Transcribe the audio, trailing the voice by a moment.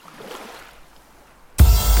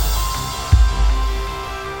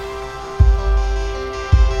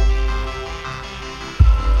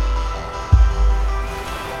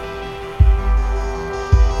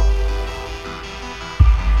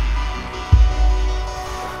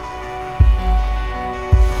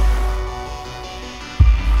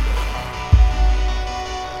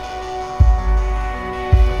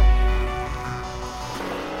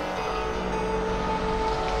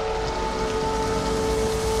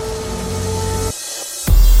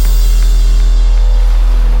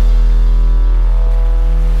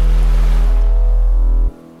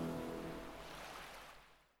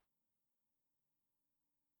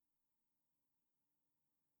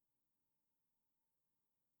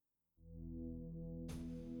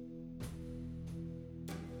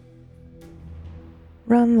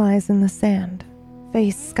Run lies in the sand,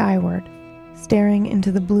 face skyward, staring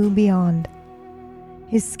into the blue beyond.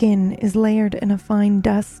 His skin is layered in a fine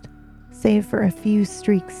dust, save for a few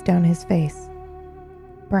streaks down his face.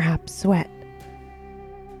 Perhaps sweat.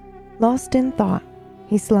 Lost in thought,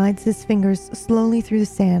 he slides his fingers slowly through the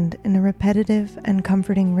sand in a repetitive and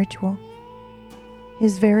comforting ritual.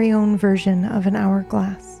 His very own version of an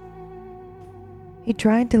hourglass. He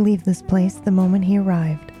tried to leave this place the moment he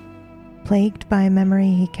arrived, plagued by a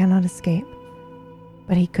memory he cannot escape,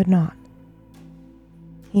 but he could not.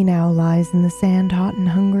 He now lies in the sand, hot and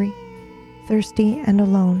hungry, thirsty and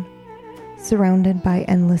alone, surrounded by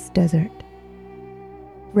endless desert.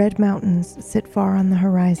 Red mountains sit far on the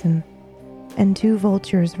horizon, and 2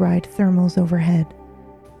 vultures ride thermals overhead,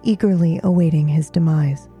 eagerly awaiting his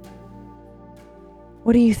demise.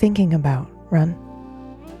 What are you thinking about, Run?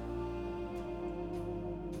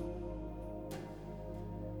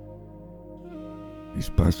 These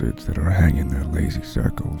buzzards that are hanging their lazy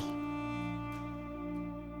circles.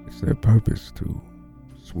 It's their purpose to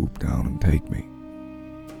swoop down and take me.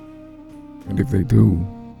 And if they do,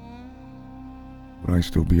 would I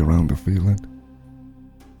still be around to feel it?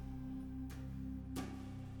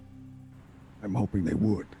 I'm hoping they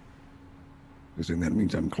would. Because then that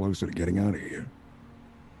means I'm closer to getting out of here.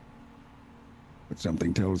 But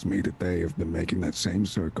something tells me that they have been making that same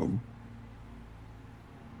circle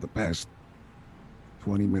the past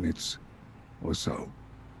 20 minutes or so.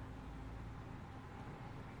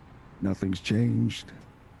 Nothing's changed.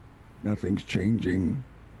 Nothing's changing.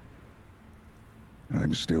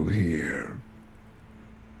 I'm still here.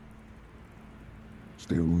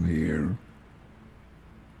 Still here.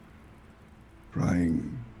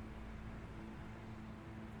 Trying.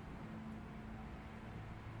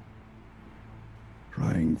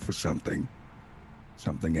 Trying for something.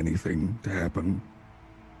 Something, anything to happen.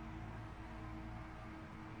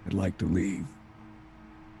 I'd like to leave.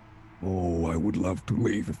 Oh, I would love to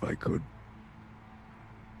leave if I could.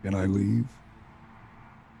 Can I leave?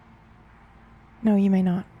 No, you may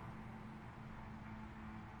not.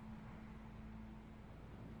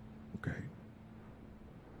 Okay.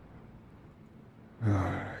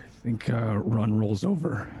 I think Run rolls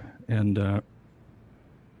over and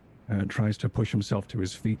tries to push himself to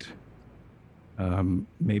his feet.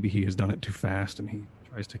 Maybe he has done it too fast and he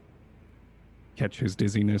tries to catch his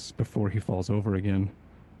dizziness before he falls over again.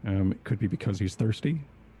 It could be because he's thirsty.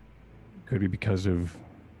 It could be because of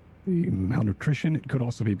the malnutrition. It could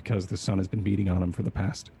also be because the sun has been beating on him for the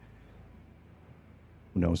past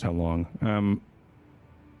who knows how long.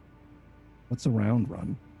 What's around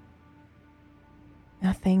Run?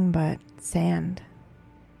 Nothing but sand.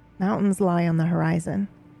 Mountains lie on the horizon.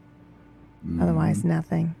 Otherwise,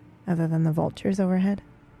 nothing other than the vultures overhead.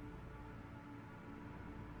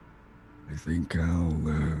 I think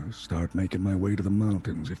I'll start making my way to the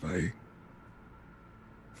mountains if I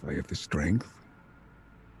have the strength.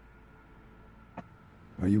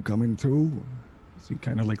 Are you coming too? So he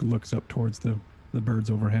kind of like looks up towards the birds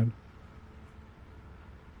overhead.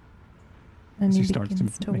 And As he he starts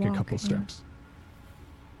begins to make a walk, couple yeah. steps.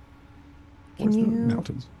 Can Towards you... the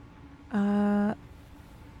mountains.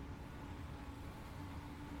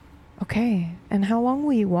 Okay, and how long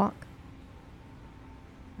will you walk?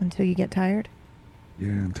 Until you get tired? Yeah,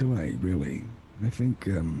 until I really... I think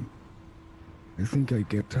I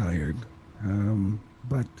get tired.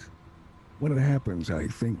 But when it happens, I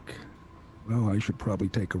think, well, I should probably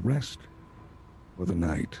take a rest for the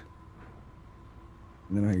night.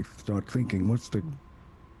 And then I start thinking,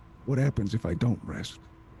 what happens if I don't rest?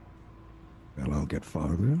 Well, I'll get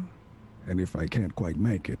farther, and if I can't quite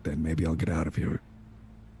make it, then maybe I'll get out of here.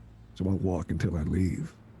 So I'll walk until I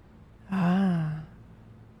leave, Ah.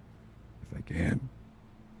 if I can.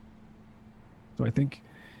 So I think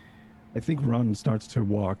Run starts to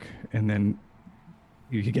walk, and then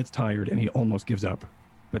he gets tired, and he almost gives up.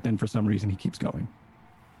 But then for some reason, he keeps going.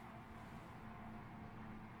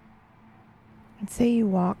 I'd say you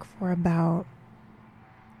walk for about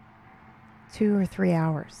 2 or 3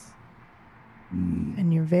 hours.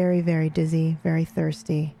 And you're very, very dizzy, very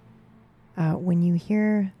thirsty. When you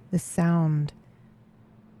hear the sound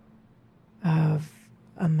of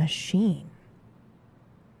a machine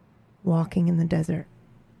walking in the desert,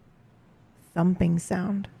 thumping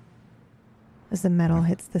sound as the metal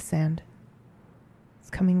hits the sand. It's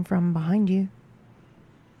coming from behind you.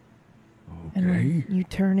 And Okay. when you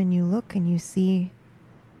turn and you look and you see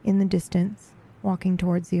in the distance, walking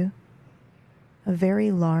towards you, a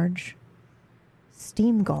very large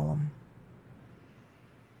steam golem.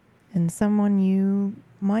 And someone you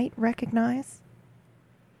might recognize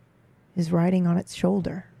is riding on its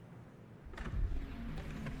shoulder.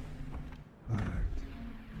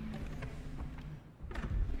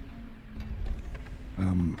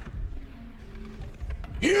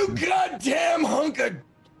 You goddamn hunk of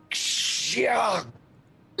shit!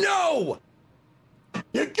 No!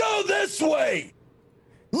 You go this way!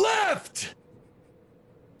 Left!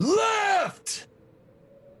 Left!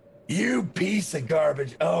 You piece of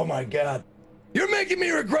garbage. Oh my god. You're making me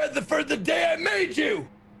regret the day I made you!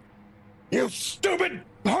 You stupid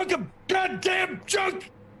hunk of goddamn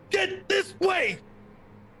junk! Get this way!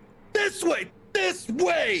 This way! This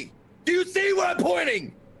way! Do you see where I'm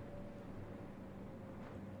pointing?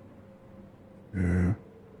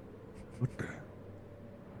 What the?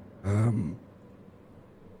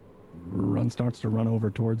 Run starts to run over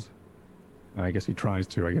towards. I guess he tries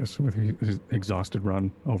to. I guess with his exhausted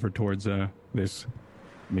run over towards this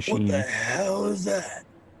machine. What the hell is that?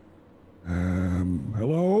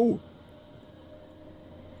 Hello?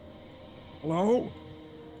 Hello?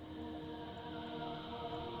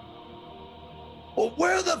 Well,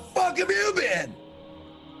 where the fuck have you been?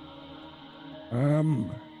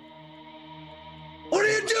 What are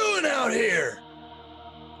you doing out here?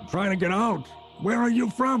 Trying to get out. Where are you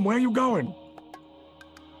from? Where are you going?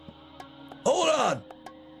 Hold on.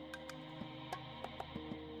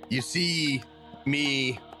 You see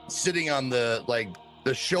me sitting on the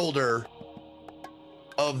shoulder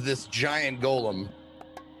of this giant golem,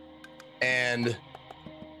 and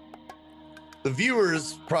the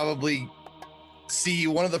viewers probably see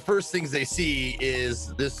one of the first things they see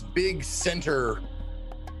is this big center,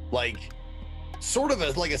 sort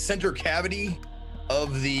of like a center cavity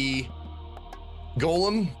of the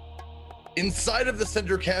golem. Inside of the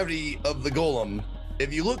center cavity of the golem,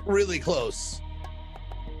 if you look really close,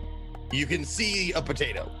 you can see a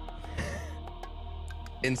potato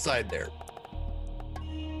inside there.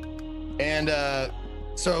 And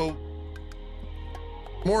so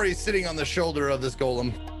Maury's sitting on the shoulder of this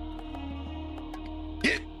golem.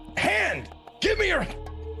 Give me your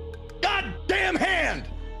goddamn hand!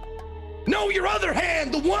 No, your other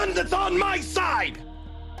hand, the one that's on my side!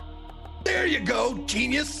 There you go,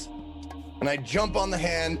 genius! And I jump on the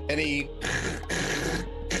hand, and he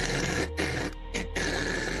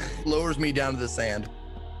lowers me down to the sand.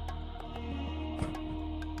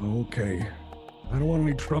 Okay. I don't want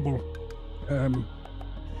any trouble.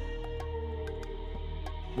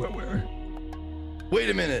 Where? Wait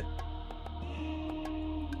a minute.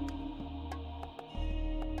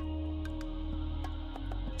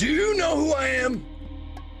 Do you know who I am?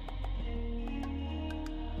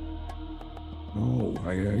 Oh,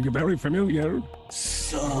 you're very familiar. We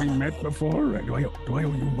Son. met before. Do I owe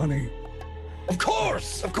you money? Of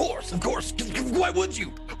course. Why would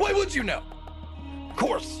you? Why would you know? Of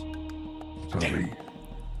course. Sorry.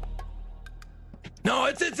 No,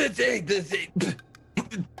 it's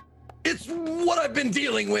what I've been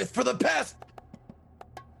dealing with for the past.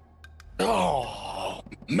 Oh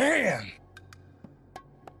man,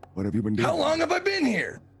 What have you been doing? how long have I been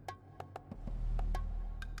here?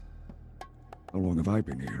 How long have I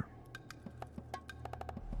been here?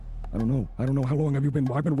 I don't know. How long have you been?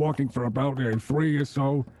 I've been walking for about 3 or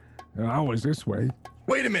so hours this way.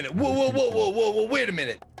 Wait a minute. Whoa. Wait a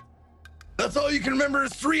minute. That's all you can remember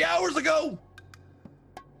is 3 hours ago?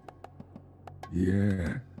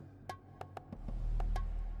 Yeah.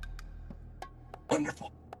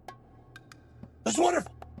 Wonderful. That's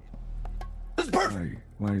wonderful. This is perfect.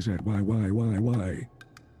 Why is that? Why?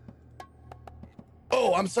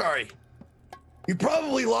 Oh, I'm sorry. You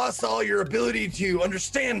probably lost all your ability to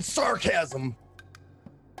understand sarcasm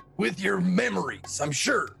with your memories, I'm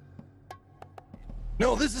sure.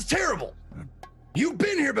 No, this is terrible. You've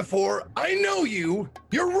been here before. I know you.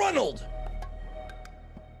 You're Ronald.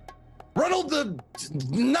 Ronald the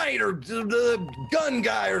knight or the gun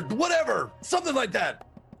guy or whatever. Something like that.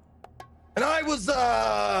 And I was,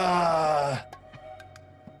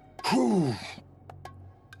 whew.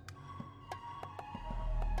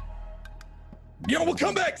 You know, we'll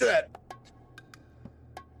come back to that.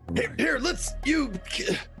 Here,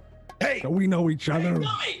 hey. So we know each other.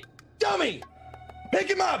 Dummy, pick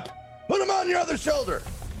him up. Put him on your other shoulder.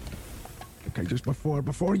 Okay, just before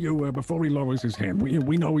he lowers his hand,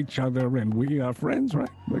 we know each other and we are friends, right?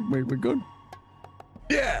 We're good.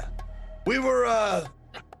 Yeah, we were,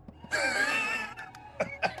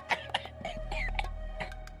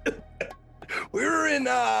 we were in,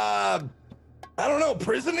 I don't know,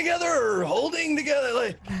 prison together or holding together.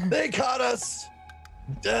 Like, they caught us.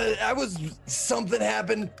 Something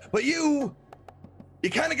happened, but you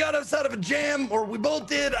kind of got us out of a jam, or we both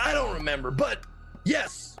did. I don't remember, but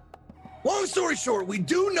yes. Long story short, we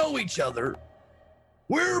do know each other.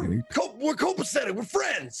 We're copacetic. We're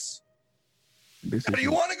friends. Do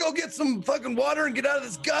you want to go get some fucking water and get out of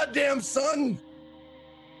this goddamn sun?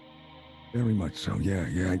 Very much so. Yeah,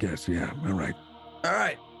 I guess. Yeah, all right. All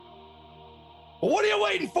right. Well, what are you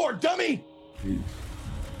waiting for, dummy? Jeez.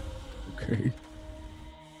 Okay.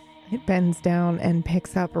 It bends down and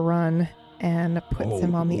picks up Run and puts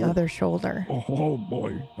him on the other shoulder Oh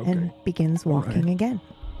boy. Okay. and begins All walking right. again.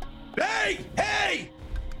 Hey!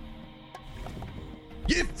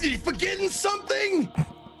 You forgetting something?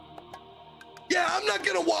 Yeah, I'm not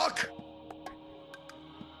gonna walk.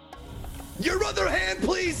 Your other hand,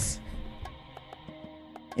 please.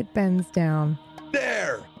 It bends down,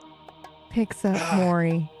 There. picks up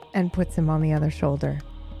Maury, and puts him on the other shoulder,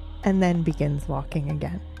 and then begins walking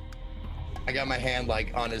again. I got my hand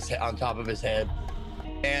like on top of his head,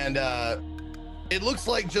 and it looks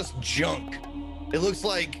like just junk. It looks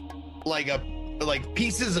like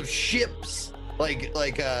pieces of ships, like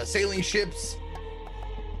sailing ships,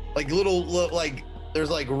 like little like there's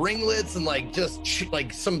like ringlets and like just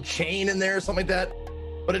like some chain in there or something like that.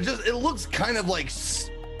 But it looks kind of like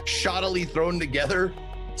shoddily thrown together.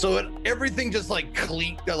 So everything just like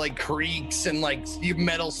creaks and like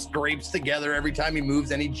metal scrapes together every time he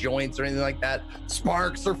moves any joints or anything like that.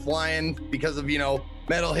 Sparks are flying because of,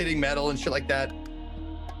 metal hitting metal and shit like that.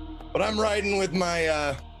 But I'm riding with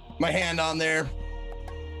my my hand on there.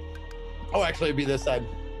 Oh, actually it'd be this side.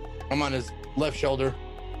 I'm on his left shoulder.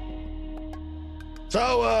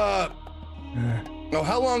 So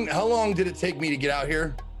how long did it take me to get out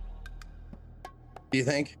here? Do you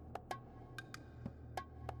think?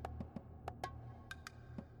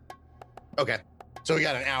 Okay, so we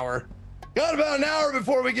got an hour. Got about an hour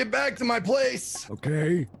before we get back to my place.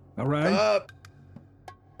 Okay. All right.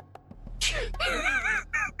 It's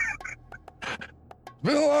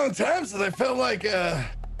been a long time since I felt like a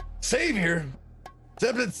savior.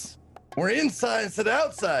 Except we're inside instead of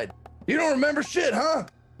outside. You don't remember shit, huh?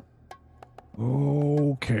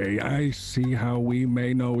 Okay, I see how we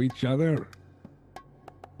may know each other.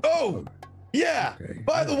 Oh, yeah. Okay.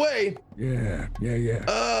 By the way, Yeah.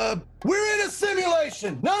 we're in a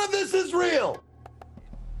simulation. None of this is real.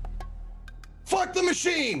 Fuck the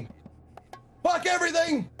machine. Fuck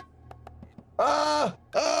everything. What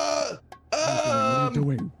are you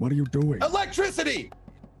doing? What are you doing? Electricity.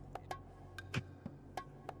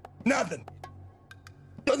 Nothing.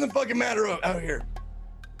 Doesn't fucking matter out here.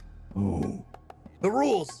 Oh, The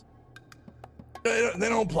rules, they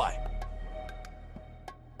don't apply.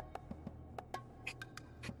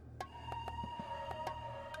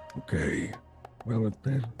 okay. Well,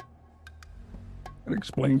 that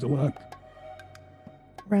explains a lot.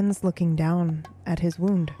 Ren's looking down at his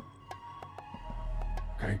wound.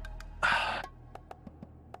 Okay.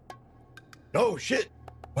 Oh shit!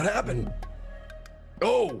 What happened?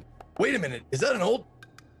 Oh, wait a minute. Is that an old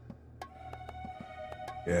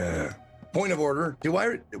Yeah. point of order?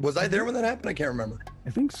 Was I there when that happened? I can't remember. I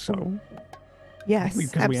think so. Yes,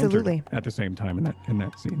 Because we absolutely. entered at the same time in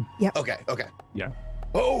that scene. Okay. Yeah.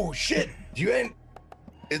 Oh shit!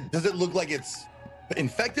 Does it look like it's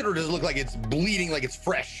infected, or does it look like it's bleeding, like it's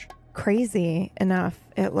fresh? Crazy enough,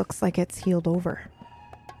 it looks like it's healed over,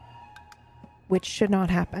 which should not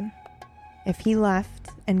happen. If he left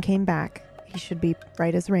and came back, he should be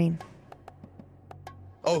right as rain.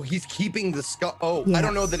 Oh, he's keeping the skull. Oh, I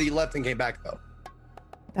don't know that he left and came back though.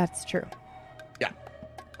 That's true. Yeah.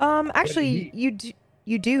 Actually,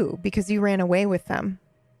 you do because you ran away with them,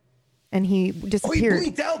 and he Oh, he disappeared.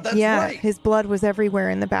 blinked out. That's yeah, right. his blood was everywhere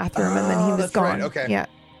in the bathroom, and then he Oh, was that's gone. right, okay. Yeah.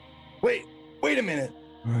 Wait a minute.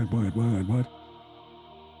 What?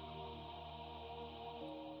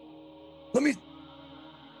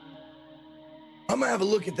 I'm gonna have a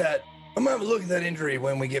look at that. I'm gonna have a look at that injury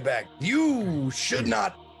when we get back. You should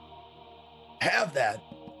not have that.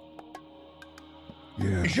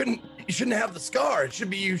 Yeah. You shouldn't have the scar. You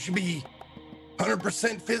should be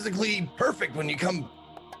 100% physically perfect when you come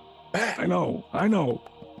back. I know.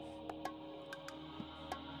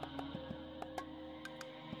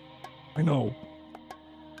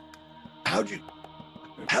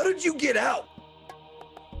 How did you get out?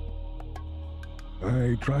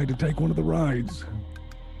 I tried to take one of the rides.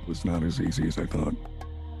 It was not as easy as I thought.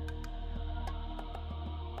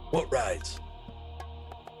 What rides?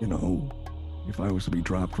 You know, if I was to be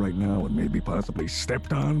dropped right now and maybe possibly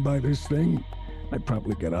stepped on by this thing, I'd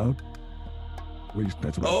probably get out. At least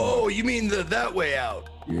that's what I Oh, thought. you mean that way out?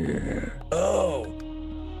 Yeah. Oh.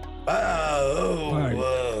 Why?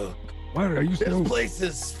 Why are you still... This place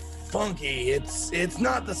is funky. It's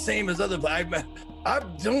not the same as other places.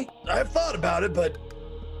 I've thought about it, but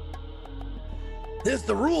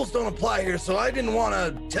the rules don't apply here, so I didn't want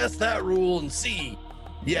to test that rule and see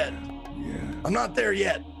yet. Yeah. I'm not there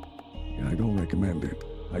yet. Yeah, I don't recommend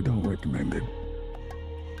it.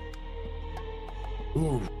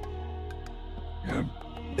 Ooh. Yeah.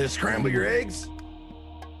 Did it scramble your eggs?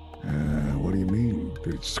 What do you mean?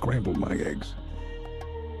 It scrambled my eggs.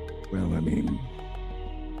 Well, I mean,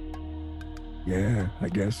 yeah, I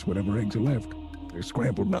guess whatever eggs are left, they're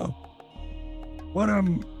scrambled now. What, have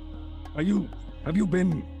you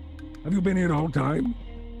been here the whole time?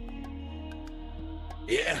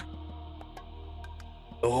 Yeah.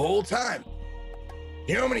 The whole time.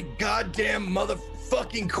 You know how many goddamn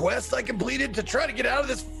motherfucking quests I completed to try to get out of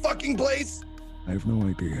this fucking place? I have no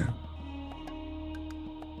idea.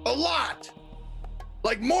 A lot.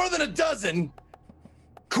 Like more than a dozen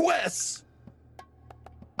quests.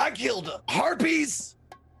 I killed harpies.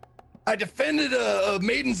 I defended a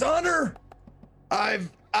maiden's honor. I've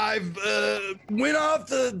went off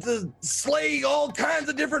to slay all kinds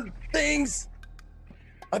of different things.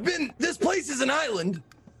 This place is an island.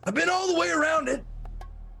 I've been all the way around it.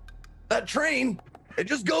 That train, it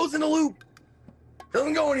just goes in a loop.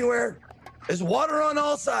 Doesn't go anywhere. There's water on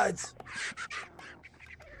all sides.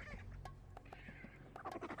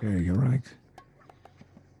 Okay, you're right.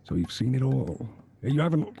 So you've seen it all. You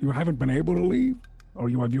haven't been able to leave? Or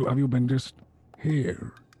have you been just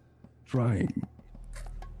here trying?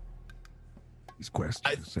 These quests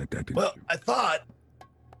said that, didn't Well, you? I thought,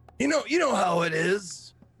 you know how it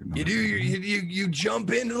is. You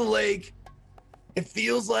jump into the lake. It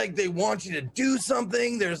feels like they want you to do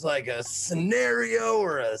something. There's like a scenario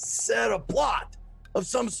or a plot of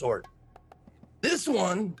some sort. This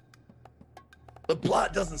one, the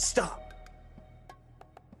plot doesn't stop.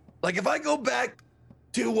 Like if I go back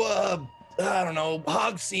to, I don't know,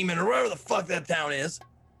 Hog Seaman or wherever the fuck that town is,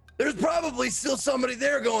 there's probably still somebody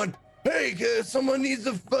there going, hey, someone needs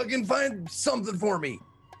to fucking find something for me.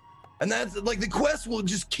 And that's like the quest will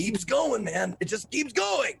just keeps going, man. It just keeps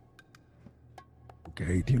going.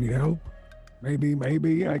 Okay, do you need help?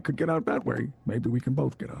 Maybe I could get out that way. Maybe we can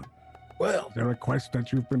both get out. Well, Is there a quest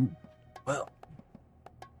that you've been... well,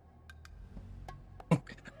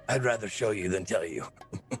 I'd rather show you than tell you.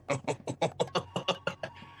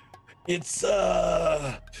 It's been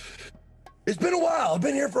a while. I've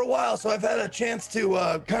been here for a while, so I've had a chance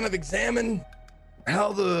to kind of examine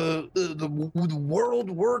how the world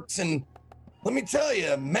works, and let me tell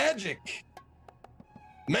you, magic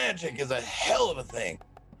is a hell of a thing.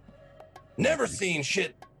 Never seen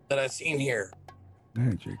shit that I've seen here.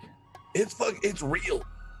 Magic? It's real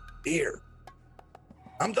here.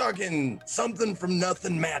 I'm talking something from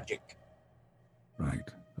nothing magic. Right.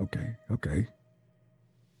 Okay.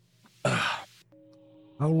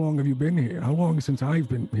 How long have you been here? How long since I've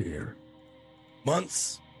been here?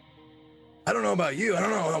 Months. I don't know about you. I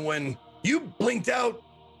don't know when you blinked out.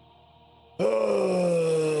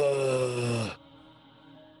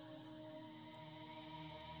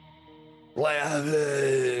 Like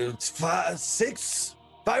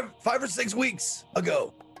 5 or 6 weeks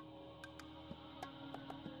ago.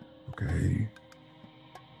 Okay.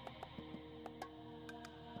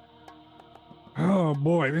 Oh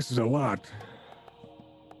boy, this is a lot.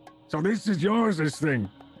 So this is yours, this thing.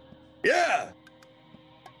 Yeah.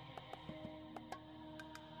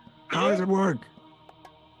 How does it work?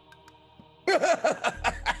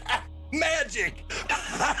 Magic.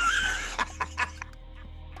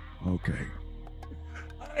 Okay.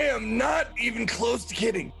 I am not even close to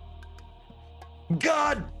kidding.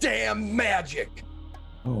 Goddamn magic.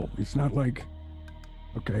 Oh, it's not like...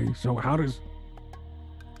 Okay, so how does...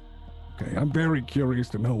 Okay, I'm very curious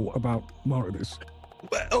to know about more of this.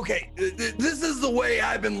 Okay, this is the way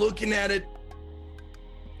I've been looking at it.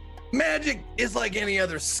 Magic is like any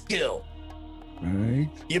other skill. Right?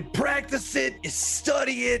 You practice it, you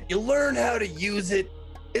study it, you learn how to use it.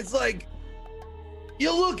 It's like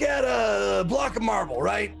you look at a block of marble,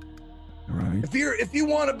 right? Right. If you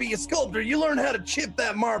want to be a sculptor, you learn how to chip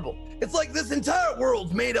that marble. It's like this entire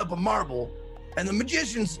world's made up of marble, and the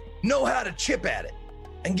magicians know how to chip at it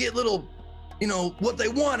and get little, what they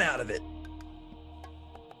want out of it.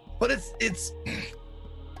 But it's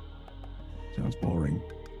Sounds boring.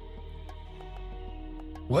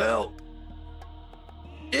 Well,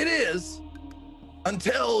 it is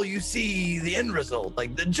until you see the end result.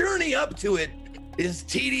 Like the journey up to it is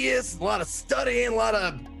tedious, a lot of studying, a lot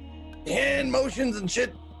of hand motions and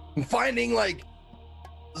shit, and finding like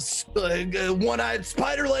one-eyed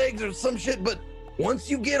spider legs or some shit. But once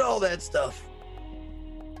you get all that stuff,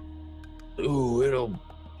 ooh, it'll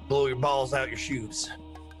blow your balls out your shoes.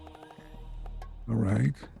 All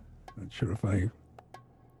right. Not sure if I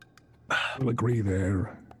will agree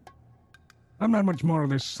there. I'm not much more of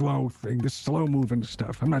this slow thing, this slow moving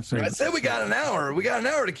stuff. I'm not saying. I said we got an hour. We got an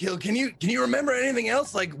hour to kill. Can you remember anything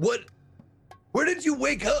else? Like what Where did you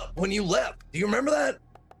wake up when you left? Do you remember that?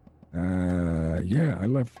 Yeah, I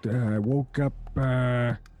left. I woke up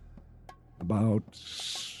about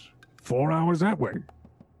 4 hours that way.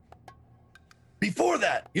 Before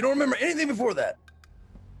that, you don't remember anything before that?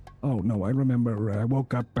 Oh no, I remember. I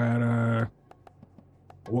woke up at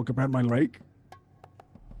my lake.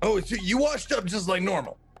 Oh, so you washed up just like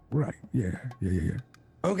normal. Right. Yeah.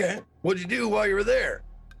 Okay. What'd you do while you were there?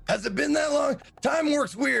 Has it been that long? Time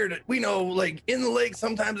works weird. We know, like in the lake,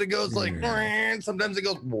 sometimes it goes like, sometimes it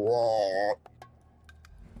goes.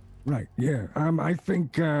 Right. Yeah. I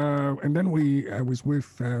think. And then I was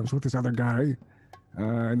with this other guy,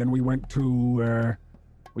 and then we went to.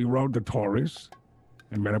 We rode the Taurus,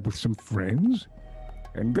 and met up with some friends,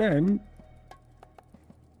 and then.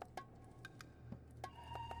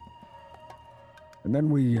 And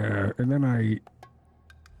then I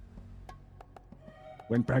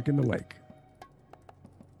went back in the lake.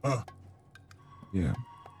 Huh. Yeah.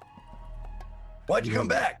 Why'd you come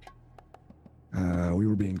back? We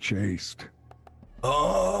were being chased.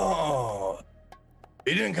 Oh.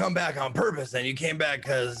 You didn't come back on purpose, then you came back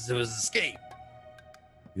because it was escape.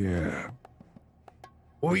 Yeah.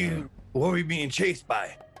 What were you being chased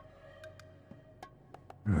by?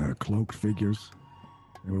 Cloaked figures.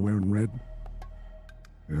 They were wearing red.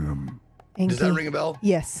 Does that ring a bell?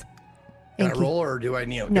 Yes. Can I Anki. roll or do I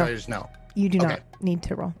kneel? No. Do I just know? You do Okay. not need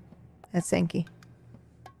to roll. That's Sankey.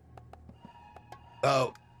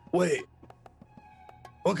 Oh, wait.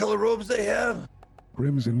 What color robes they have?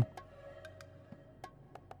 Crimson.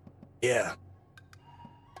 Yeah.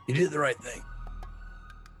 You did the right thing.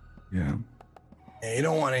 Yeah. Yeah, you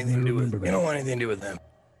don't want anything to do with. remember You that. don't want anything to do with them.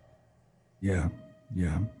 Yeah.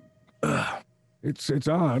 Ugh. It's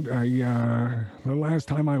odd. The last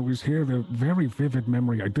time I was here, the very vivid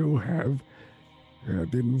memory I do have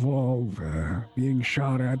did involve being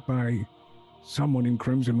shot at by someone in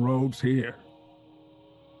crimson robes here.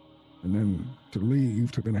 And then to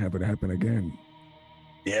leave to then have it happen again.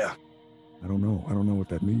 Yeah. I don't know what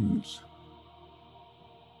that means.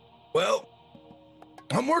 Well,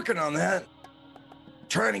 I'm working on that.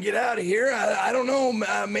 Trying to get out of here. I don't know.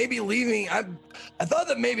 Maybe leaving. I thought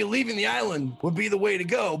that maybe leaving the island would be the way to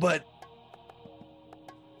go, but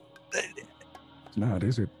It's not,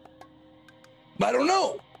 is it? I don't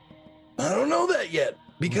know. I don't know that yet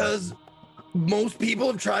because most people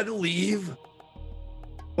have tried to leave.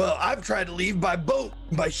 Well, I've tried to leave by boat,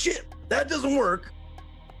 by ship. That doesn't work.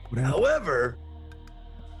 What happened? However,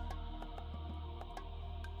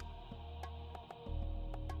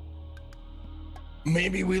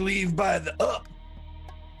 maybe we leave by the up.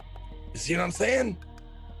 You see what I'm saying?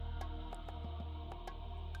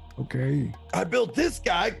 Okay. I built this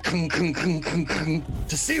guy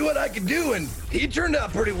to see what I could do, and he turned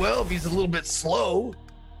out pretty well if he's a little bit slow.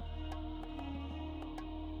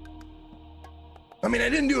 I mean, I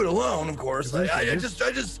didn't do it alone, of course. I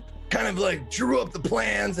just kind of like drew up the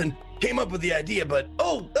plans and came up with the idea, but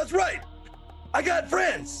oh, that's right. I got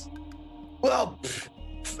friends. Well,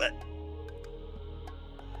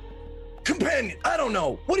 companion. I don't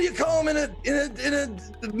know. What do you call them in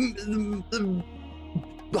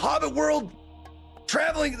the Hobbit world?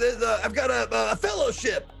 Traveling. I've got a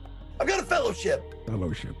fellowship. I've got a fellowship.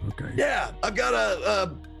 Fellowship. Okay. Yeah, I've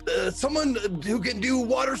got someone who can do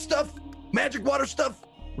water stuff, magic water stuff.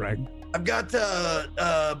 Right. I've got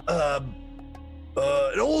an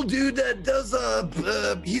old dude that does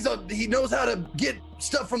he knows how to get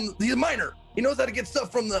stuff from. He's a miner. He knows how to get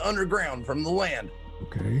stuff from the underground, from the land.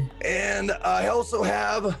 Okay. And I also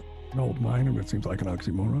have An old miner. That seems like an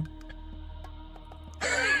oxymoron.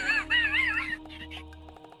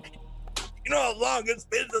 you know how long it's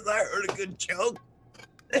been since I heard a good joke?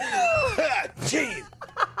 Jeez.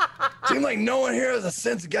 Seems like no one here has a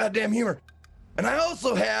sense of goddamn humor. And I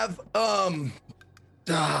also have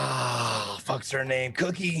fuck's her name?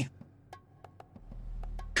 Cookie.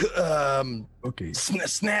 Okay.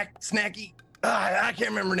 Snacky. I can't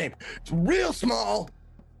remember her name. It's real small,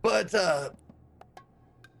 but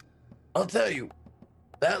I'll tell you,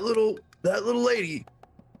 that little lady,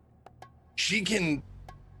 she can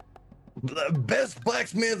the best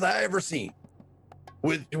blacksmith I ever seen.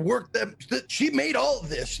 With work that she made all of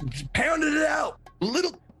this, she pounded it out,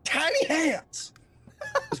 little tiny hands.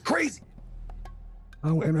 It's crazy.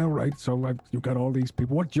 Oh, and all right. So you got all these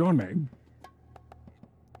people. What's your name?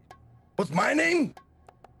 What's my name?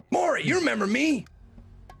 Maury. You remember me?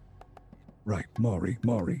 Right.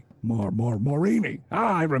 Morini.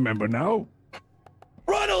 Ah, I remember now.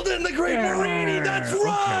 Ronald and the Great Morini. That's okay,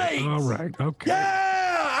 right. All right. Okay.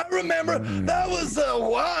 Yeah, I remember. That was a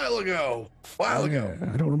while ago. Yeah,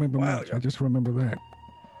 I don't remember While much. ago. I just remember that.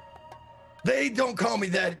 They don't call me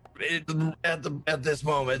that at this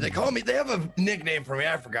moment. They call me. They have a nickname for me.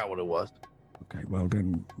 I forgot what it was. Okay, well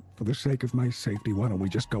then, for the sake of my safety, why don't we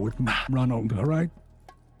just go with Ronald, all right?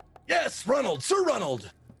 Yes, Ronald, Sir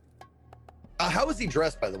Ronald. How was he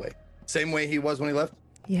dressed, by the way? Same way he was when he left?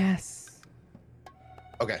 Yes.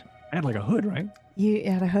 Okay. I had like a hood, right? You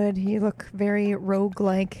had a hood. You look very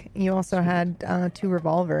rogue-like. You also had 2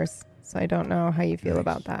 revolvers. So I don't know how you feel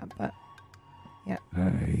about that, but yeah. 2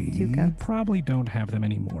 I guns. probably don't have them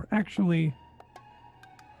anymore. Actually,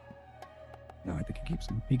 no, I think he keeps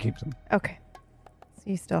them. He keeps them. Okay. So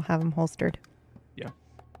you still have them holstered? Yeah.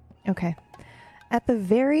 Okay. At the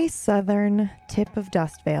very southern tip of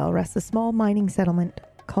Dustvale rests a small mining settlement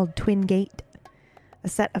called Twin Gate. A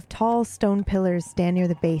set of tall stone pillars stand near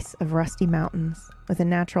the base of Rusty Mountains, with a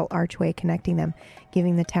natural archway connecting them,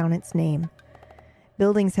 giving the town its name.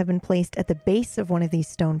 Buildings have been placed at the base of one of these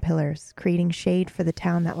stone pillars, creating shade for the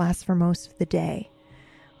town that lasts for most of the day.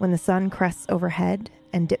 When the sun crests overhead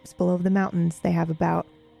and dips below the mountains, they have about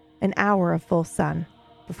an hour of full sun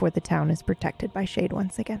before the town is protected by shade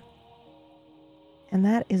once again. And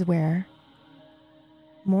that is where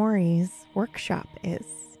Maury's workshop is.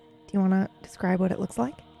 Do you want to describe what it looks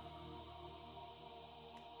like?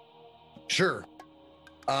 Sure.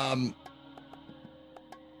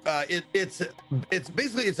 It's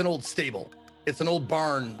basically it's an old stable. It's an old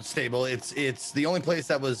barn stable. It's the only place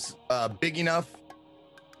that was big enough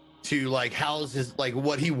to like house his like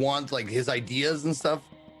what he wants, like his ideas and stuff.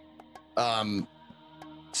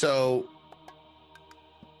 So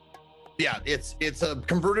yeah, it's a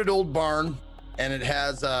converted old barn, and it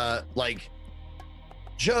has like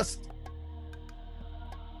just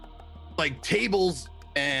like tables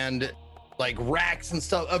and like racks and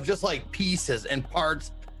stuff of just like pieces and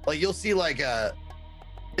parts. Like you'll see like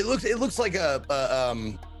it looks like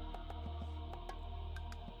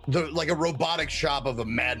like a robotic shop of a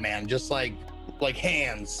madman, just like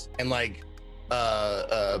hands and like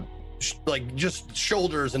just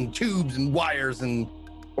shoulders and tubes and wires, and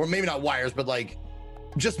or maybe not wires, but like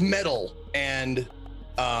just metal. And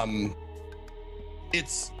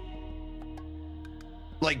it's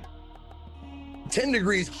like 10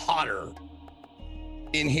 degrees hotter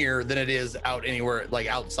in here than it is out anywhere like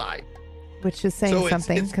outside, which is saying so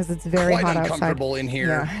something because it's very quite hot uncomfortable outside. in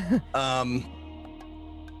here. Yeah.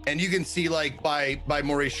 And you can see like by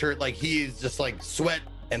Maury's shirt, like he's just like sweat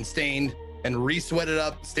and stained and re-sweated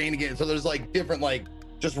up, stained again. So there's like different like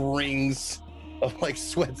just rings of like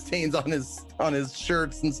sweat stains on his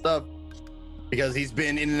shirts and stuff, because he's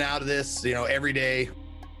been in and out of this, you know, every day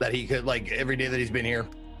that he could, like every day that he's been here.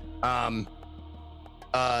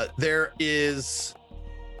 There is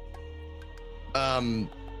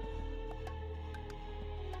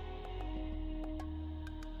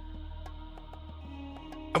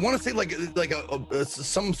I want to say like a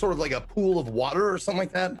some sort of like a pool of water or something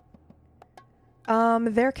like that.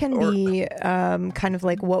 There can be kind of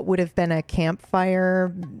like what would have been a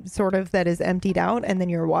campfire sort of that is emptied out, and then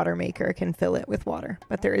your water maker can fill it with water,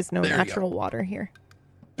 but there is no natural water here.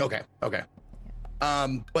 Okay.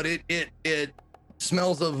 But it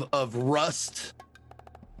smells of rust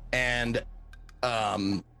and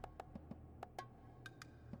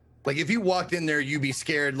like if you walked in there, you'd be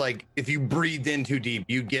scared. Like if you breathed in too deep,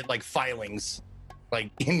 you'd get like filings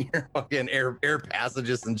like in your fucking air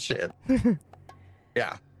passages and shit.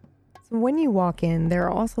 Yeah. So when you walk in, there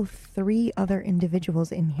are also 3 other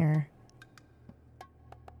individuals in here.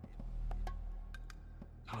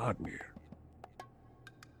 Hardmere.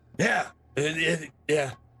 Yeah.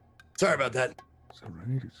 Yeah. Sorry about that. It's all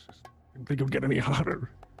right. It's just, I didn't think it would get any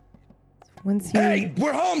hotter. Once you... Hey,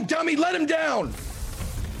 we're home, dummy. Let him down.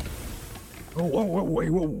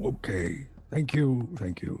 Whoa, okay. Thank you.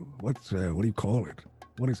 What do you call it?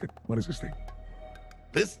 What is it? What is this thing?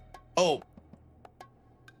 This? Oh.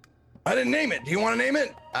 I didn't name it. Do you want to name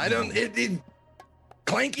it? I don't. It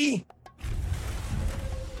Clanky?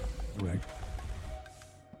 Right.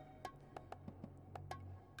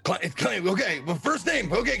 It's Clanky. Okay. Well, first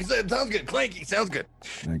name. Okay. Sounds good. Clanky. Sounds good.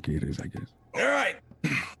 Clanky it is, I guess. All right.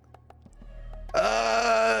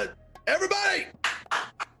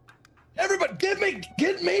 Everybody,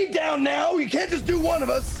 get me down now. You can't just do one of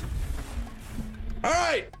us. All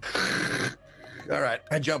right. All right.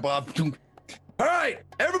 I jump off. All right.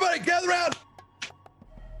 Everybody, gather around.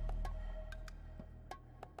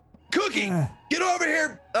 Cookie, get over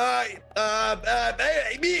here. Hey,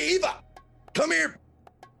 Eva, come here.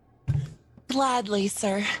 Gladly,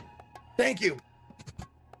 sir. Thank you.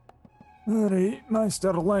 All right,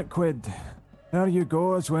 Master Liquid. There you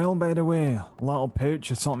go as well, by the way. A little pouch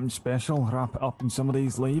of something special. Wrap it up in some of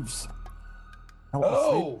these leaves. Help us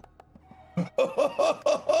Oh,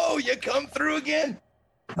 Oh, you come through again?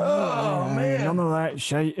 Oh, Aye, man. none of that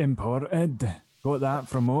shite imported. Got that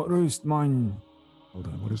from Oat Roost, man. Hold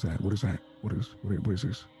on, what is that? What is that? What is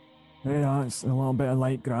this? Hey, that's a little bit of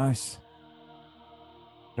light grass.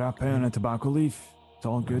 Wrap it in a tobacco leaf. It's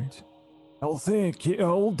all good. Healthy, keep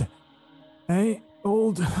old. Hey,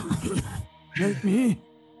 old. Like me.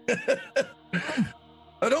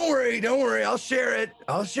 Oh, don't worry. I'll share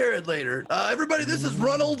it later. Everybody, this is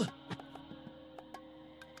Ronald.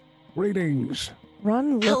 Greetings.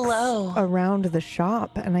 Run looks Hello. around the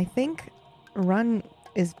shop, and I think Run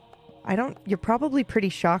is. You're probably pretty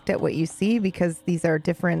shocked at what you see because these are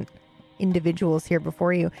different individuals here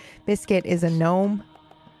before you. Biscuit is a gnome.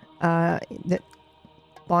 Bondos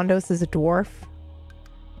is a dwarf.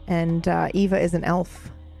 And Eva is an elf.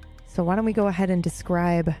 So why don't we go ahead and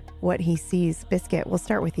describe what he sees? Biscuit, we'll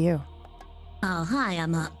start with you. Oh, hi,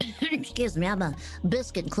 I'm excuse me, I'm a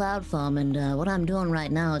Biscuit Cloud Foam, and what I'm doing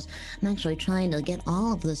right now is I'm actually trying to get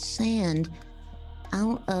all of the sand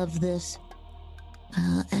out of this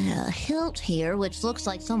hilt here, which looks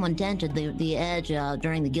like someone dented the edge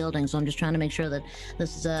during the gilding, so I'm just trying to make sure that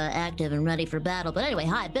this is active and ready for battle. But anyway,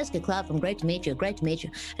 hi, Biscuit Cloud Foam, great to meet you. And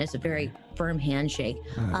it's a very firm handshake.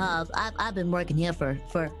 I've been working here for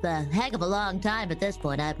the heck of a long time at this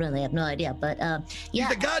point. I really have no idea, but yeah.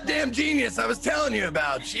 She's a goddamn genius I was telling you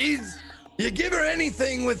about. You give her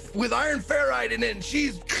anything with iron ferrite in it, and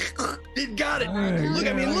it got it. Look,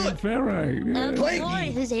 I mean, look. Ferrite. Yeah.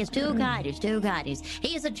 Blanky. He's too kind.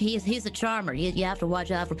 He's a charmer. You have to watch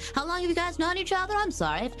out for. How long have you guys known each other? I'm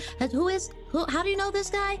sorry. Who? How do you know this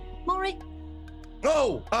guy, Maury?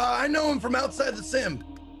 Oh, I know him from outside the sim.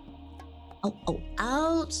 Oh,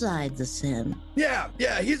 outside the sim. Yeah,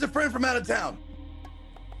 he's a friend from out of town.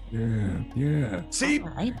 Yeah. See? All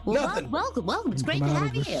right. Well, Nothing. welcome. It's great to Come out have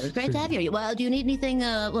of you the here. It's great to have you here. Well, do you need anything?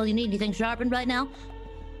 You need anything sharpened right now?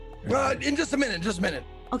 In just a minute.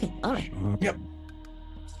 Okay. All right. Yep.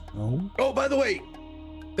 No. Oh, by the way,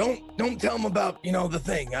 don't tell him about the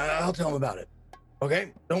thing. I'll tell him about it.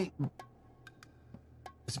 Okay? Don't.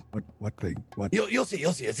 What thing? What? You'll see.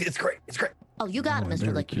 It's great. Oh, you got Oh, it, I'm Mr.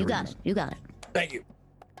 very Lick. You got curious. it. You got it. Thank you.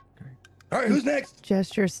 Okay. All right, who's next?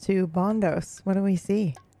 Gestures to Bondos. What do we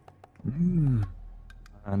see? An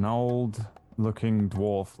old-looking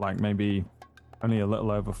dwarf, like maybe only a little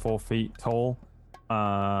over 4 feet tall.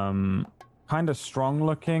 Kind of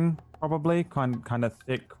strong-looking, probably. Kind of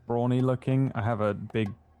thick, brawny-looking. I have a big,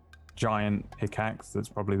 giant pickaxe that's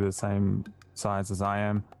probably the same size as I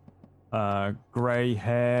am. Gray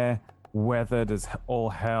hair, weathered as all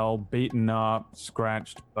hell, beaten up,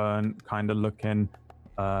 scratched, burnt, kind of looking.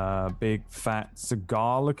 Big fat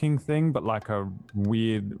cigar looking thing, but like a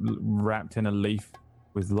weird wrapped in a leaf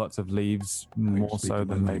with lots of leaves, more speak so my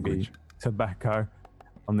than maybe language. tobacco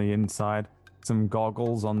on the inside. Some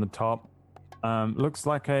goggles on the top. Looks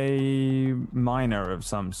like a miner of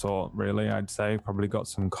some sort, really, I'd say. Probably got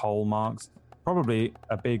some coal marks. Probably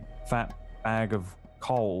a big fat bag of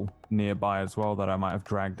coal nearby as well that I might have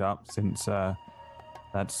dragged up, since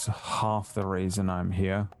that's half the reason I'm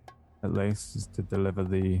here. At least, is to deliver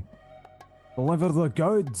the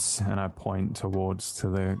goods. And I point towards to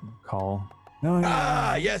the coal. No,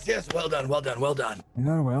 Yes. Well done.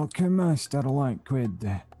 You're welcome, Mr.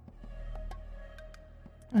 Liquid.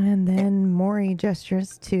 And then Maury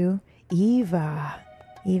gestures to Eva.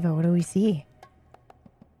 Eva, what do we see?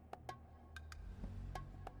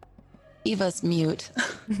 Eva's mute.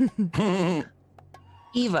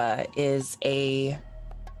 Eva is a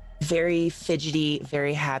very fidgety,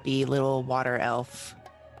 very happy little water elf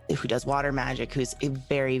who does water magic, who's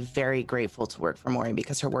very, very grateful to work for Maury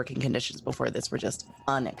because her working conditions before this were just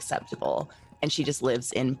unacceptable. And she just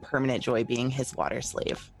lives in permanent joy being his water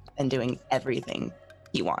slave and doing everything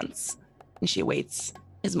he wants. And she awaits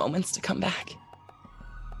his moments to come back.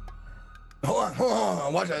 Hold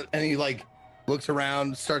on. Watch out. And he looks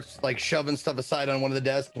around, starts shoving stuff aside on one of the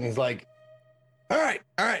desks, and he's like, all right.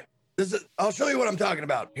 I'll show you what I'm talking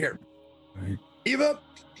about. Here. Right. Eva,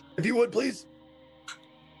 if you would, please.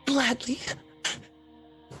 Gladly.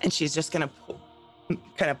 And she's just gonna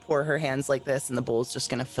kind of pour her hands like this, and the bowl's just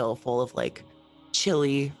gonna fill full of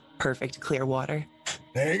chilly, perfect, clear water.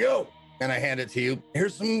 There you go. And I hand it to you.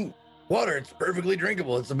 Here's some water. It's perfectly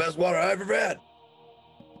drinkable. It's the best water I've ever had.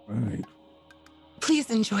 Right. Please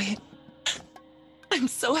enjoy it. I'm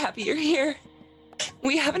so happy you're here.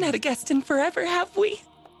 We haven't had a guest in forever, have we?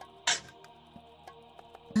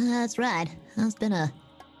 That's right. It's been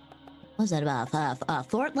what's that about?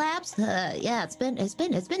 Fort Labs? Yeah, it's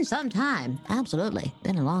been some time. Absolutely,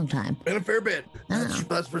 been a long time. Been a fair bit.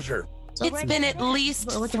 That's for sure. So It's Greg- been at least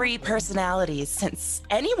What- 3 personalities since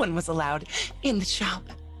anyone was allowed in the shop.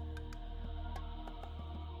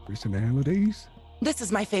 Personalities? This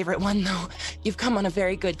is my favorite one, though. You've come on a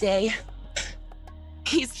very good day.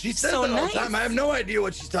 He's She says so that all nice. the time. I have no idea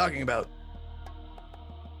what she's talking about.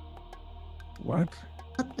 What?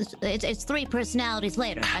 It's 3 personalities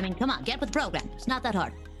later. I mean, come on, get with the program. It's not that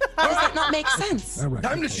hard. How does that not make sense? All right,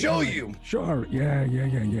 Time to okay, show all right. you. Sure. Yeah.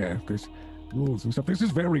 There's rules and stuff. This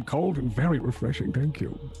is very cold and very refreshing. Thank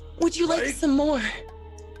you. Would you like Right? some more?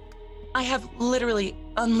 I have literally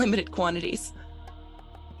unlimited quantities.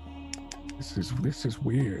 This is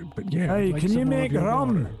weird, but yeah. Hey, I'd like can some you more of make your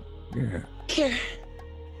rum? water. Yeah. Here,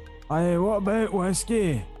 Hey, what about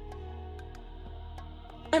whiskey?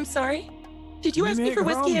 I'm sorry. Did you You ask me make for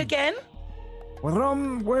whiskey rum. again?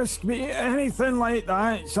 Rum, whiskey, anything like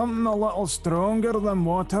that. Something a little stronger than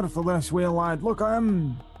water for this way, lad. Look, I've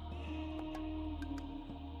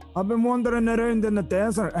been wandering around in the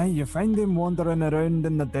desert. Hey, you find him wandering around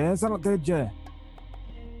in the desert, did you?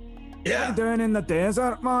 Yeah. Down in the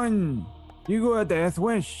desert, man. You got a death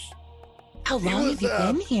wish. How He long was, have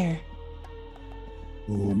you been here?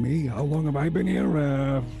 Oh, me? How long have I been here?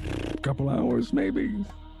 A couple hours, maybe.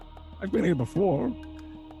 I've been here before.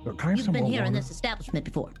 Can I have You've some been more here in water? this establishment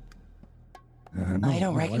before. No, I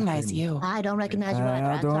don't no, recognize been- you. I don't recognize you either.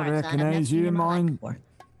 I I'm don't sorry, son. I've never recognize seen you, in my life man. before.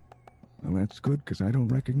 Well, that's good because I don't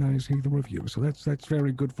recognize either of you. So that's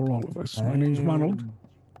very good for all of us. My name's Ronald.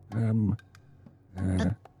 Oh,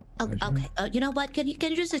 okay. You know what? Can you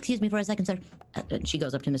just excuse me for a second, sir? She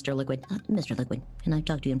goes up to Mr. Liquid. Mr. Liquid, can I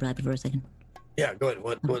talk to you in private for a second? Yeah, go ahead.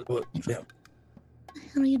 What? Yeah. What the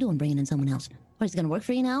hell are you doing bringing in someone else? What, is it going to work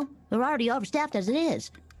for you now? We're already overstaffed as it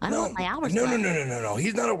is. I don't want my hours No. cut. No.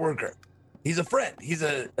 He's not a worker. He's a friend. He's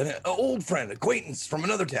an old friend, acquaintance from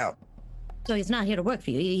another town. So he's not here to work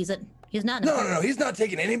for you. He's not. No. He's not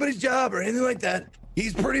taking anybody's job or anything like that.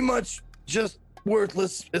 He's pretty much just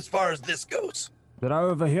worthless as far as this goes. Did I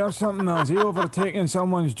overhear something? Is he overtaking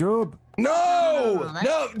someone's job? No,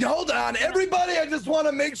 Oh, hold on. Everybody, I just want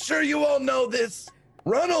to make sure you all know this.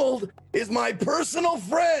 Ronald is my personal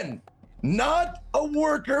friend, not a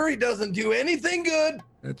worker. He doesn't do anything good.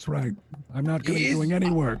 That's right. I'm not going to be He's- doing any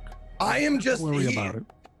work. I am just Don't worry about it.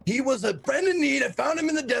 He was a friend in need. I found him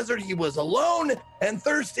in the desert. He was alone and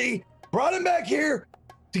thirsty. Brought him back here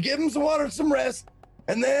to give him some water, some rest,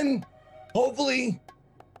 and then hopefully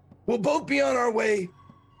we'll both be on our way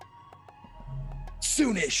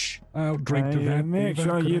soonish. I'll drink to Hey, that. make Eva.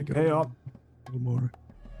 sure Could I you get pay a up. little more.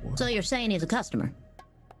 So you're saying he's a customer?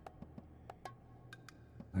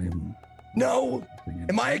 I'm No,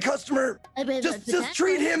 am I a customer? Just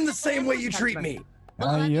treat him the same way you treat me.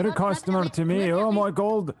 Well, Hey, you're a let me- customer to me. Oh my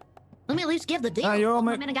god. Let me at least give the deal. Hey, yo, I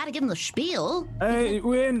mate. mean, I gotta give him the spiel. Hey,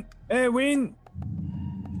 Wayne. Hey, Wayne.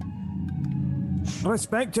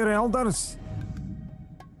 Respect your elders.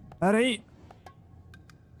 All right.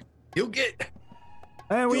 You'll get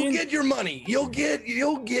Hey, Wayne. your money. You'll get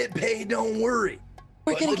paid. Don't worry.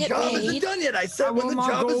 We're But gonna the get job paid. isn't done yet. I I said when want the my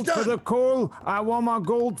job is gold for done. the coal. I want my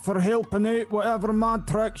gold for helping out whatever mad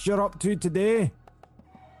tricks you're up to today.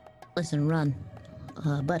 Listen, run,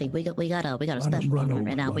 buddy. We got a special Ronald, going on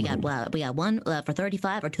right now. We got Ronald. one for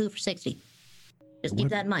 35 or 2 for 60. Just keep What-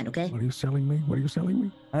 that in mind, okay? What are you selling me? What are you selling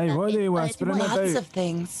me? Hey, what are you it's whispering lots Lots about? of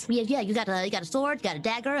things. Yeah. You got a sword, you got a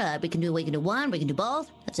dagger. We can do one. We can do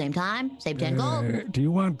both at the same time. Save 10 gold. Do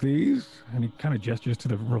you want these? And he kind of gestures to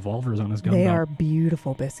the revolvers on his gun They belt. are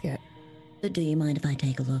beautiful, Biscuit. Do you mind if I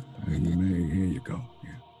take a look? You may. Here you go.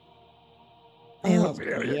 Yeah. Oh,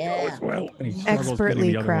 There you go yeah. as well. And he struggles getting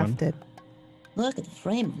Expertly the other one. crafted. Look at the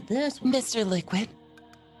frame of this one. Mr. Liquid,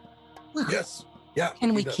 Wow. Yes. Yeah.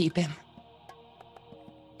 can he we does. keep him?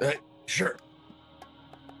 Sure.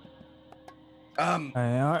 Hey,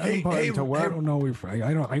 I Hey, can put hey, him to I work. don't know if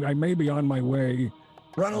I may be on my way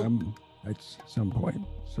Ronald. at some point.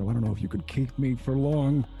 So I don't know if you could keep me for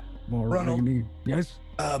long. More Ronald. rainy. Yes.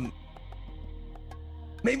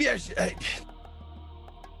 Maybe I should.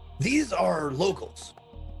 These are locals.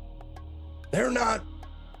 They're not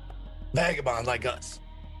vagabonds like us.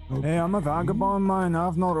 Hey, I'm a vagabond, man.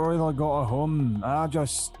 I've not really got a home. I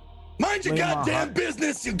just. Mind your Lay my goddamn hat-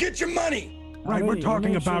 business. You get your money. Right, we're Alright,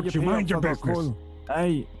 talking make sure about you. pay Mind up your for the business. coal.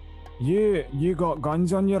 Hey, you got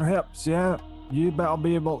guns on your hips, yeah? You better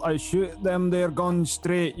be able to shoot them there guns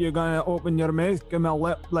straight. You're gonna open your mouth, give me a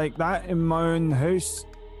lip like that in my own house.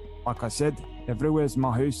 Like I said, everywhere's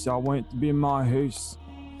my house. I want it to be my house.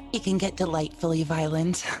 He can get delightfully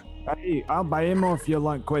violent. Hey, I'll buy him off you,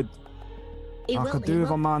 Liquid. He I will- could he do with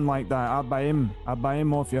will- a man like that. I'll buy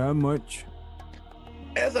him off you. How much?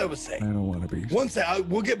 As I was I saying, don't want to be.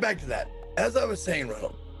 we'll get back to that. As I was saying,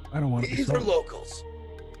 Ronald, I don't want to be These are so... locals.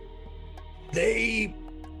 They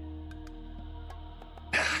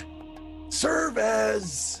serve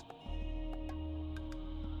as,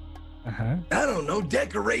 Uh-huh. I don't know,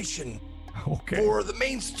 decoration Okay. for the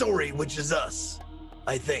main story, which is us,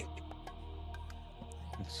 I think.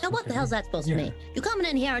 Now, what the hell's that supposed to mean? You're coming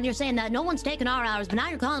in here and you're saying that no one's taking our hours, but now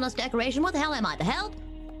you're calling us decoration. What the hell am I? The help?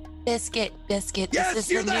 Biscuit. Yes, This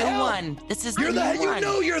is you're the the new help. one. This is You're the the new you one.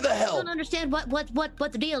 know you're the I help. don't understand what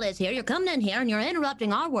the deal is here. You're coming in here and you're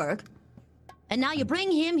interrupting our work, and now you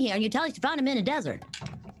bring him here and you tell us you found him in a desert.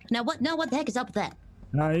 Now what the heck is up with that?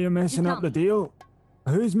 Now you're messing up the deal.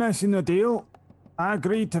 Who's messing the deal? I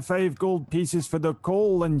agreed to 5 gold pieces for the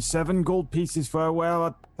coal and 7 gold pieces for well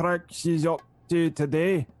a trick she's up to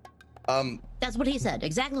today. That's what he said.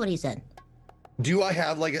 Exactly what he said. Do I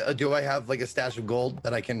have like a stash of gold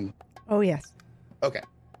that I can? Oh, yes. Okay.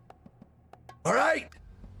 All right.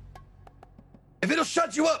 If it'll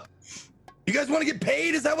shut you up, you guys want to get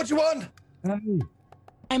paid? Is that what you want? Hey,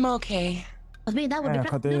 I'm okay. I mean, that would Yeah, be...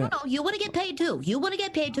 could do No, it. you want to get paid too. You want to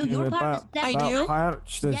get paid too. You're part of the I staff. do.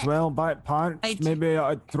 Parched as Yes. well, back parched. I do. Maybe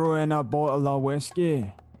I'd throw in a bottle of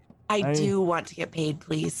whiskey. I Hey. do want to get paid,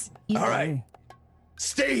 please. All right. Hey.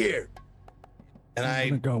 Stay here. And I'm I,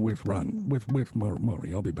 gonna go with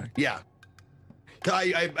Maury. I'll be back. yeah.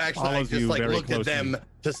 I actually I Follows just you like very looked at closely. them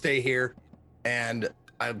to stay here, and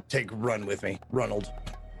I take Run with me, Ronald.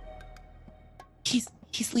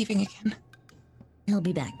 He's leaving again. He'll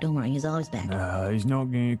be back. Don't worry. He's always back. He's not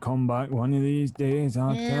going to come back one of these days,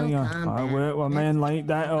 I'll tell He'll you. come I back. work with men like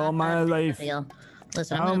that all my life.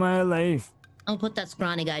 Listen, All my life. I'll put that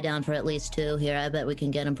scrawny guy down for at least 2 here. I bet we can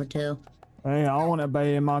get him for 2. Hey, I want to buy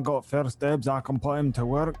him. I got first dibs. I can put him to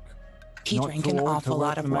work. He Not drank too an old to awful work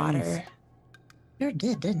lot of the mines. water. Sure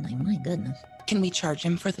did, didn't he? My goodness. Can we charge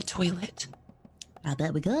him for the toilet? I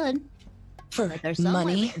bet we could. For But there's some way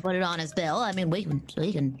we money? can put it on his bill. I mean, we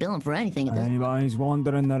can bill him for anything at this. Hey, but he's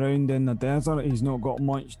wandering around in the desert. He's not got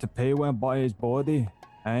much to pay with by his body.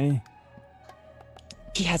 Hey,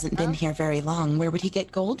 He hasn't been here very long. Where would he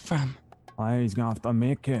get gold from? aye, he's going to have to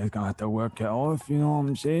make it. He's going to have to work it off, you know what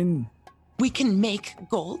I'm saying? We can make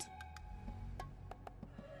gold.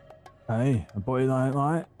 Hey, a boy like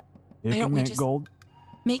that, you Why can don't we make just- gold.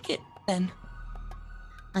 Make it then.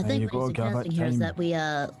 I There think you what he's go, give it suggesting here is time.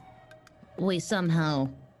 that we somehow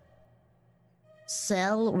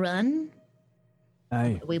sell Run.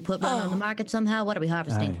 Hey, We put Run on the Oh. market somehow. What are we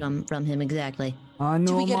harvesting Aye. from him exactly? I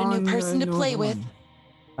know, we get a new man, person I to know play the with? one.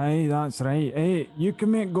 Hey, that's right. Hey, you can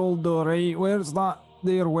make gold though, right? Where's that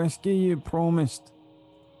there whiskey you promised?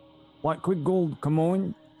 Liquid gold, come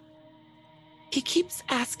on. He keeps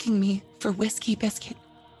asking me for whiskey biscuit.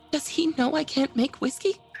 Does he know I can't make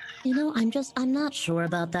whiskey? You know, I'm not sure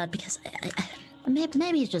about that because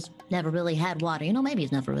maybe he's just never really had water. You know, maybe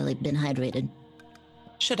he's never really been hydrated.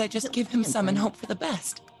 Should I just give him some and hope for the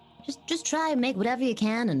best? Just try and make whatever you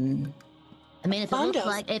can, and I mean, if it looks Bondos.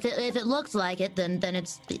 like if it looks like it, then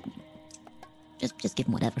it's just give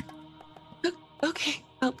him whatever. Okay,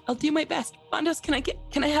 I'll do my best. Bondos,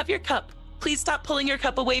 can I have your cup? Please stop pulling your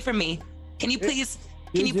cup away from me. Can you please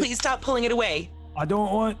stop pulling it away? I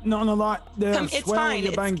don't want none of that there Come, it's swill fine.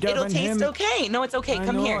 you've been It'll giving taste him. okay. No, it's okay. I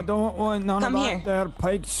Come know, here. I don't want none Come of that here. there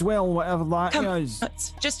pike swill, whatever that Come. is.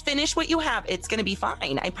 Just finish what you have. It's gonna be fine.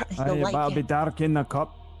 He'll Hey, like that'll it. be dark in the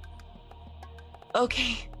cup.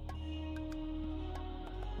 Okay.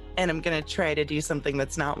 And I'm gonna try to do something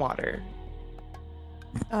that's not water.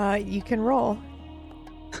 You can roll.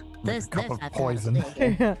 This cup of I found poison. a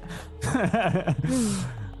thing here.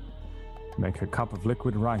 Make a cup of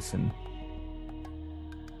liquid ricin.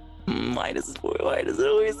 Why does it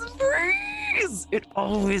always freeze? It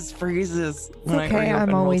always freezes. It's when I hurry okay, up I'm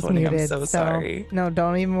and roll always 20. muted. I'm so sorry. No,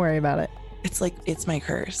 don't even worry about it. It's my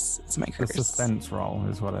curse. It's my The curse. suspense roll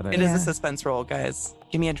is what it is. It is Yeah. a suspense roll, guys.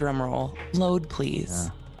 Give me a drum roll. Load, please.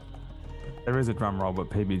 Yeah. There is a drum roll, but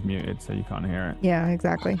PB's muted, so you can't hear it. Yeah,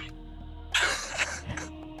 exactly.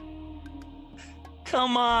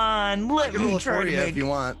 Come on, I let can me roll try for to you make. if you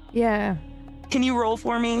want. Yeah, Can you roll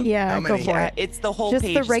for me? yeah, How go many? for Yeah, it. it's the whole Just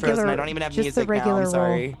page the is frozen. regular. I don't even have just music the regular now. I'm roll.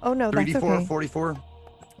 sorry. Oh no, that's 3d4, okay. 44.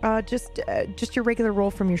 Just your regular roll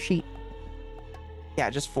from your sheet. Yeah,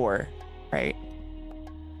 just 4, right?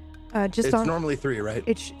 Just It's on. normally 3,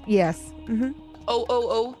 right? Yes. Mm-hmm.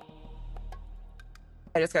 Oh.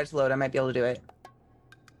 I just got it to load. I might be able to do it.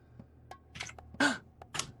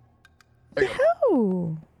 There you go.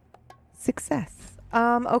 Oh, success.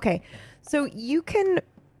 Okay, so you can.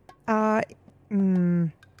 I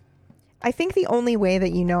think the only way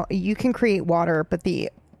that you can create water, but the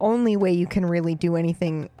only way you can really do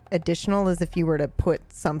anything additional is if you were to put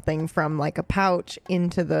something from like a pouch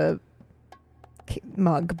into the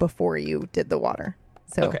mug before you did the water.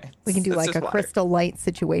 So Okay. we can do It's like just a water. Crystal Light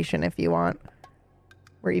situation if you want,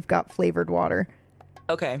 where you've got flavored water.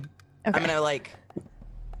 Okay. Okay. I'm gonna like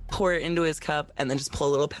pour it into his cup and then just pull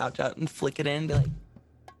a little pouch out and flick it in and be like,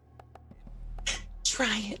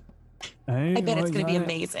 try it. Hey, I bet it's what's gonna be that?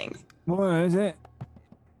 amazing. What is it?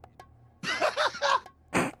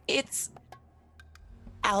 It's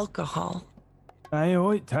alcohol. Hey,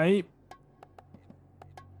 what type?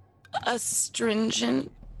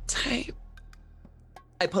 Astringent type.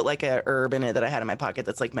 I put like a herb in it that I had in my pocket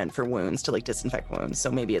that's like meant for wounds to like disinfect wounds.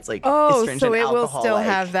 So maybe it's like Oh, astringent so it will alcohol, still like-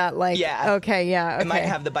 have that like. Yeah. Okay. Yeah. Okay. It might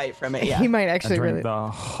have the bite from it. Yeah. He might I actually drink really.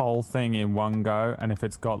 the whole thing in one go, and if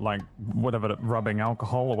it's got like whatever rubbing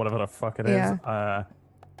alcohol or whatever the fuck it is, Yeah.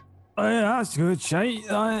 Hey, that's good shit.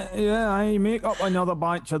 Yeah, I make up another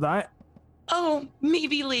batch of that. Oh,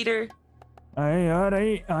 maybe later. Hey,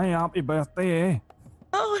 alright. Hey, happy birthday, eh?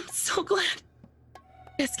 Oh, I'm so glad.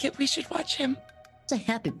 Biscuit, we should watch him. It's a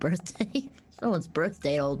happy birthday. Someone's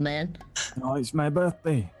birthday, old man. No, it's my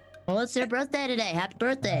birthday. Well, it's their birthday today. Happy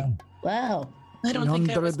birthday. Wow. I don't think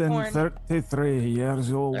I was born. 133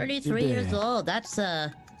 years old. 33 today. years old. That's, is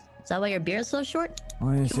that why your beard's so short?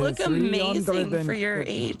 I You said look amazing for 350. your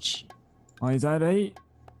age. Oh, is that right?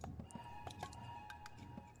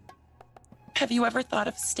 Have you ever thought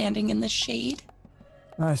of standing in the shade?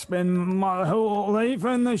 I spend my whole life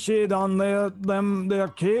in the shade on their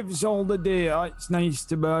caves all the day. It's nice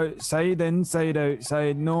to be outside, inside,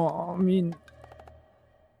 outside. No, I mean,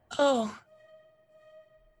 Oh.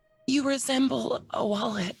 You resemble a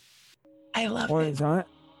wallet. I love what it. is that?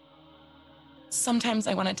 Sometimes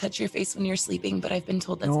I want to touch your face when you're sleeping, but I've been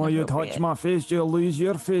told that's No, you inappropriate. touch my face, you'll lose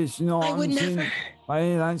your face. You know what I would I'm saying? never.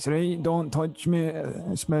 Aye, that's right. Don't touch me,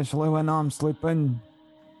 especially when I'm sleeping.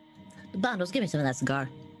 Bondos, give me some of that cigar.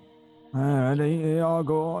 Alrighty, here I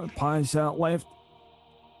go. Pass that left.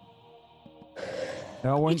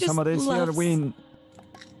 I want just some of this here, loves- Wayne.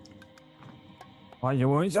 Why, you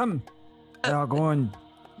want some? They're going.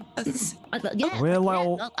 That's- Yeah,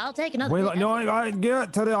 Well, yeah, I'll take another. Well, no, I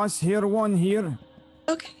get to this here one here.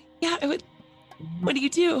 Okay. Yeah, I would. What do you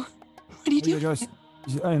do? What do you You do? just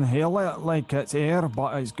inhale it like it's air,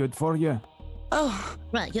 but it's good for you. Oh,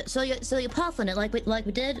 Right, so you puff on it like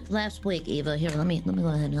we did last week, Eva. Here, let me go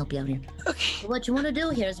ahead and help you out here. okay. What you want to do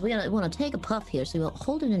here is we want to take a puff here. So you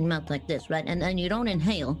hold it in your mouth like this, right? And you don't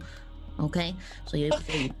inhale, okay? So you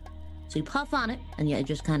puff on it and you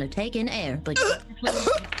just kind of take in air, but Yeah, look at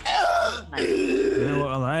that.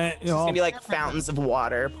 It's gonna be like fountains of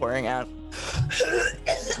water pouring out.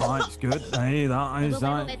 That's good. Hey, that is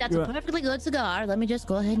that. wait, that's a perfectly good cigar. Let me just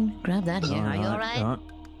go ahead and grab that here. Are you all right?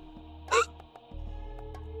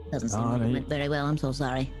 Doesn't seem like it went very well. I'm so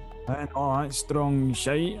sorry. And all that strong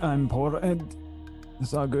shite imported.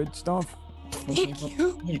 Is that good stuff? Okay,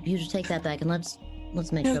 well, you just take that back and let's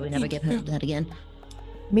make sure we never get hurt with that again.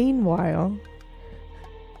 Meanwhile,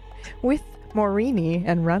 with Morini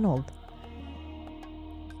and Ronald,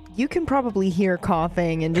 you can probably hear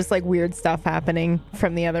coughing and just like weird stuff happening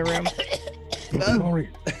from the other room.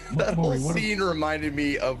 That whole Maury, what- scene reminded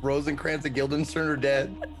me of Rosencrantz and Guildenstern are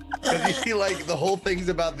dead. Because you see, like, the whole thing's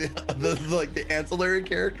about the ancillary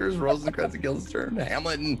characters, Rosencrantz and Guildenstern,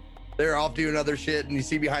 Hamlet, and they're off doing other shit, and you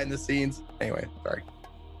see behind the scenes. Anyway, sorry.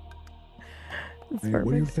 It's Hey, what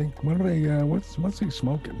do you perfect. think? What are they? What's he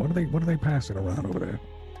smoking? What are they passing around over there?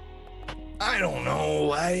 I don't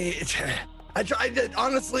know. I tried to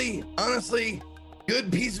honestly,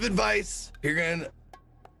 good piece of advice.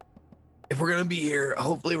 If we're gonna be here,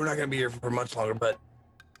 hopefully we're not gonna be here for much longer, but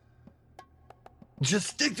just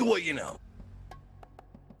stick to what you know.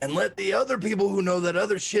 And let the other people who know that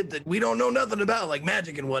other shit that we don't know nothing about, like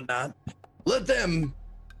magic and whatnot, let them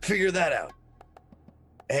figure that out.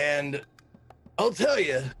 And I'll tell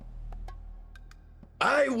you,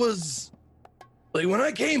 I was like, when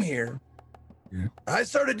I came here, Yeah. I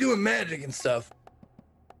started doing magic and stuff.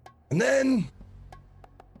 And then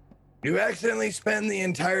you accidentally spend the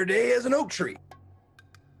entire day as an oak tree.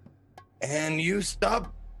 And you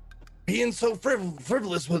stop being so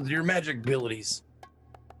frivolous with your magic abilities.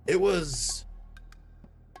 It was.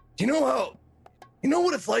 Do you know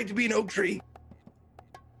what it's like to be an oak tree?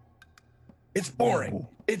 It's boring.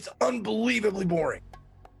 It's unbelievably boring.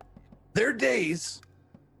 Their days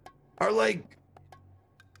are like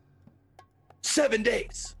 7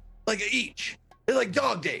 days, like each. They're like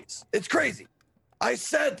dog days. It's crazy. I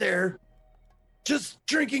sat there just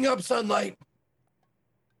drinking up sunlight,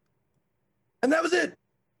 and that was it.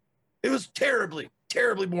 It was terribly,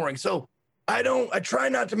 terribly boring. So I try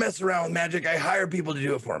not to mess around with magic. I hire people to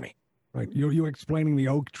do it for me. Right. You explaining the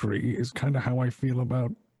oak tree is kind of how I feel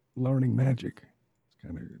about learning magic. It's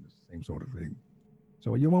kind of the same sort of thing.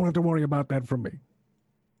 So you won't have to worry about that from me.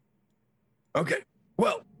 Okay.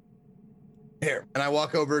 Well, here. And I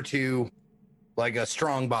walk over to like a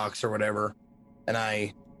strong box or whatever, and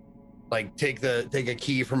I like take a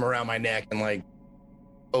key from around my neck and like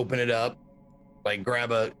open it up, like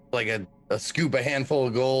grab a scoop, a handful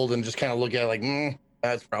of gold, and just kind of look at it like,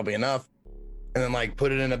 that's probably enough. And then like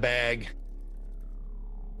put it in a bag.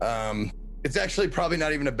 It's actually probably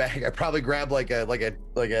not even a bag. I probably grab like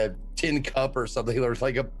a tin cup or something, or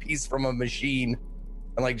like a piece from a machine,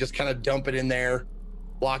 and like just kind of dump it in there,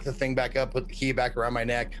 lock the thing back up, put the key back around my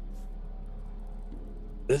neck.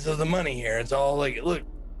 This is the money here. It's all like, look.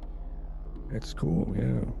 That's cool.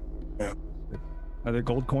 Yeah. Are there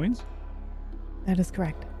gold coins? That is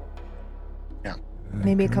correct. Yeah.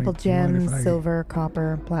 Maybe a couple gems, silver,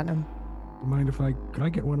 copper, platinum. Mind if could I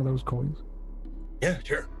get one of those coins? Yeah,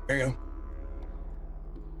 sure. There you go.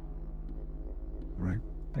 All right.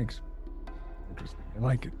 Thanks. Interesting. I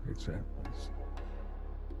like it. It's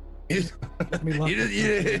you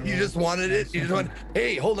just wanted it. You just want.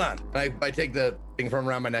 Hey, hold on. I take the thing from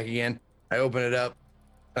around my neck again. I open it up,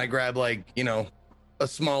 and I grab like a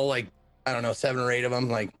small like I don't know 7 or 8 of them.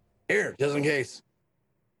 Like here, just in case.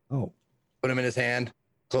 Oh. Put them in his hand.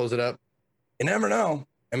 Close it up. You never know.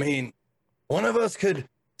 I mean, one of us could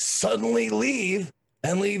suddenly leave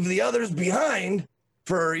and leave the others behind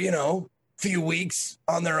for few weeks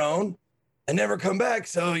on their own and never come back.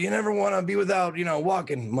 So you never want to be without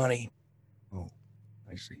walking money. Oh,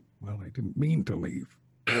 I see. Well, I didn't mean to leave.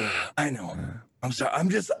 I know. I'm sorry.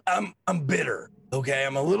 I'm bitter. Okay,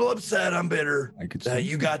 I'm a little upset. I'm bitter that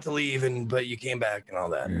you got to leave but you came back and all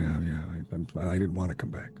that. Yeah. I didn't want to come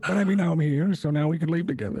back, but I mean now I'm here, so now we can leave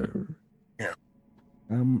together. Yeah.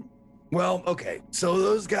 Well, okay. So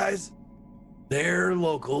those guys, they're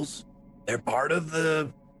locals. They're part of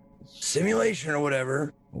the simulation or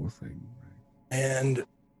whatever. Whole thing, right? And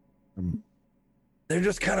they're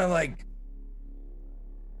just kind of like,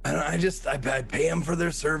 I pay them for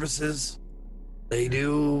their services. They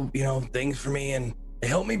do, things for me, and they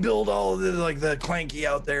help me build all of the the clanky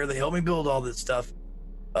out there. They help me build all this stuff.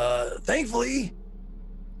 Thankfully,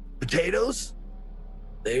 potatoes,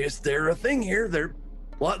 they're a thing here.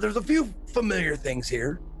 There's a few familiar things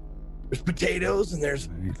here. There's potatoes and there's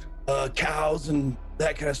cows and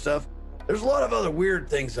that kind of stuff. There's a lot of other weird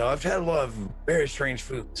things though. I've had a lot of very strange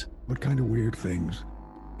foods. What kind of weird things?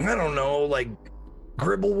 I don't know, like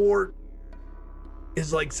gribblewort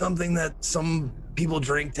is like something that some people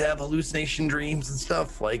drink to have hallucination dreams and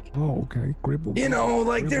stuff. Like, oh, okay,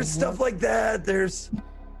 gribblewort. There's stuff like that. There's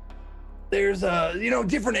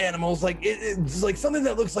different animals. Like it's like something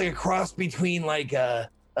that looks like a cross between like an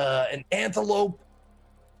antelope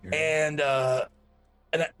and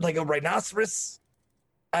like a rhinoceros.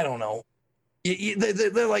 I don't know.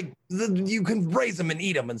 They're like you can raise them and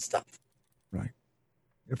eat them and stuff. Right.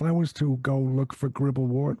 If I was to go look for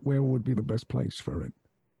gribblewort, where would be the best place for it?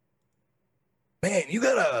 Man, you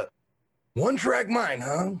got a one-track mind,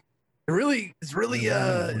 huh? It's really.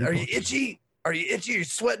 Are you itchy? Are you itchy? You're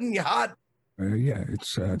sweating? You hot? Yeah,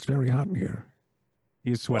 it's very hot in here.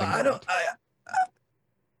 He's sweating. Well,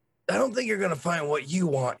 I don't think you're gonna find what you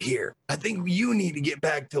want here. I think you need to get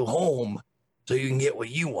back to home so you can get what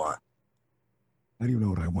you want. How do you know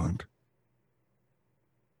what I want?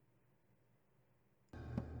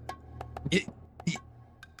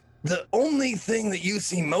 The only thing that you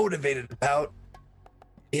seem motivated about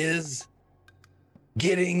is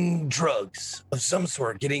getting drugs of some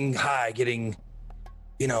sort, getting high, getting,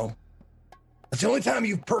 that's the only time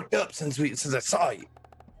you've perked up since I saw you.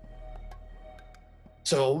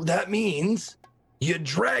 So that means you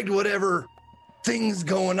dragged whatever things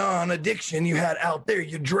going on, addiction you had out there,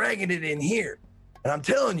 you're dragging it in here. And I'm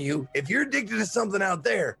telling you, if you're addicted to something out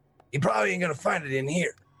there, you probably ain't gonna find it in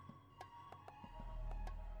here.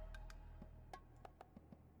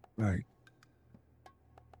 Right.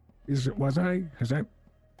 Has that?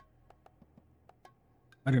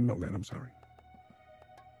 I didn't know that, I'm sorry.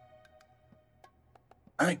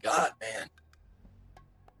 My God, man.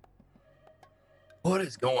 What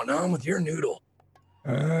is going on with your noodle?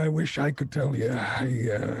 I wish I could tell you.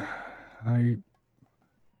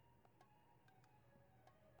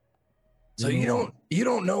 So you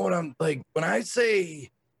don't know what I'm like when I say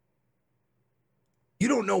you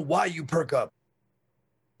don't know why you perk up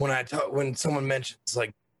when someone mentions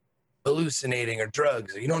like hallucinating or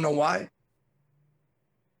drugs. You don't know why?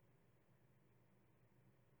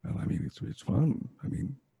 Well, I mean, it's fun. I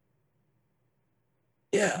mean,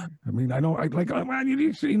 Yeah. I mean, I know,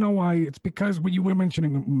 you know why? It's because when you were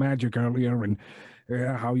mentioning magic earlier and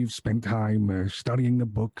how you've spent time studying the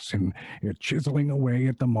books and chiseling away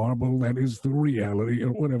at the marble that is the reality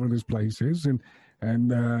of whatever this place is. And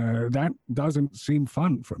that doesn't seem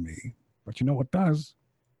fun for me. But you know what does?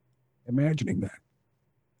 Imagining that.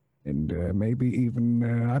 And maybe even,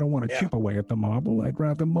 I don't want to chip away at the marble. I'd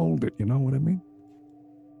rather mold it. You know what I mean?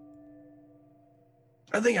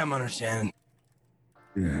 I think I'm understanding.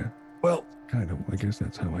 Yeah. Well, kind of. I guess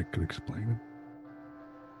that's how I could explain it.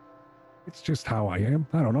 It's just how I am.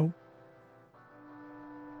 I don't know.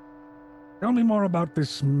 Tell me more about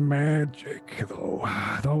this magic, though.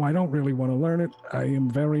 Though I don't really want to learn it, I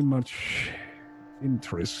am very much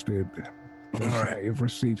interested. All right. I have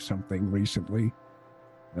received something recently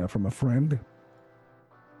from a friend.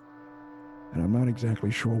 And I'm not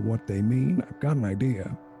exactly sure what they mean. I've got an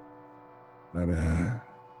idea. But,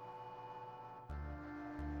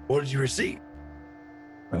 what did you receive?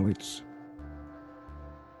 well,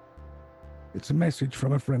 it's a message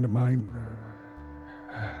from a friend of mine.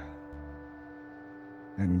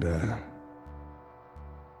 And,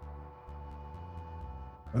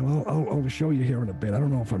 well, I'll show you here in a bit. I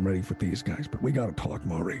don't know if I'm ready for these guys, but we gotta talk,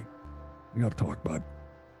 Maury. We gotta talk, bud.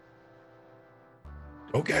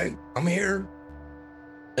 Okay, I'm here.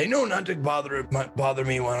 They know not to bother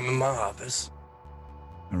me when I'm in my office.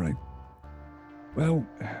 All right. Well,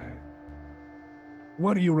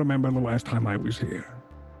 what do you remember the last time I was here?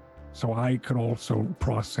 So I could also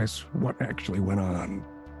process what actually went on.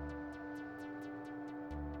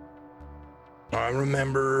 I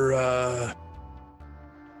remember,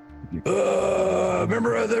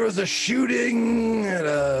 remember there was a shooting at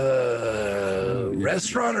a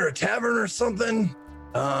restaurant or a tavern or something.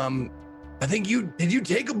 I think did you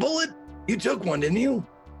take a bullet? You took one, didn't you?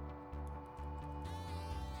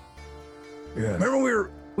 Yeah. Remember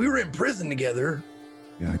we were in prison together.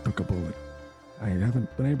 Yeah, I took a bullet. I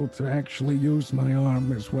haven't been able to actually use my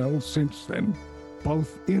arm as well since then,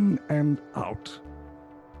 both in and out.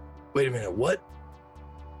 Wait a minute, what?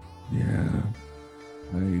 Yeah.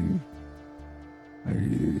 I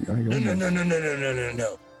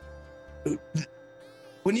No.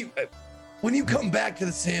 When you come back to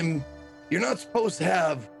the sim, you're not supposed to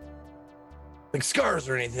have like scars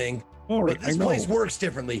or anything. Alright, but this place works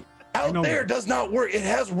differently. Out there does not work. It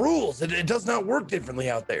has rules. It does not work differently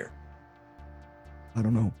out there. I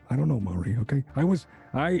don't know, Maury, okay?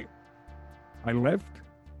 I left,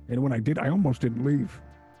 and when I did, I almost didn't leave.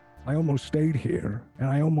 I almost stayed here, and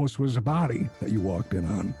I almost was a body that you walked in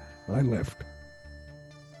on, but I left.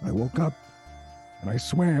 I woke up, and I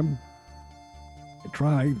swam. I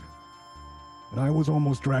tried, and I was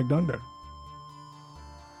almost dragged under.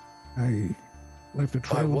 I left a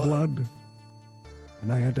trail of blood,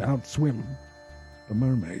 and I had to outswim the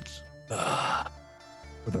mermaids.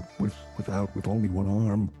 With only one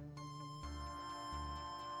arm.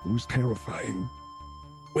 It was terrifying.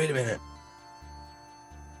 Wait a minute.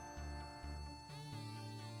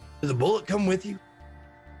 Did the bullet come with you?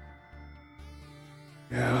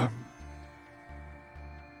 Yeah.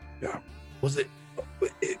 Was it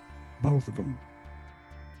both of them?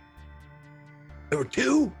 There were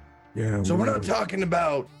two? Yeah. So we're not talking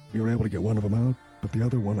about... We were able to get one of them out, but the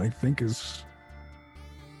other one I think is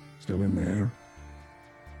still in there.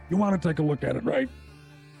 You want to take a look at it, right?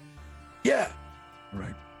 Yeah.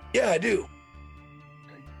 Right. Yeah, I do.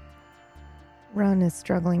 Ron is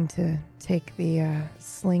struggling to take the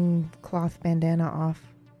sling cloth bandana off.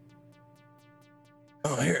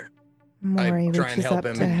 Oh, here. Maury I try and reaches help up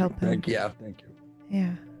him. to help him. Thank you. Yeah. Thank you.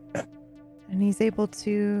 Yeah. And he's able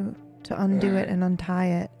to undo it and untie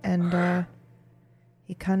it, and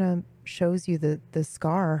he kind of shows you the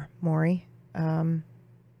scar, Maury.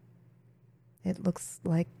 It looks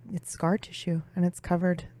like it's scar tissue, and it's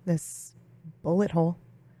covered this bullet hole.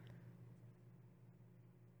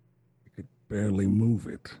 I could barely move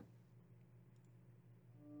it.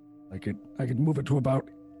 I could move it to about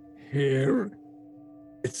here.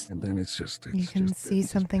 And then it's just... You can see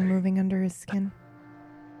something moving under his skin.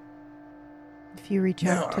 If you reach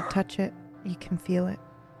out to touch it, you can feel it.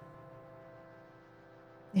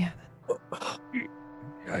 Yeah.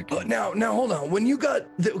 Now, hold on. When you got...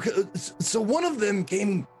 so one of them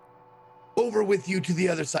came over with you to the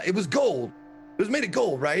other side. It was gold. It was made of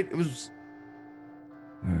gold, right? It was...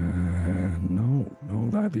 No.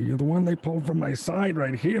 The one they pulled from my side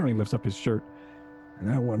right here. He lifts up his shirt. And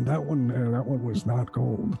that one was not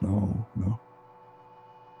gold. No.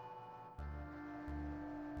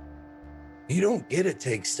 You don't get to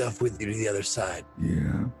take stuff with you to the other side.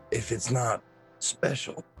 Yeah. If it's not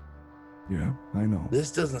special. Yeah, I know.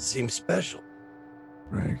 This doesn't seem special.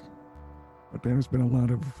 Right. But there's been a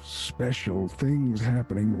lot of special things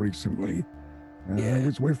happening recently. Yeah.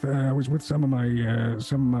 I was with some of my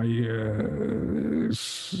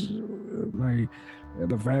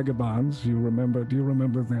the vagabonds. Do you remember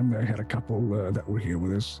them? They had a couple that were here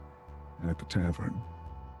with us at the tavern.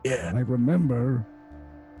 Yeah. And I remember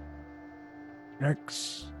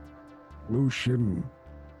X, Lucian,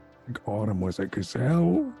 I think Autumn was a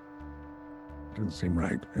gazelle. Didn't seem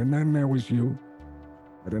right. And then there was you.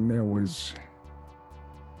 And then there was,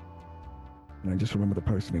 and I just remember the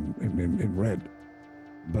person in red.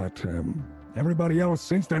 But everybody else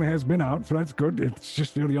since then has been out, so that's good. It's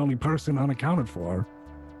just you're the only person unaccounted for.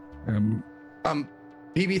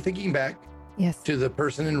 BB, thinking back Yes. to the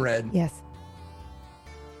person in red, Yes.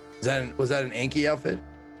 was that an Anki outfit?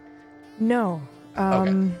 No.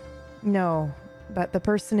 Okay. No. But the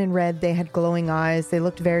person in red, they had glowing eyes. They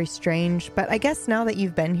looked very strange. But I guess now that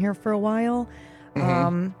you've been here for a while,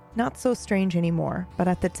 not so strange anymore. But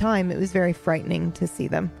at the time, it was very frightening to see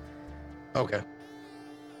them. Okay.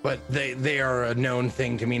 But they are a known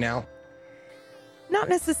thing to me now. Not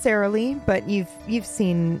necessarily, but you've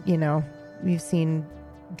seen, you've seen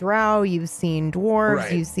drow, you've seen dwarves,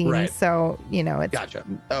 Right, you've seen, right. so, it's Gotcha.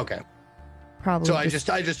 Okay. probably So I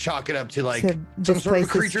just chalk it up to like to some this sort of place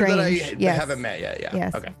is creature that I strange. Yes. haven't met yet. Yeah.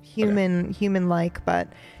 Yes, Okay. human-like, but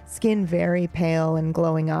skin very pale and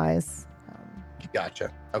glowing eyes.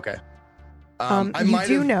 Gotcha. Okay. You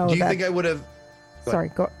do know Do you that- think I would have?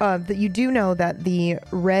 Sorry, that you do know that the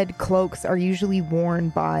red cloaks are usually worn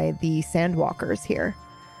by the Sandwalkers here.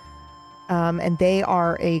 And they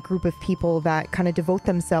are a group of people that kind of devote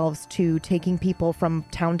themselves to taking people from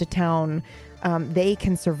town to town. They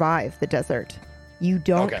can survive the desert. You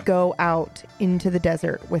don't Okay. go out into the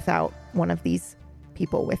desert without one of these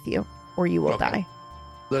people with you, or you will Okay. die.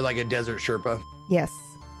 They're like a desert Sherpa. Yes.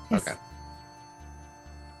 Yes. Okay.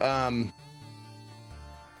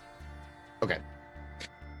 Okay.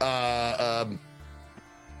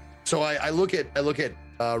 So I look at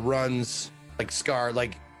Run's like scar.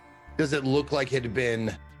 Like, does it look like it had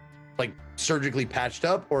been like surgically patched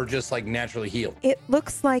up or just like naturally healed? It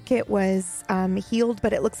looks like it was healed,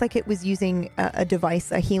 but it looks like it was using a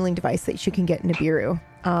device, a healing device that you can get in Nibiru.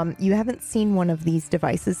 You haven't seen one of these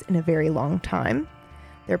devices in a very long time.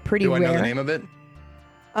 They're pretty Do I rare. know the name of it?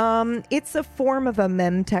 It's a form of a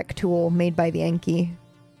memtech tool made by the Enki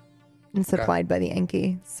and supplied by the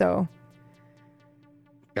Enki. So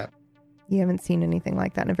Okay. you haven't seen anything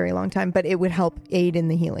like that in a very long time, but it would help aid in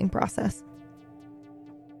the healing process.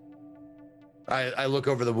 I look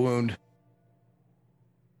over the wound.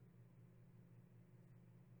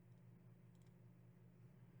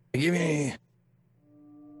 Give me.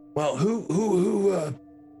 Well, who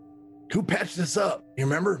patched this up? You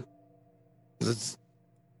remember? 'Cause it's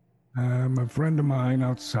A friend of mine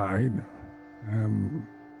outside.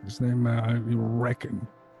 His name you reckon,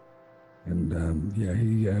 and yeah,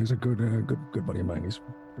 he's a good buddy of mine. He's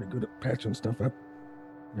pretty good at patching stuff up.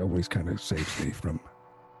 He always kind of saves me from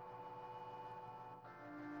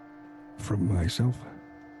myself.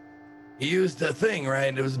 he used the thing,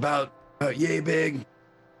 right? It was about yay big,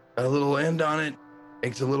 a little end on it,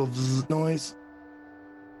 makes a little zzz noise.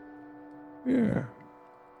 Yeah.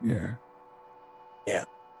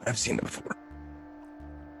 I've seen it before.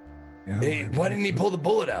 Yeah. Hey, why didn't he pull the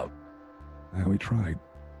bullet out? We tried.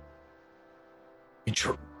 It's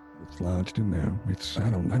lodged in there. I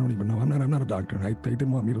don't even know. I'm not a doctor. They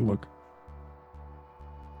didn't want me to look.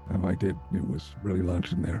 I did. It was really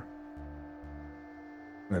lodged in there.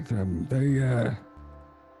 But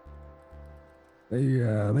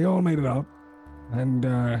they all made it out, and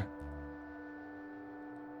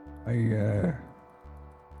I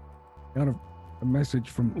got a message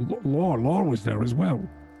from Laura. Laura was there as well.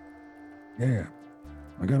 Yeah,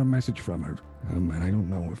 I got a message from her, and I don't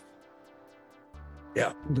know if.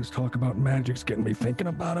 Yeah. This talk about magic's getting me thinking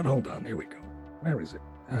about it. Hold on, here we go. Where is it?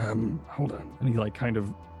 Hold on. And he like kind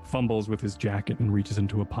of fumbles with his jacket and reaches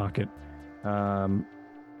into a pocket. And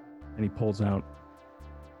he pulls out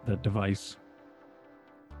the device,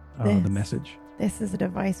 the message. This is a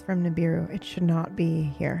device from Nibiru. It should not be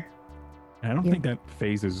here. And I don't think that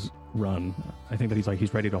phases Run. I think that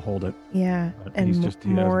he's ready to hold it. Yeah, But and he hasn't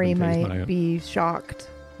been Maury fazed by might it. be shocked.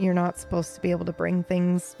 You're not supposed to be able to bring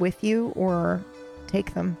things with you or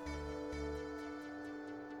take them.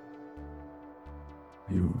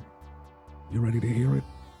 You ready to hear it?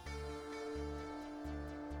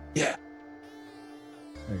 Yeah.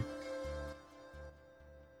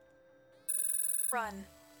 Run.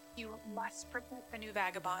 You must protect the new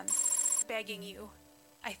vagabonds. Begging you.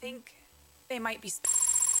 I think they might be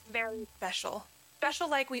very special. Special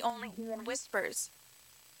like we only hear in whispers.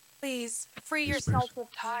 Please free yourself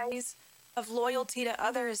of ties of loyalty to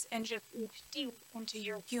others and just reach deep into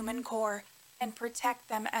your human core and protect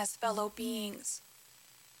them as fellow beings.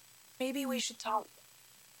 Maybe we should talk.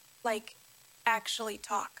 Like, actually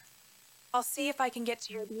talk. I'll see if I can get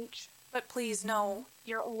to your beach, but please know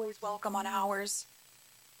you're always welcome on ours.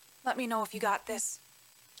 Let me know if you got this.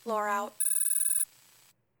 Laura out.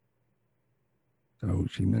 So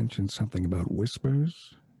she mentioned something about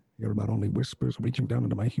whispers. Hear about only whispers reaching down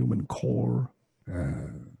into my human core,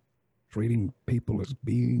 treating people as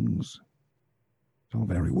beings. It's all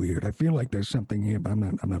very weird. I feel like there's something here, but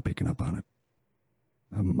I'm not picking up on it.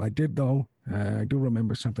 I did though. I do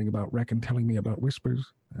remember something about Reckon telling me about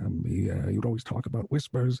whispers. You'd always talk about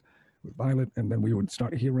whispers with Violet, and then we would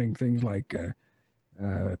start hearing things like,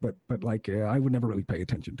 I would never really pay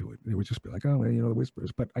attention to it. It would just be like, oh, the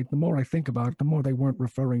whispers. But the more I think about it, the more they weren't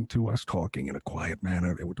referring to us talking in a quiet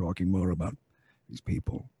manner. They were talking more about these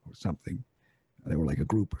people or something. They were like a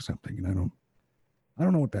group or something, and I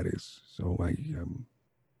don't know what that is. So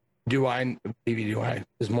Do I?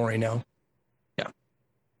 Does Maury know? Yeah.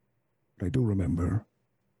 I do remember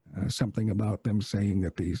something about them saying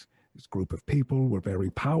that this group of people were very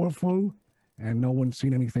powerful, and no one's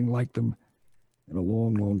seen anything like them in a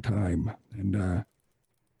long, long time. And I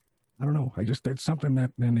don't know. I just it's something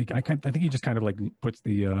that I think he just kind of like puts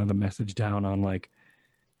the message down on like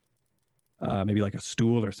maybe like a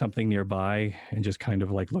stool or something nearby, and just kind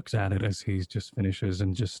of like looks at it as he just finishes,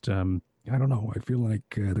 and just I don't know. I feel like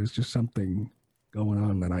there's just something going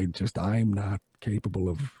on that I'm not capable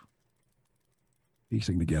of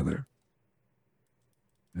piecing together.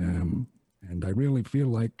 And I really feel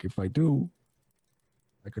like if I do,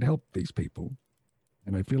 I could help these people.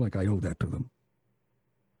 And I feel like I owe that to them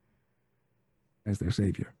as their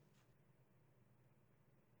savior.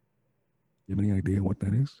 You have any idea what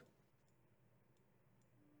that is?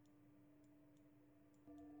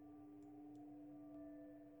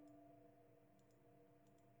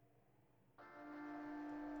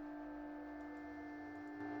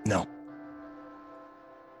 No.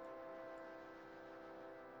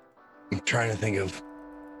 I'm trying to think of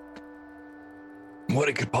what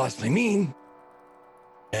it could possibly mean.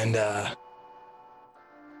 And I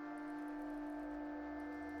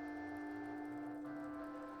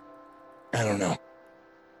don't know.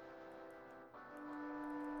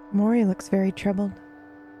 Maury looks very troubled.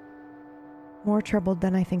 More troubled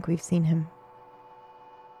than I think we've seen him.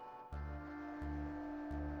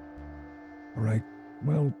 All right.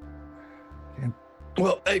 Well,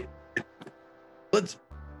 hey,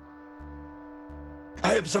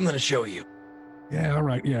 I have something to show you. Yeah, all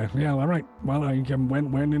right. Yeah, all right. Well, I can when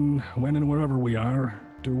and wherever we are,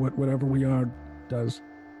 do whatever we are does.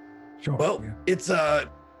 Sure. Well, yeah. It's I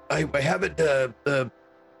have it.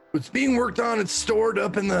 It's being worked on. It's stored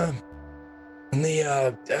up in the.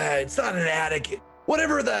 It's not an attic.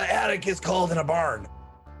 Whatever the attic is called in a barn,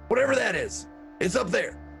 whatever that is, it's up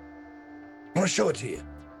there. I want to show it to you.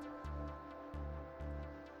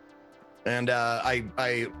 And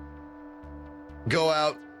I go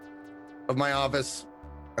out of my office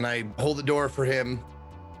and I hold the door for him,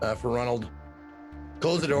 for Ronald.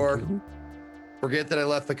 Close the door. Forget that I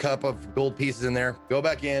left the cup of gold pieces in there. Go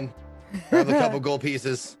back in, grab the cup of gold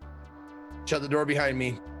pieces, shut the door behind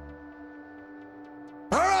me.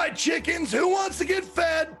 All right, chickens, who wants to get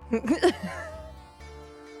fed?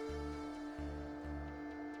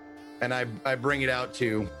 And I bring it out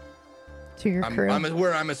to your crew.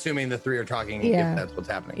 I'm assuming the three are talking. Yeah. If that's what's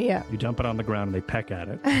happening. Yeah. you dump it on the ground and they peck at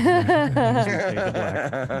it.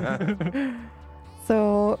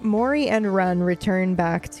 So Maury and Run return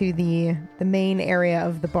back to the main area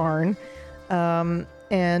of the barn,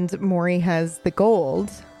 and Maury has the gold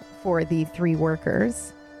for the 3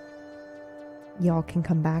 workers. Y'all can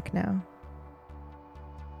come back now.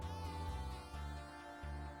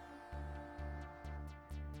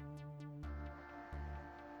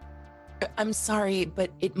 I'm sorry, but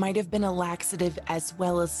it might have been a laxative as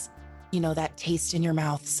well as, that taste in your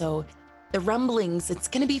mouth. So the rumblings, it's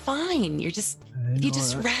going to be fine. If you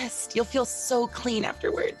just rest, you'll feel so clean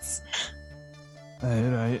afterwards.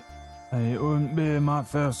 Right. It wouldn't be my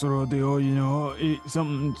first rodeo, eat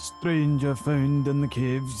something strange I found in the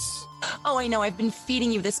caves. Oh, I know. I've been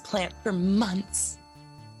feeding you this plant for months.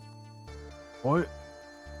 What?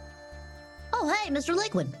 Oh, hey, Mr.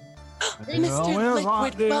 Liquid. Mr.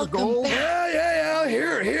 Liquid, welcome back. Yeah.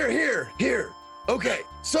 Here. Okay,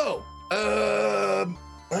 so, I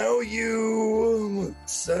owe you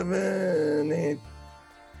 7, 8.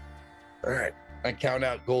 All right, I count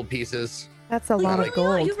out gold pieces. That's a lot of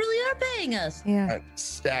gold. You really are paying us. Yeah. I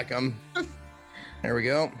stack them. There we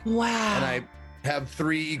go. Wow. And I have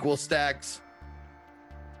 3 equal stacks,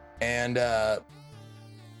 and I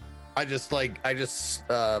just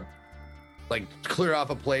clear off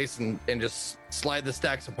a place and just slide the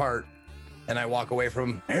stacks apart, and I walk away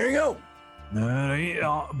from. There you go. All right,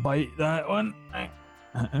 I'll bite that one.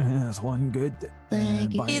 That's one good.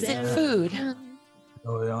 Thank you. Is it food?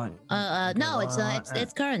 Oh, yeah. No,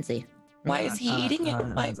 it's currency. Why is he eating it?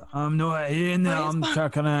 Why? I'm not eating it. Why is I'm Bon-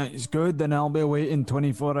 checking it. It's good, and I'll be waiting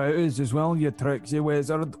 24 hours as well, you tricksy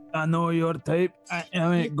wizard. I know your type. I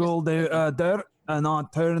make gold out of dirt, and I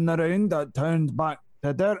turn around, I turn back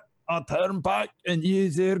to dirt, I turn back, and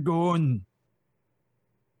you're gone.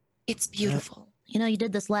 It's beautiful. You know, you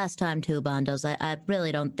did this last time too, Bondos. I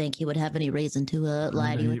really don't think he would have any reason to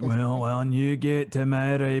lie to you. At this Well, point. when you get to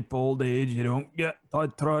my ripe old age, you don't get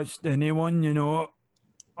to trust anyone, you know.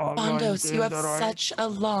 Bondos, you have such a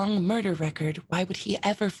long murder record. Why would he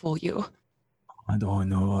ever fool you? I don't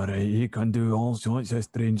know, right? He can do all sorts of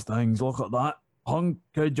strange things. Look at that hunk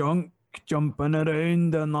of junk jumping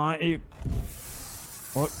around and that.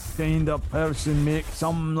 What kind of person makes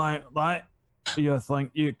something like that? You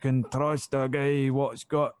think you can trust a guy what's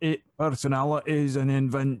got 8 personalities and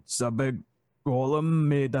invents a big golem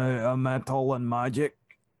made out of metal and magic?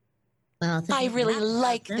 Well, I really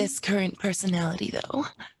like this current personality, though.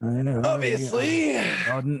 Obviously.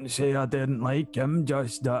 I didn't say I didn't like him,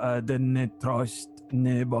 just that I didn't trust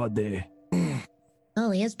nobody.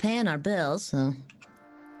 Well, he is paying our bills, so.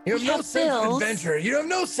 You have We no have sense of bills. adventure. You have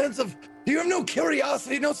no sense of. You have no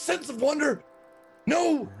curiosity. No sense of wonder.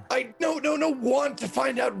 No want to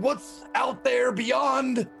find out what's out there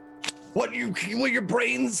beyond what your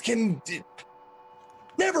brains can.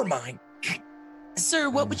 Never mind. Sir,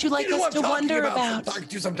 what would you like You know us what to I'm talking wonder about. I'm about? talking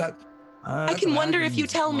to you sometimes. I can wonder if you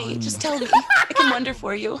tell me. Just tell me. I can wonder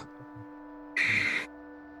for you.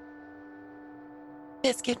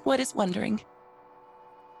 Biscuit, what is wondering?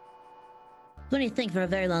 When you think for a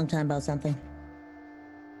very long time about something.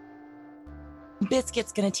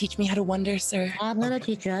 Biscuit's gonna teach me how to wonder, sir. I'm gonna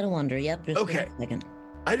teach you how to wonder. Yep. Just Okay. a second.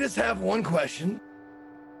 I just have one question.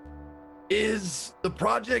 Is the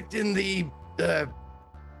project in the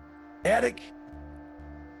attic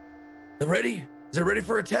ready? Is it ready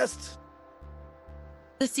for a test?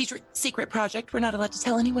 The secret project we're not allowed to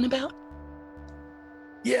tell anyone about?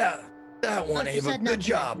 Yeah, that one, You Ava. said not Good to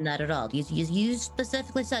job. mention that at all. You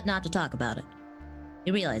specifically said not to talk about it.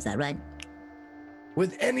 You realize that, right?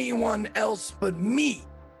 With anyone else but me.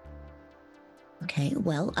 Okay.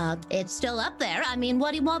 Well, it's still up there. I mean,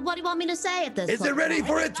 what do you want me to say at this Is point? it ready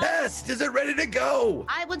for a test? Is it ready to go?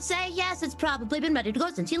 I would say yes. It's probably been ready to go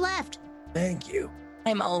since you left. Thank you.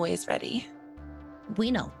 I'm always ready. We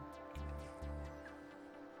know.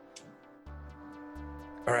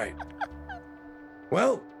 All right.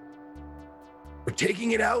 Well, we're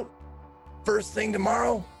taking it out first thing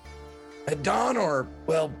tomorrow at dawn, or,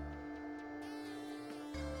 well,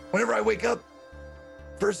 whenever I wake up,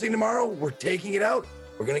 first thing tomorrow, we're taking it out.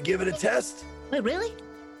 We're going to give it a test. Wait, really?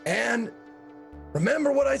 And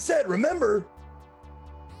remember what I said. Remember,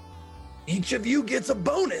 each of you gets a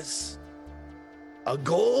bonus, a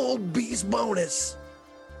gold beast bonus,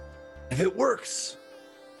 if it works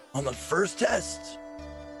on the first test.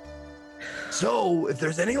 So if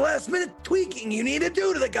there's any last minute tweaking you need to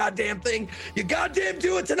do to the goddamn thing, you goddamn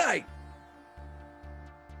do it tonight.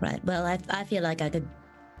 Right. Well, I feel like I could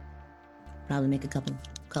probably make a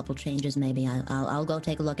couple changes. Maybe I'll go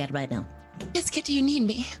take a look at it right now. Biscuit, do you need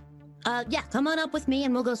me? Yeah. Come on up with me,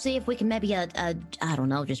 and we'll go see if we can maybe I don't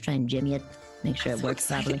know, just try and jimmy it, make sure it So works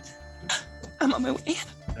properly. excited. I'm on my way.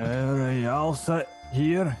 All right, I'll sit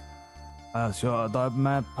here. So I did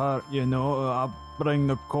my part, you know. I bring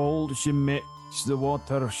the cold, she makes the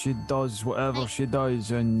water, she does whatever she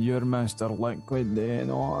does, and you're Mr. Liquid, you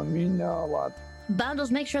know what I mean, lad?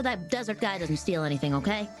 Bundles, make sure that desert guy doesn't steal anything,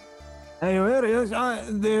 okay? Hey, where is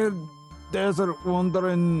they're desert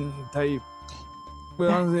wandering type?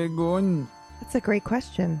 Where are they going? That's a great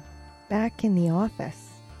question. Back in the office,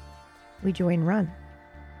 we join Run.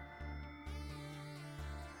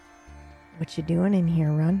 What you doing in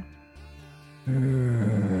here, Run?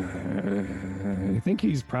 I think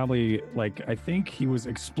he's probably I think he was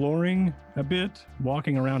exploring a bit,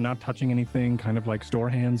 walking around, not touching anything, kind of like store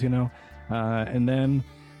hands, you know, and then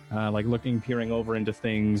looking, peering over into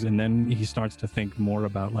things, and then he starts to think more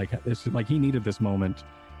about this. He needed this moment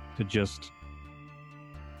to just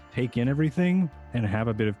take in everything and have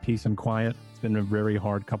a bit of peace and quiet. It's been a very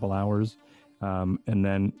hard couple hours, and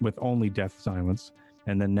then with only death silence.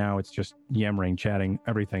 And then now it's just yammering, chatting.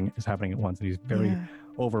 Everything is happening at once. And he's very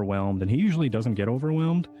overwhelmed. And he usually doesn't get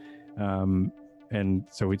overwhelmed. And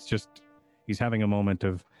so it's just, he's having a moment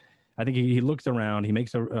of I think he looks around. He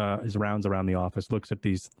makes his rounds around the office, looks at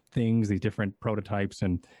these things, these different prototypes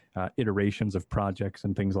and iterations of projects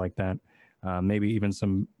and things like that. Maybe even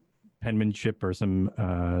some penmanship or some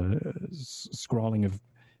scrawling of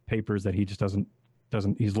papers that he just doesn't.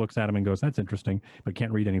 He looks at him and goes, "That's interesting," but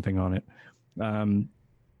can't read anything on it. And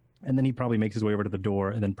then he probably makes his way over to the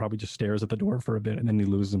door, and then probably just stares at the door for a bit, and then he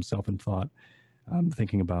loses himself in thought,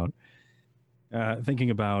 thinking about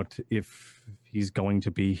if he's going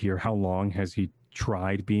to be here. How long has he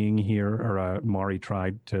tried being here, or Mari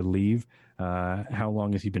tried to leave? How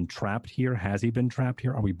long has he been trapped here? Has he been trapped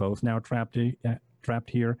here? Are we both now trapped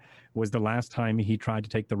here? Was the last time he tried to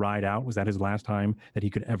take the ride out, was that his last time that he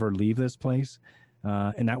could ever leave this place?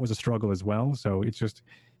 And that was a struggle as well. So it's just,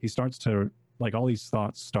 he starts to, like, all these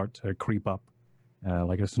thoughts start to creep up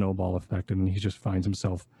like a snowball effect, and he just finds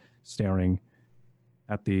himself staring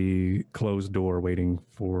at the closed door, waiting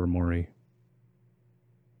for Maury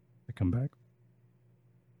to come back.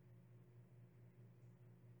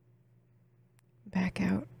 Back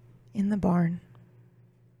out in the barn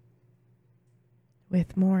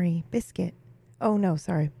with Maury, Biscuit. Oh no,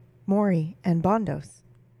 sorry, Maury and Bondos.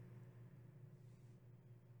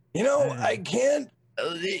 You know, I can't.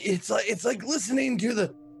 It's like listening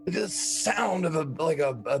to the sound of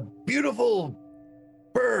a beautiful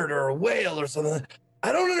bird or a whale or something.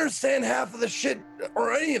 I don't understand half of the shit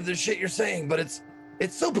or any of the shit you're saying, but it's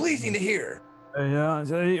so pleasing to hear. Yeah,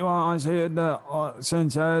 see what I said,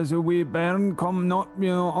 since as a wee bairn come up, you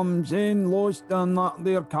know, I'm saying, lost and that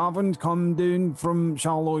their caverns come down from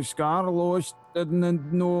Shallow Scar, lost,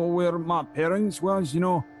 didn't know where my parents was, you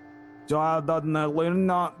know, so I didn't learn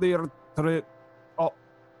that there up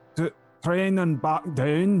to train and back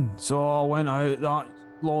down, so I went out that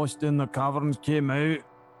lost in the caverns, came out,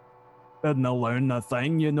 didn't learn a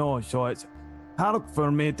thing, you know, so it's hard for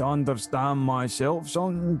me to understand myself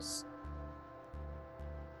sometimes.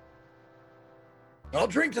 I'll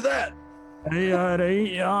drink to that. Yeah,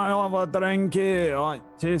 right, I'll have a drink here. It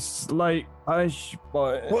tastes like fish,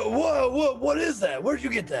 but... What is that? Where'd you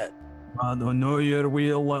get that? I don't know, your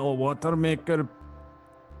wee little water maker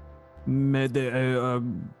made it out of...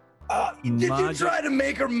 Did you try to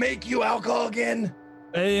make her make you alcohol again?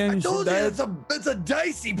 Hey, I told you, it's a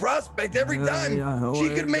dicey prospect every time. She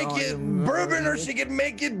could make you bourbon or she could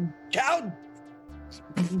make you cow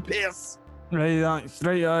piss. Right, that's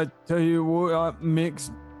right. I tell you what,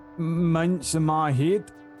 makes mince in my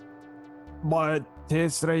head, but it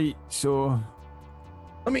tastes right, so...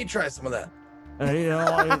 Let me try some of that. Hey,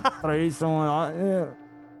 I'll try some of that,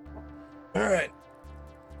 yeah. All right.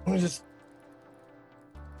 Let me just...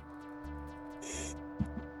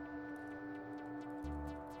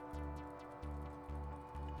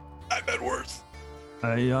 I've had worse.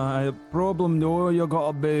 Hey, problem though, you got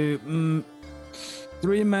about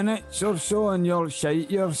 3 minutes or so and you'll shite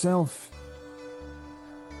yourself.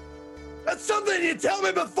 That's something you tell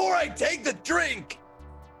me before I take the drink.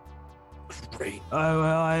 Great.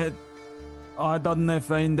 Well, I didn't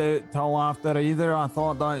find out till after either. I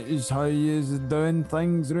thought that is how you doing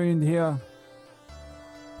things around here.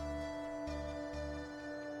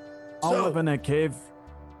 I live in a cave.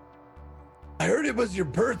 I heard it was your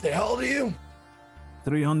birthday. How old are you?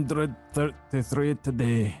 333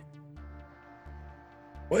 today.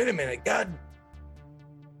 Wait a minute, God.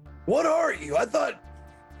 What are you? I thought...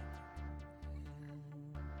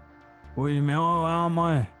 What do you mean, how am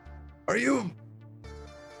I? Are you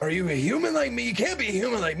a human like me? You can't be a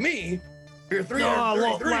human like me. You're 333. I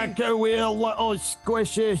look like a wee little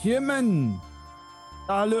squishy human.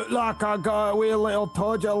 I look like I got a wee little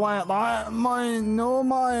todger like that. Mine, no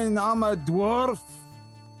mine, I'm a dwarf.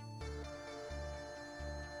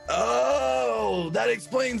 Oh, that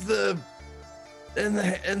explains the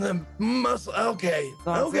muscle. Okay.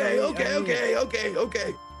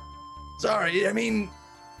 Okay. Sorry, I mean,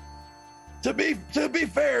 to be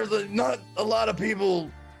fair, not a lot of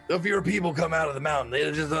your people come out of the mountain.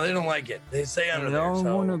 They don't like it. They stay under there. I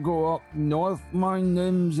want to go up north. My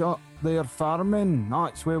name's up there farming.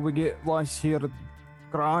 That's where we get less here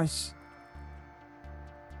grass.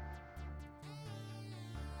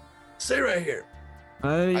 Stay right here.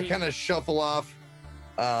 Hey. I kind of shuffle off,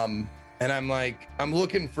 and I'm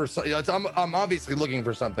looking for something. I'm obviously looking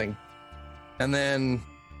for something, and then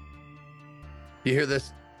you hear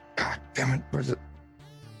this. God damn it! Where's it?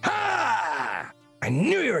 Ha! I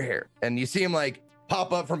knew you were here. And you see him like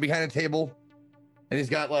pop up from behind a table, and he's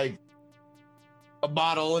got like a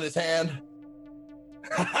bottle in his hand.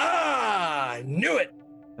 Ha ha! I knew it.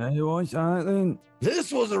 Hey, what's that then?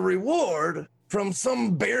 This was a reward from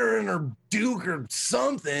some baron or duke or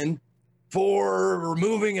something for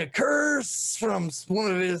removing a curse from one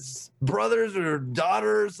of his brothers or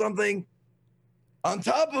daughter or something. On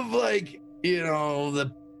top of like, you know,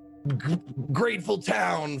 the grateful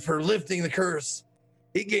town for lifting the curse,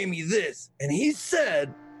 he gave me this, and he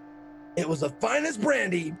said it was the finest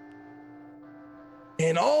brandy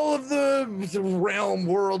in all of the realm,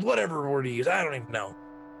 world, whatever word to use. I don't even know.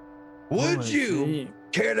 Would you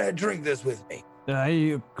care to drink this with me?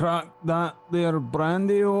 You cracked that there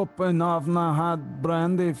brandy open. I've not had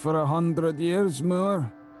brandy for 100 years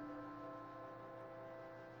more.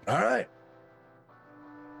 All right.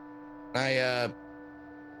 I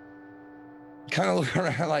kind of look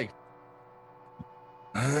around like,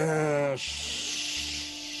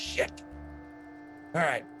 shit. All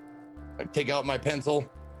right. I take out my pencil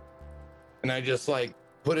and I just like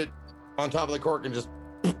put it on top of the cork and just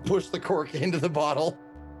push the cork into the bottle.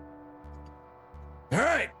 All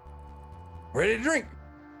right. Ready to drink.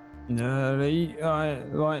 Right,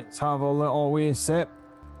 let's have a little wee sip.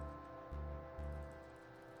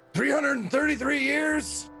 333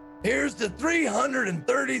 years. Here's to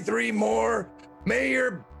 333 more. May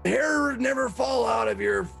your hair never fall out of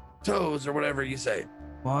your toes or whatever you say.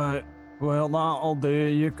 What? Well, that'll do.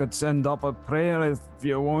 You could send up a prayer if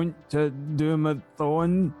you want to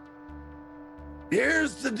Doomathon.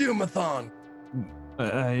 Here's to Doomathon.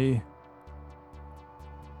 Aye.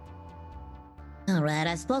 All right,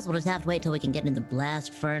 I suppose we'll just have to wait till we can get in the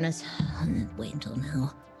blast furnace. Wait until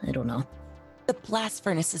now. I don't know. The blast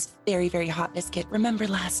furnace is very, very hot, Biscuit. Remember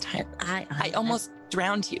last time? I almost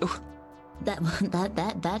drowned you.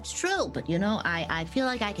 That's true, but you know, I feel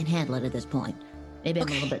like I can handle it at this point. Maybe I'm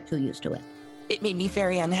a little bit too used to it. It made me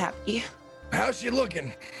very unhappy. How's she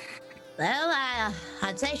looking? Well,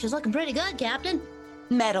 I'd say she's looking pretty good, Captain.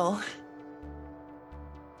 Metal.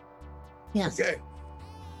 Yes. Okay.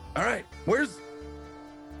 All right. Where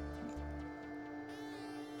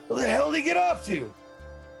the hell did he get off to?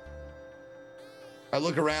 I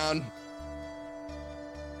look around.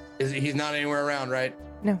 He's not anywhere around, right?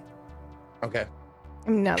 No. Okay.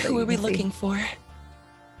 Not Who are we looking for?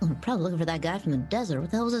 Oh, we're probably looking for that guy from the desert. What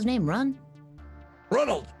the hell was his name? Ronald.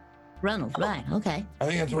 Ronald, right. Okay. I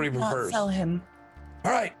think that's what he prefers. Sell him.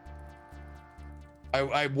 All right.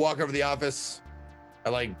 I walk over to the office.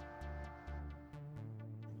 And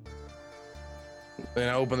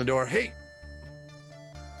I open the door. Hey.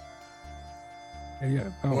 Yeah.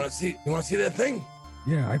 You Oh, want to see that thing?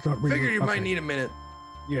 yeah. I thought we Figure were, you might okay. need a minute.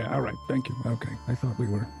 Yeah. All right. Thank you. Okay. I thought we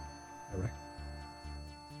were. All right.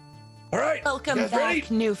 All right. Welcome you guys back, ready?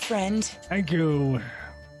 new friend. Thank you.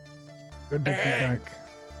 Good to be back.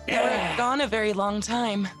 You weren't gone a very long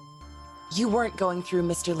time. You weren't going through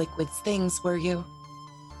Mr. Liquid's things, were you?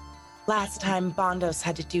 Last time, Bondos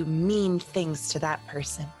had to do mean things to that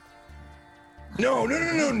person. No.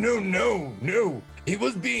 He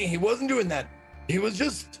wasn't doing that. He was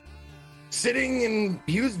just sitting and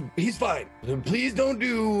he's fine. Please don't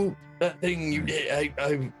do that thing you did.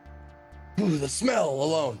 The smell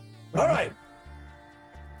alone. All right.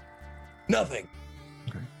 Nothing.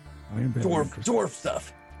 Okay. I am very interested. Dwarf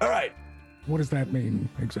stuff. All right. What does that mean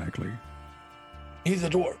exactly? He's a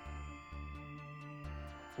dwarf.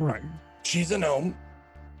 Right. She's a gnome.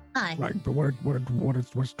 Hi. Right. But what's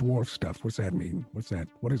dwarf stuff? What's that mean? What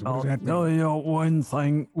does I'll that tell mean? you one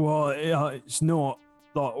thing. Well, it's not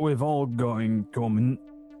that we've all got in common.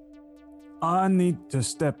 I need to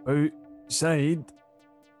step outside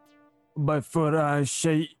before I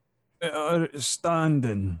shite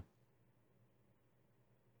standing.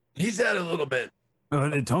 He's had a little bit.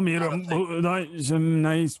 Tell me that's some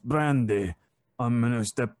nice brandy. I'm gonna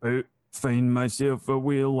step out, find myself a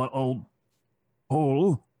wee little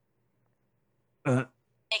hole. Make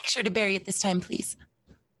sure to bury it this time, please.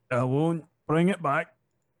 I won't bring it back.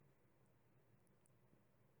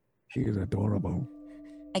 She is adorable.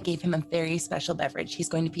 I gave him a very special beverage. He's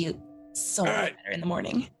going to be so much right. better in the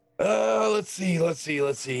morning. Let's see. He's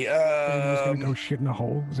gonna go shit in a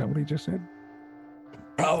hole. Is that what he just said?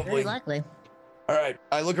 Probably. Very likely. All right.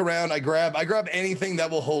 I look around. I grab anything that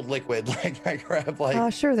will hold liquid. Like I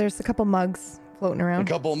grab Sure, there's a couple mugs floating a around.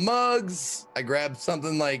 couple mugs. I grab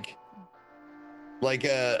something like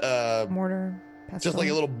a Mortar, pestle. just like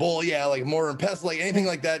a little bowl. Yeah, like mortar and pestle, like anything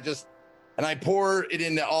like that. And I pour it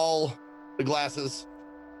into all the glasses.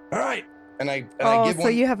 All right. And I give so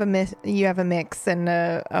one. you have a mix and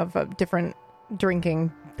of different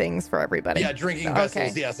drinking things for everybody. Yeah, drinking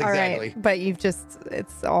vessels. Yes, All exactly. right. But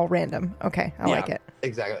it's all random. Okay, I like it.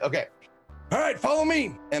 Exactly. Okay. All right, follow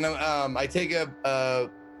me. And I take to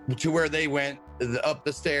where they went, up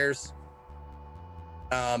the stairs.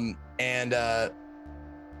 And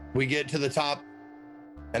we get to the top,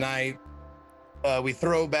 and I we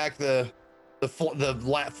throw back the flap,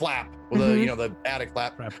 the attic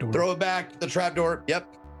flap. Trapdoor. Throw it back, the trapdoor. Yep.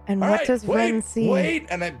 And All what right, does Ren see? Wait,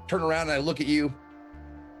 and I turn around and I look at you.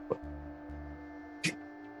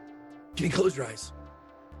 Can you close your eyes?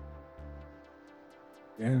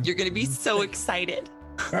 Yeah. You're gonna be so excited.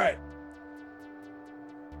 All right.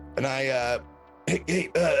 And I, hey,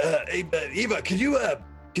 Eva, could you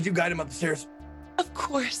guide him up the stairs? Of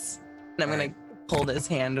course. And I'm gonna hold his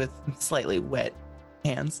hand with slightly wet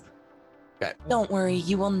hands. Okay. Don't worry,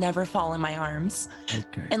 you will never fall in my arms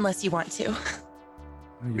Okay. unless you want to.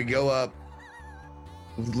 We go up,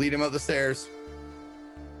 lead him up the stairs.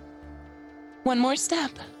 One more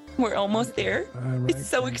step. We're almost there. All right. It's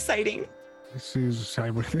so exciting. This is I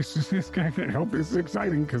hope this is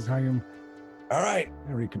exciting because I am All right,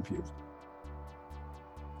 very confused.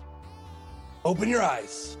 open your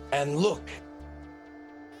eyes and look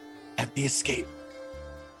at the escape.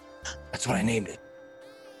 That's what I named it.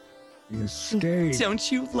 The escape.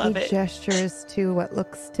 Don't you love He it? gestures to what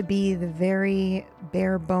looks to be the very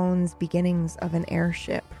bare bones beginnings of an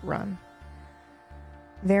airship run.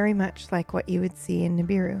 Very much like what you would see in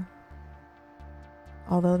Nibiru.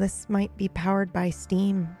 Although this might be powered by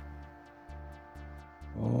steam.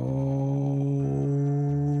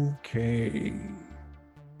 Okay.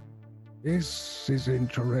 This is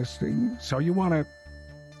interesting. So you want to...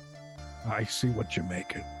 I see what you're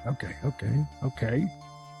making. Okay.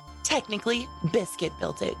 Technically, Biscuit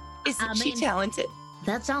built it. Isn't she talented?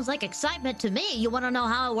 That sounds like excitement to me. You want to know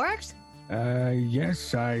how it works?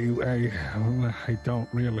 Yes, I don't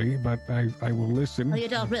really, but I will listen. Oh, you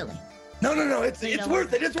don't really? No, it's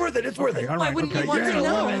worth it. It's worth it. All Why right, wouldn't okay. you want to Yeah,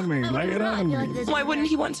 know? lay it on me. Lay it on me. Why wouldn't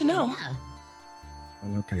he want to know? Yeah.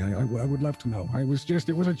 Well, okay, I would love to know. It was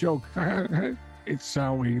a joke. It's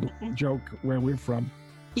how we joke where we're from.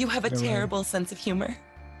 You have a Never mind. terrible sense of humor.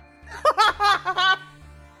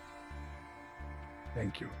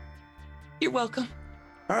 Thank you. You're welcome.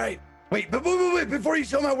 All right. Wait, before you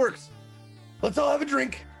show him how it works, let's all have a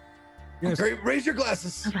drink. Yes. Raise your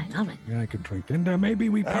glasses. All right. Yeah, I can drink. And maybe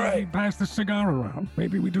we All right. pass the cigar around.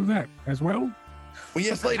 Maybe we do that as well. Well,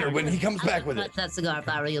 yes, later when he comes back with it. Touch that cigar if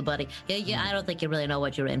I were you, buddy. Yeah, I don't think you really know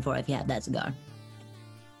what you're in for if you have that cigar.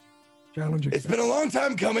 Challenging. It's been a long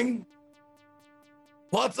time coming.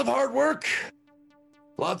 Lots of hard work.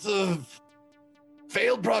 Lots of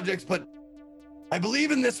failed projects, but I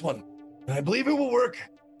believe in this one. And I believe it will work.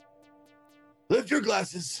 Lift your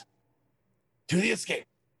glasses to the escape.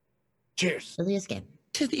 Cheers. To the escape.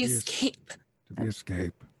 To the Yes. escape. To the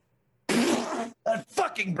escape. That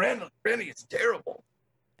fucking brandy is terrible.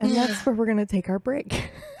 And that's where we're going to take our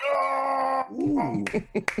break. Ooh.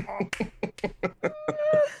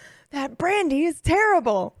 That brandy is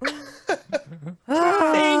terrible. Thanks,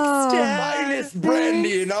 Dad. Finest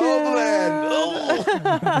brandy in all the land.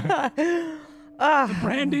 Oh.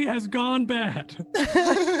 Brandy has gone bad.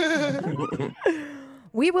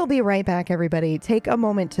 We will be right back, everybody. Take a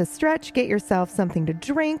moment to stretch, get yourself something to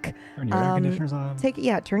drink. Turn your air conditioners on.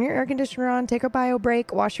 Turn your air conditioner on, take a bio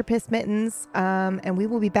break, wash your piss mittens, and we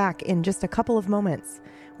will be back in just a couple of moments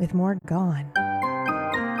with more Gone.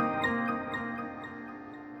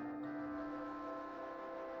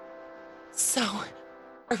 So,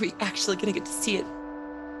 are we actually going to get to see it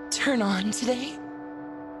turn on today?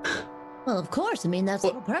 Well, of course. I mean, that's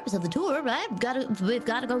the whole purpose of the tour, right? We've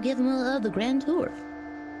got to go give them the grand tour.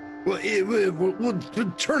 Well, we'll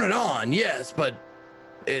turn it on, yes, but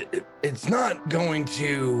it's not going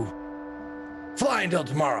to fly until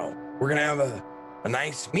tomorrow. We're going to have a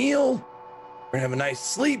nice meal. We're going to have a nice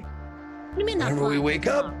sleep. What do you mean not Whenever we flying wake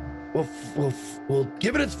up, tomorrow? we'll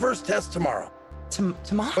give it its first test tomorrow.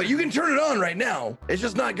 Tomorrow? But you can turn it on right now. It's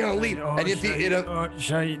just not going to leave. And if did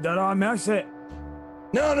I miss it?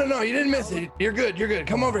 No, you didn't miss it. You're good.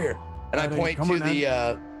 Come over here. And I point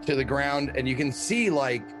to the ground, and you can see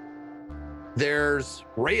like there's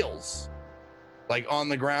rails like on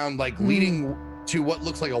the ground, like leading to what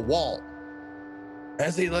looks like a wall. And I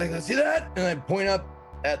see that, and I point up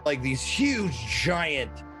at like these huge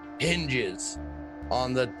giant hinges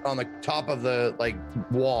on the top of the like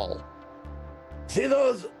wall. See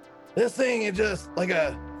those? This thing is just like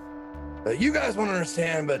you guys won't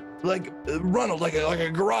understand, but like Ronald, like a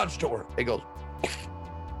garage door. It goes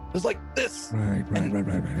just like this. Right.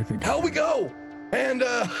 I think. How we go? And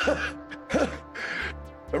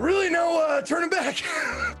really no turning back.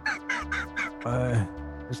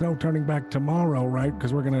 There's no turning back tomorrow, right?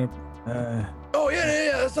 Because we're gonna. Oh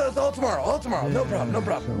yeah. That's all tomorrow. No problem.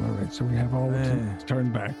 So, all right. So we have all to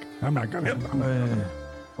turn back. I'm not gonna.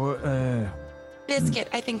 Biscuit,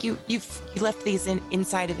 I think you left these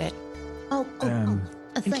inside of it. Oh.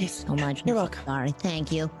 In Thanks case. so much. You're I'm so welcome. Sorry.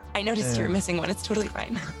 Thank you. I noticed you were missing one. It's totally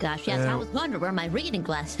fine. Gosh, yes, I was wondering where my reading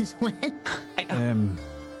glasses went. I know.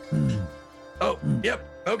 Oh, yep.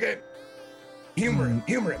 Okay. Humor him.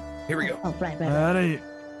 Humor him. Here we go. Oh, right. Alright.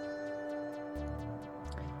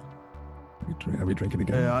 Are we drinking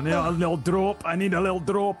again? I need a little drop. I need a little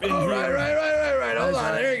drop in Oh, here. right. Hold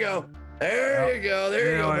on. There you go. There you go.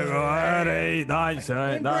 Alright, that's it.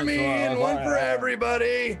 One for That's me and one for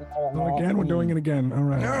everybody. Oh, again, we're doing it again. All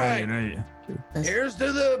right. All right. Right. Here's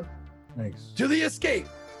to the Thanks. escape.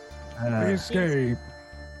 The escape.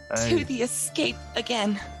 To the escape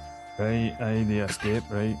again. Right, the escape,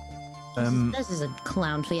 right. This is a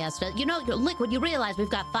clown fiesta. You know, Liquid, you realize we've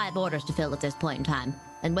got 5 orders to fill at this point in time.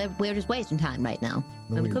 And we're just wasting time right now.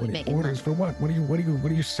 And we could be making orders money. for what? What do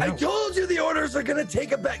you I sell? told you the orders are gonna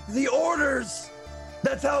take it back. The orders.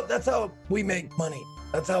 That's how we make money.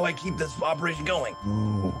 That's how I keep this operation going.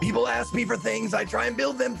 Oh. People ask me for things. I try and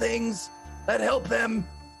build them things that help them,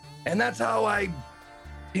 and that's how I,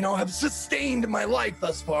 have sustained my life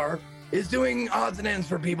thus far. Is doing odds and ends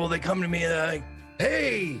for people that come to me and like,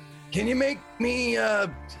 hey, can you make me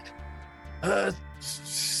a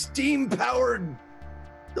steam-powered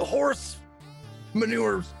horse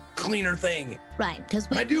manure cleaner thing? Right, because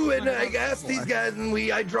I do it, and I ask these guys, and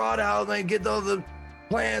I draw it out, and I get all the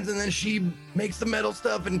plans, and then she makes the metal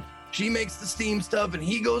stuff, and she makes the steam stuff, and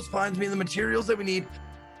he goes, finds me the materials that we need.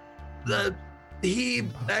 He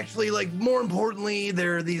actually, more importantly,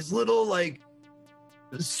 there are these little,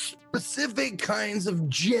 specific kinds of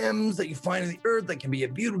gems that you find in the earth that can be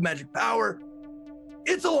imbued with magic power.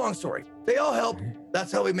 It's a long story. They all help.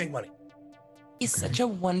 That's how we make money. He's such a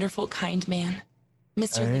wonderful, kind man.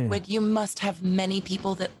 Mr. Hey. Liquid, you must have many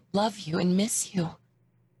people that love you and miss you.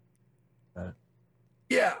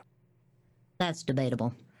 Yeah. that's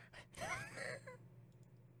debatable.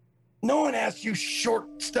 No one asks you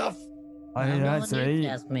short stuff. That's right.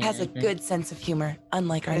 Has a good sense of humor,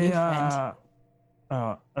 unlike our new friend.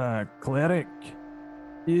 Cleric,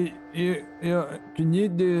 you, can you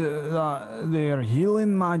do their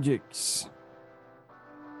healing magics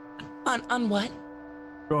On what?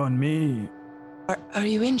 on me? Are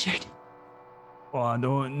you injured? Well, I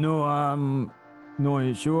don't know. I'm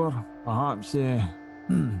not sure. Perhaps. I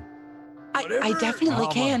definitely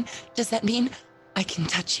can. Does that mean I can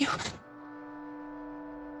touch you?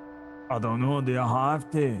 I don't know. Do I have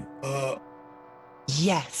to?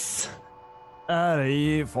 Yes.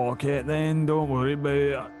 Alright, fuck it then. Don't worry about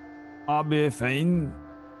it. I'll be fine.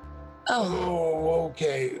 Oh.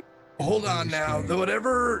 Okay. Hold on now.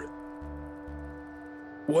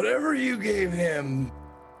 Whatever you gave him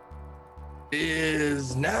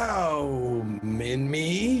is now in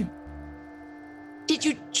me. Did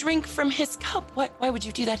you drink from his cup? Why would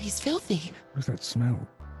you do that? He's filthy. What's that smell?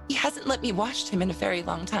 He hasn't let me wash him in a very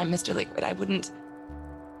long time, Mr. Liquid. I wouldn't.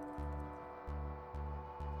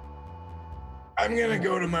 I'm gonna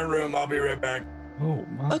go to my room. I'll be right back. Oh,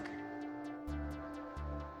 my. Look.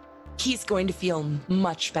 He's going to feel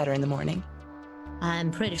much better in the morning. I'm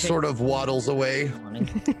pretty sure. Sort of waddles away.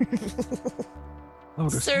 Oh,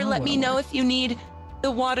 the Sir, smell let me went know away. if you need the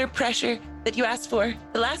water pressure that you asked for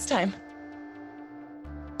the last time.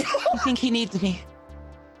 I think he needs me.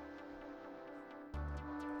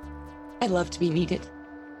 I love to be needed.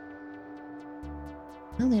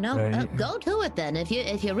 Well, Right. go to it then. If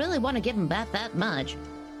you really want to give him back that much,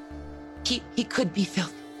 He could be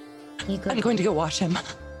filthy. you could. I'm going to go wash him.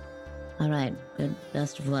 All right. Good.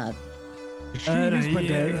 Best of luck. She is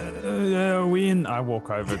bidet. Wayne. I walk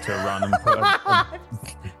over to Run and put a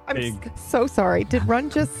I'm big. so sorry. Did Run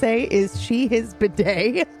just say, is she his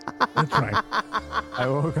bidet? That's right. I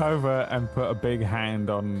walk over and put a big hand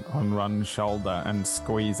on Run's shoulder and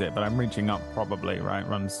squeeze it, but I'm reaching up probably, right?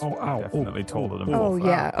 Run's Oh, ow. definitely taller than Oh, Wolf.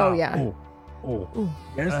 yeah. Oh, yeah. Oh.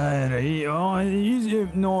 Yes. Right. Oh,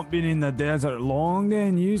 you've not been in the desert long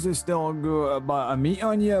then. You've still got about a meat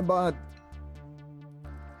on you, but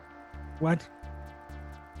What?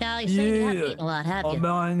 Now you say you haven't Yeah. eaten a lot, have you?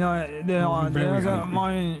 about the very desert hungry.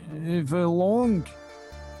 mine for long.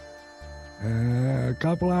 A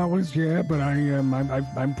couple hours, yeah, but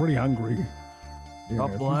I'm pretty hungry. Yeah,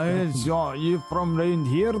 Couple hours. You from round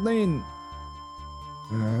here then?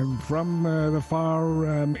 I'm from the far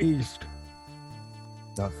east.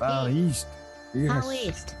 The far east. Yes. How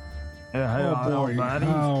east? Yeah, Oh boy, far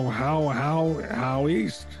east? how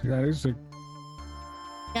east? That is a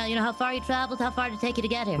Now you know how far you traveled. How far did it take you to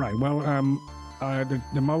get here? right. Well,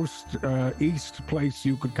 the most east place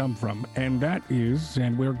you could come from, and that is,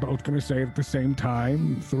 and we're both going to say it at the same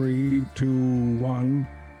time. 3, 2, 1.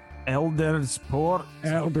 Elders Port.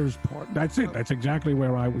 Elders Port. That's it. That's exactly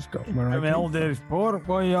where I was going. Where I From came Elders Port.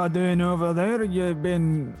 What are you doing over there? You've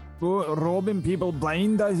been robbing people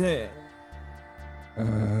blind, is it?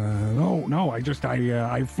 No.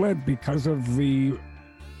 I fled because of the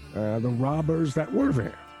robbers that were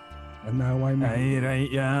there, and now I'm. Right,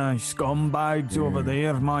 yeah, scumbags over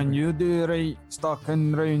there, man. You do right, stuck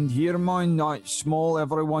in round here, man. That's small,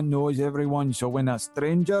 everyone knows everyone. So when a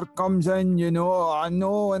stranger comes in, you know, I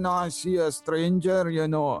know when I see a stranger, you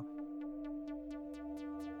know.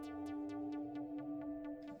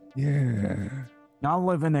 Yeah. I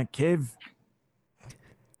live in a cave.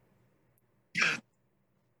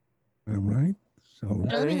 All right. So.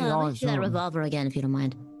 Let me see that revolver again, if you don't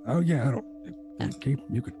mind. Oh yeah, I don't.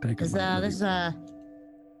 You could take it. This is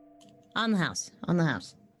on the house. On the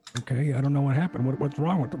house. Okay, I don't know what happened. What's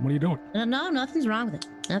wrong with them? What are you doing? No, nothing's wrong with it.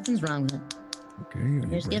 Nothing's wrong with it. Okay.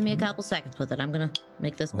 Just give me a couple seconds with it. I'm gonna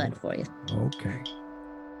make this better for you. Okay.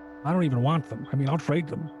 I don't even want them. I mean, I'll trade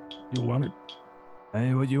them. You want it?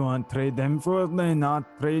 Hey, what you want to trade them for then? I'll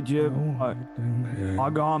trade you. I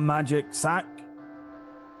got a magic sack.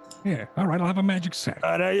 Yeah, all right, I'll have a magic sack.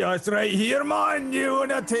 All right, that's right here, man. You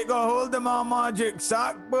want to take a hold of my magic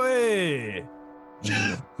sack, boy?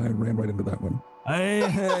 I ran right into that one.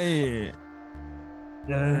 Hey.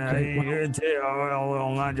 You take a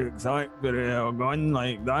little magic sack with a gun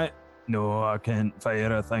like that? No, I can't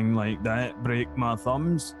fire a thing like that. Break my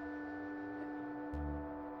thumbs.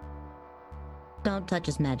 Don't touch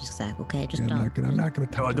his magic sack, okay? Just don't. I'm not gonna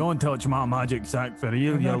touch it. No, don't touch my magic sack for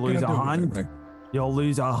real. You'll lose a hand. Right? You'll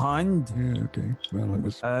lose a hand. Yeah, okay. Well, it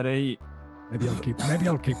was. All right. Maybe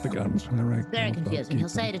I'll keep the guns. All right. Very confusing. He'll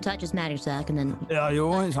say to touch his magic sack, and then. Yeah, you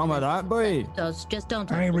want some of that, boy? So just don't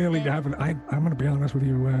touch. I really haven't. I'm gonna be honest with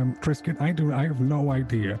you, Trisket. I have no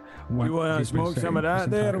idea what. You want to smoke some of that,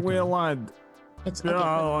 there, wee lad? It's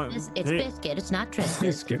Biscuit. It's not Trisket.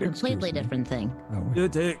 Biscuit. It's a completely different thing. Oh. You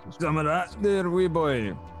take some of that, there, wee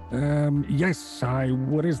boy. Yes.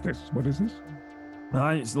 What is this? What is this?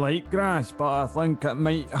 It's light grass, but I think it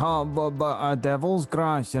might have a bit of devil's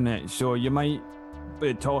grass in it, so you might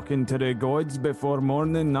be talking to the gods before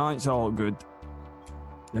morning. That's all good.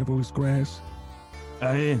 Devil's grass?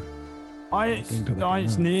 Aye.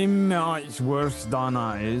 Its name, it's worse than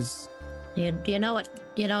it is. Do you know what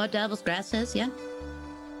devil's grass is? Yeah.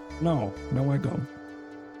 No, I don't.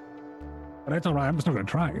 But that's all right. I'm just not gonna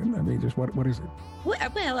try it. I mean, just what is it?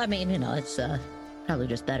 Well, I mean, it's probably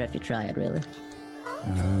just better if you try it, really.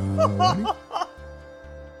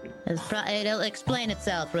 It'll explain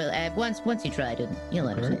itself, really. Once you try it, you'll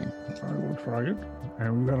understand. I will try it.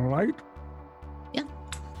 And we got a light? Yeah.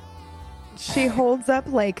 She holds up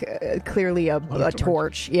clearly a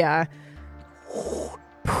torch. Yeah.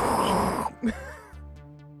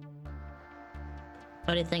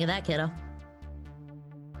 What do you think of that, kiddo?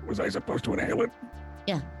 Was I supposed to inhale it?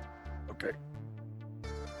 Yeah. Okay.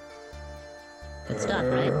 Good stuff,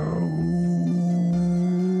 right?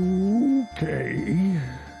 Okay.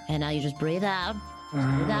 And now you just breathe out.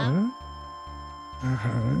 Breathe out.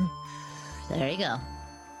 There you go.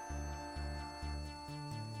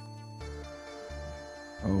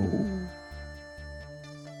 Oh.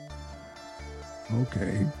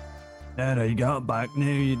 Okay. There you got back now.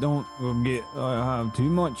 You don't have too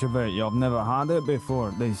much of it. You've never had it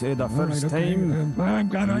before. They say the first time. I'm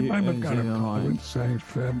gonna inside.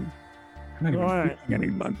 I'm not even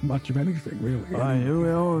feeling much of anything, really. You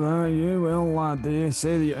will, lad. They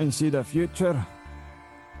say that you can see the future.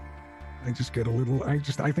 I just get a little. I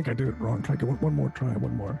think I did it wrong. Try one more try.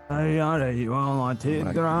 One more. Aye, all right. Well, I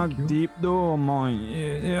take drag deep though, man.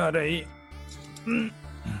 Yeah, all right.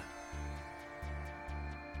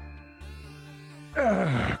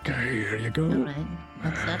 Okay, here you go. All right,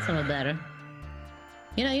 that's a little better.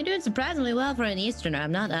 You're doing surprisingly well for an Easterner.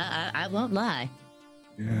 I'm not. I won't lie.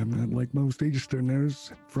 Yeah, I'm not like most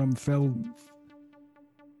Easterners from Felden.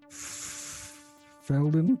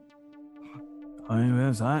 Where's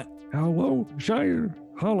that? Hollowshire.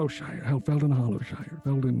 Felden Hollowshire.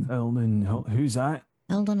 Felden. Who's that?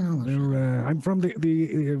 Felden Hollowshire. I'm from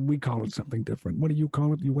the we call it something different. What do you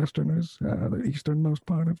call it, you Westerners? The easternmost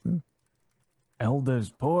part of the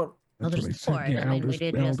Elders Port. Yeah, I mean, we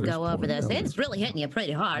did just go over this. It's really hitting you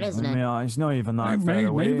pretty hard, isn't it? Yeah, it's not even that far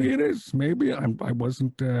away. Maybe it is. Maybe I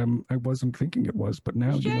wasn't thinking it was, but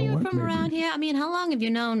now Sure, you know you're what? from around here. I mean, how long have you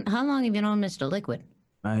known Mr. Liquid?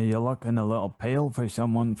 You're looking a little pale for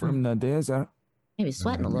someone from the desert. Maybe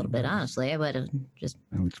sweating a little bit, honestly, but just.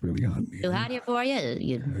 Oh, it's really hot. Too hot here for you?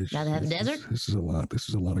 You'd rather have a desert? This is a lot. This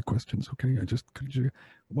is a lot of questions. Okay, could you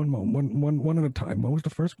one moment, one at a time. What was the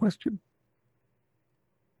first question?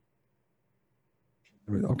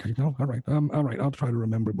 Okay, no, all right. All right, I'll try to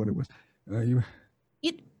remember what it was. You,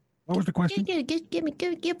 What was the question?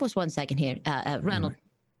 Give us 1 second here, Ronald.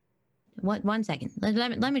 One second.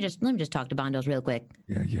 Let me just talk to Bondos real quick.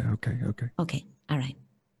 Yeah, okay. Okay, all right.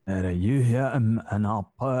 You hit him and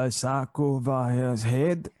I'll put a sack over his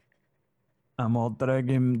head and we'll drag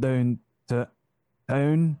him down to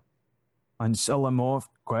town and sell him off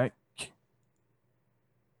quick.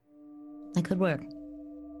 That could work.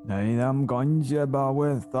 Now, them guns you buy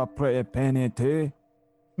with a pretty penny too.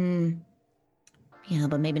 Yeah,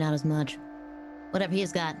 but maybe not as much. Whatever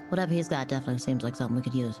he's got definitely seems like something we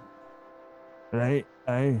could use. Right,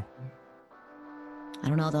 aye. I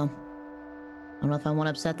don't know, though. I don't know if I want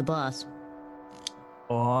to upset the boss.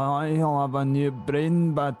 Oh, he'll have a new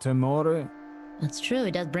brain by tomorrow. That's true. He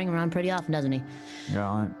does bring him around pretty often, doesn't he?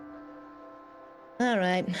 Yeah. All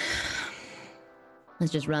right.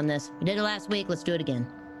 Let's just run this. We did it last week. Let's do it again.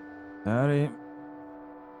 All right.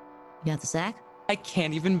 You got the sack? I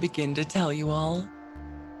can't even begin to tell you all.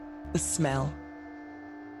 The smell.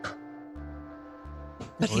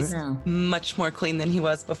 But he's much more clean than he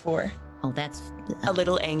was before. Oh, that's... A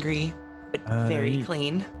little angry, but very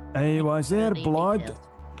clean. Hey, was there blood?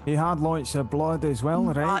 He had lots of blood as well,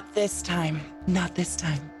 right? Not this time. Not this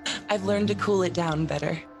time. I've learned to cool it down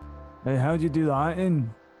better. Hey, how'd you do that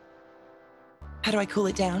in? How do I cool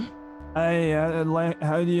it down? Hey,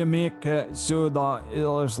 how do you make it so that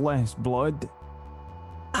there's less blood?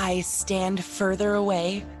 I stand further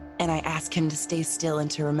away and I ask him to stay still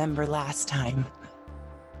and to remember last time.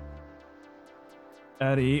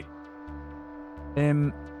 Alright.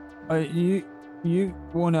 You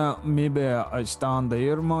wanna maybe stand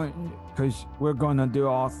there, mate? Cause we're gonna do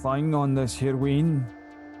our thing on this heroine.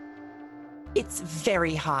 It's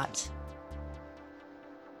very hot.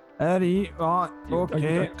 Alright, right,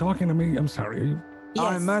 okay. Are you talking to me? I'm sorry. Yes.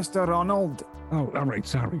 I'm Mr. Ronald. Oh, all right,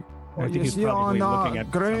 sorry. I think you he's see on probably looking the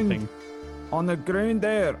at ground, something. on the ground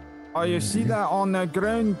there. Oh, you see that on the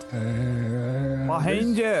ground?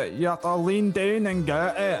 Behind you, you have to lean down and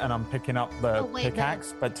get it. And I'm picking up the wait,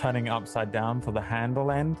 pickaxe, but turning it upside down for the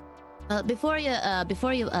handle end. Before you,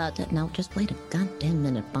 no, just wait a goddamn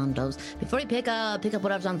minute, Bondos. Before you pick up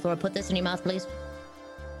whatever's on the floor, put this in your mouth, please.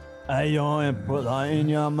 Hey, I put that in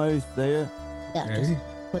your mouth there. Yeah, just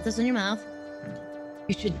put this in your mouth.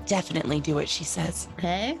 You should definitely do what she says.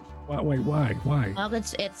 Okay? Wait, why? Well,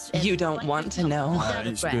 it's You don't want to know.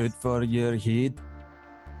 It's good for your head.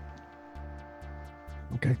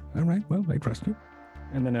 Okay, all right. Well, I trust you.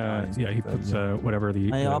 And then, he puts whatever the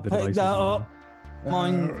Hey, I'll the pick device that is on. up.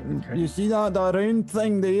 Man, Okay. you see that the round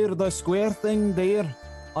thing there, the square thing there?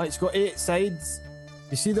 Oh, it's got 8 sides.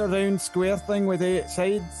 You see the round square thing with 8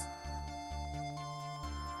 sides?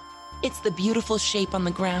 It's the beautiful shape on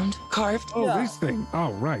the ground, carved. Oh, Yeah. this thing.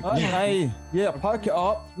 Oh, right. Hey, yeah, pick it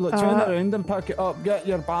up. Look, turn around and pick it up. Get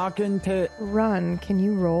your back into it. Run, can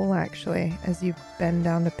you roll actually as you bend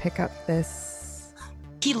down to pick up this?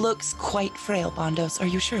 He looks quite frail, Bondos. Are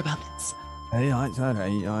you sure about this? Hey, that's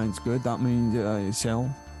alright. It's good. That means sell.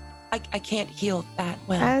 I can't heal that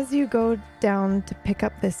well. As you go down to pick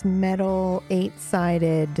up this metal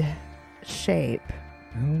 8-sided shape,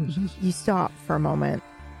 Hell is this? you stop for a moment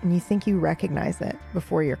and you think you recognize it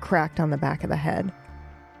before you're cracked on the back of the head.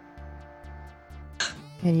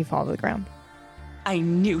 And you fall to the ground. I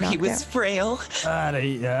knew he Knocked was out. frail.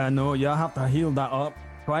 Alright, yeah, no, you have to heal that up.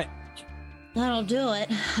 Quick. That'll do it.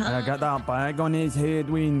 Get that bag on his head,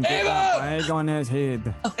 Wayne. Get that bag on his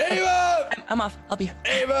head. Ava! I'm off. I'll be.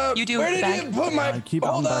 Ava! You do Where the did bag. you put my... Keep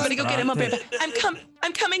Hold him on. I'm gonna go get him up here. distracted.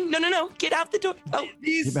 I'm coming. No. Get out the door. Oh,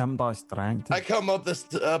 These... Keep him distracted. I come up the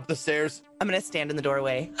stairs. I'm gonna stand in the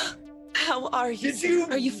doorway. How are you? Did you-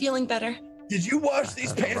 Are you feeling better? Did you wash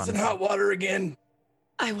these pants in hot water again?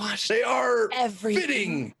 I washed They are everything.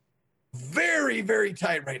 fitting very, very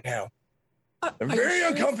tight right now. I'm Are you very sure?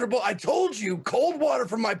 uncomfortable. I told you, cold water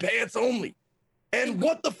from my pants only. And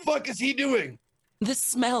what the fuck is he doing? The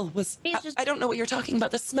smell was. He's just- I don't know what you're talking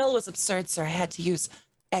about. The smell was absurd, sir. I had to use.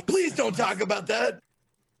 Please don't talk about that.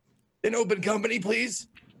 In open company, please.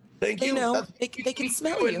 Thank They you. know. That's They can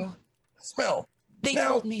smell doing. you. Smell. They Now,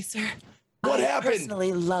 told me, sir. what I happened?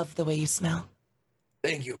 personally love the way you smell.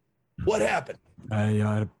 Thank you. What happened? Hey,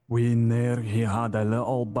 Wayne there, he had a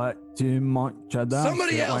little bit too much of that.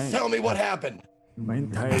 Somebody else tell me what happened.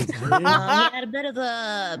 Went to his head. He had a bit of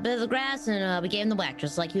the grass, and we gave him the whack,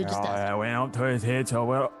 just like you just does. I went up to his head,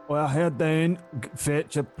 so we're head down,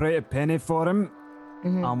 fetch a pretty penny for him,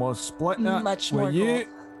 and we'll split it Much with more you.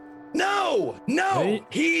 No.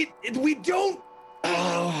 Hey. We don't.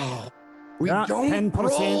 Oh, we Yeah, don't 10%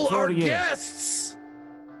 roll for our you. guests.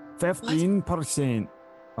 15%.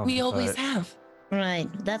 We always have. Right.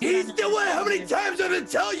 That's He's what the one. How many times have I been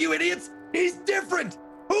telling you, idiots? He's different.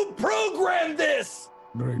 Who programmed this?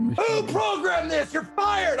 Right, Who Michelle. programmed this? You're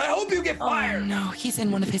fired. I hope you get Oh fired. no, he's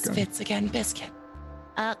in one of his fits again, Biscuit.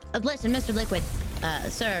 Listen, Mr. Liquid,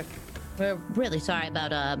 sir, we're really sorry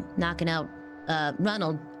about knocking out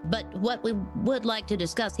Ronald, but what we would like to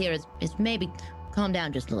discuss here is maybe calm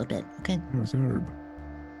down just a little bit, okay? Yes, Herb.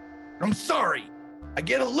 I'm sorry. I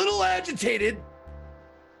get a little agitated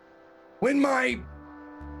when my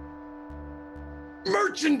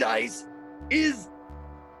merchandise is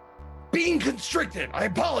being constricted. I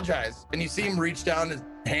apologize. And you see him reach down his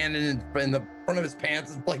hand in the front of his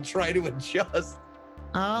pants and like try to adjust.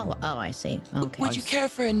 Oh, I see. Okay. Would you care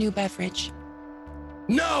for a new beverage?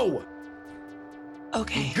 No,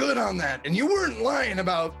 Okay. good on that. And you weren't lying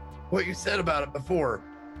about what you said about it before.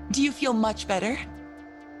 Do you feel much better?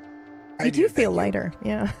 I You do thank feel you. lighter.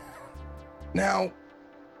 Yeah. Now,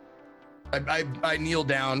 I kneel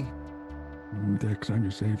down. Dex, I'm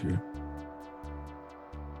your savior.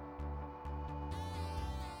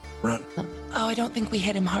 Run. Oh, I don't think we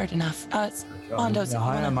hit him hard enough. Mondo's. You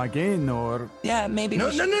hire him again, or Yeah, maybe. No,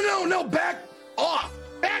 we no, should- no, no, no. Back off.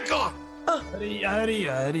 Back off. Harry,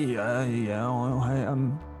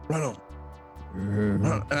 Ronald.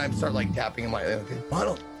 Ronald. And I start like tapping him like, okay,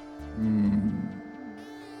 Ronald.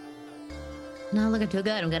 Not looking too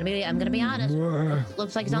good. I'm gonna be honest.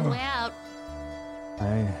 Looks like he's on the way out.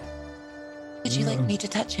 Hey, Would you like me to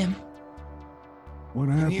touch him? What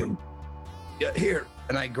Can happened? you, yeah, here.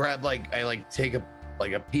 And I grab I take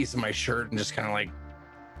a piece of my shirt and just kind of like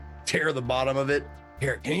tear the bottom of it.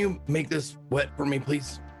 Here, can you make this wet for me,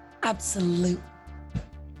 please? Absolute.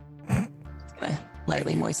 Just gonna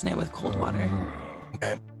lightly moisten it with cold water.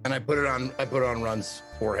 Okay. And I put it on Run's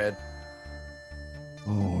forehead.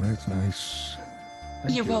 Oh, that's nice.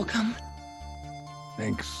 Thank You're you. welcome.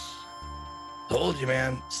 Thanks. Told you,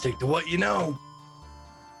 man. Stick to what you know.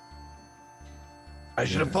 I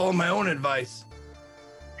should have followed my own advice.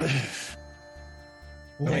 Let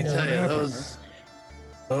me tell you,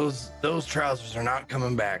 those trousers are not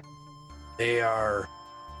coming back. They are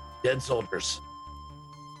dead soldiers.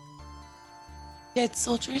 Dead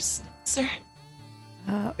soldiers, sir.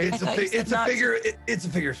 It's thought you said it's a not to. figure. It's a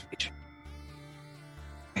figure of speech.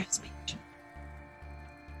 Figure of speech.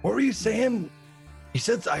 What were you saying? You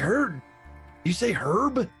said I heard. You say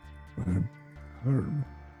Herb? Herb. What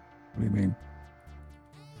do you mean?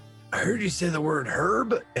 I heard you say the word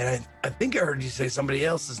Herb, and I think I heard you say somebody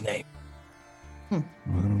else's name. I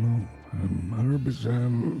don't know. Herb is,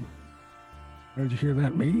 Did you hear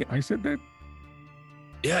that? Me? I said that?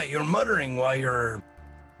 Yeah, you're muttering while you're,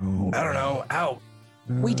 Oh. I don't know, out.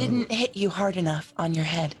 We didn't hit you hard enough on your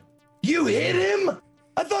head. You hit him?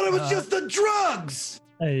 I thought it was just the drugs.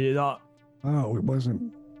 hey, that. Oh, it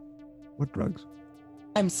wasn't. What drugs?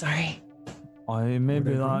 I'm sorry. I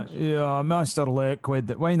maybe Whatever. that. Yeah, Mr.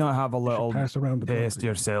 Liquid. Why not have a You should little pass around the taste coffee.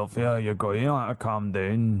 yourself? Yeah, you go. You don't have to calm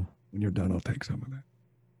down. When you're done, I'll take some of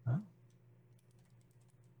that.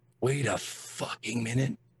 Wait a fucking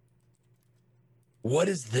minute. What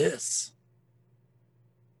is this?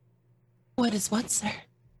 What is what, sir?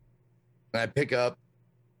 And I pick up.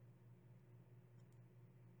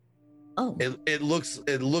 Oh, It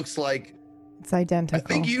looks like, It's identical. I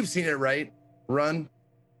think you've seen it, right? Run,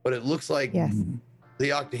 but it looks like Yes.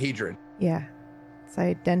 the octahedron. Yeah. It's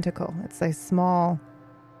identical. It's a small.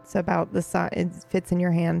 It's about the size. It fits in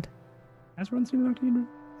your hand. Has Run seen an octahedron?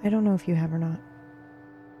 I don't know if you have or not.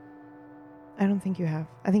 I don't think you have.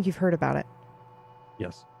 I think you've heard about it.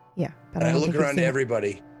 Yes. Yeah, but And I don't look think you've around seen to it.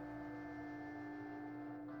 everybody.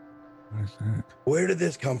 What's that? Where did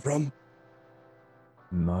this come from?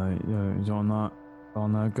 No, yeah, he's on the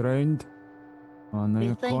ground. On what do the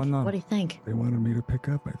you think? corner. What do you think? They wanted me to pick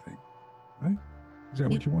up, I think. Right? Is that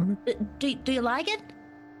what you wanted? Do you like it?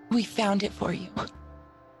 We found it for you.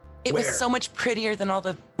 It was Where? so much prettier than all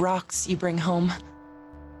the rocks you bring home.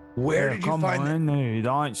 Where Yeah, did you come find that? on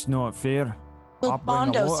now, that's not fair. Well, I'll bring a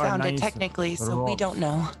Bondo's lot of found it nice technically, so we rocks. don't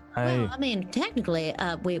know. Hey, Well, I mean, technically,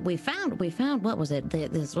 we found what was it?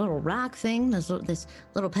 This little rock thing, this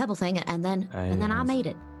little pebble thing, and then I nice. made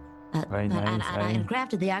it. Very and nice, I eh?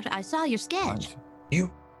 crafted the act. I saw your sketch. You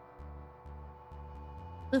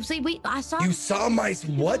See, I saw. you saw my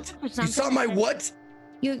what? You saw my what?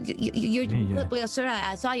 You Yeah. well, sir,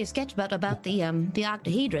 I saw your sketch about the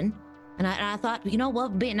octahedron, and I thought, you know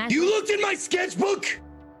what, would be a nice. You looked in my sketchbook?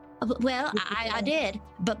 Well, I did,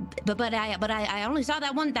 but I only saw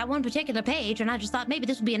that one particular page, and I just thought maybe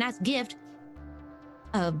this would be a nice gift.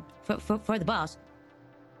 For the boss.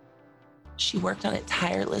 She worked on it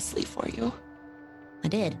tirelessly for you. I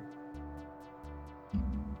did.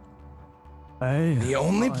 Hey. The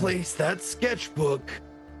only place that sketchbook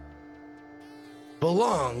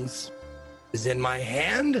belongs is in my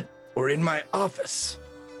hand or in my office.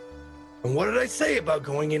 And what did I say about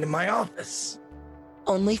going into my office?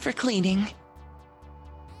 Only for cleaning.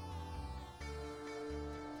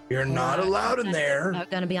 You're not allowed in there. We're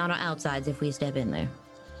going to be on our outsides if we step in there.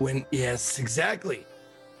 Yes, exactly.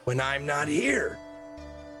 When I'm not here.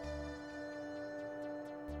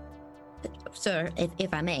 Sir,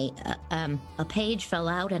 if I may, a page fell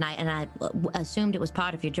out, and I assumed it was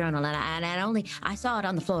part of your journal, and I saw it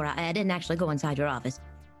on the floor. I didn't actually go inside your office.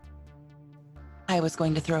 I was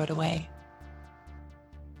going to throw it away.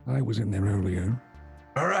 I was in there earlier,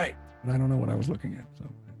 All right. but I don't know what I was looking at. So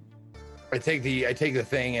I take the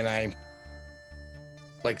thing and I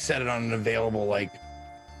set it on an available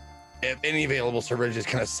if any available server, just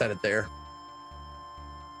kind of set it there.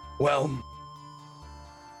 Well,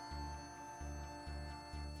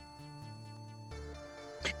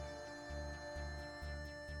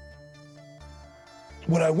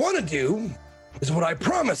 what I want to do is what I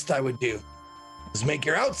promised I would do, is make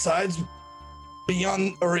your outsides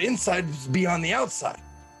beyond, or insides beyond the outside.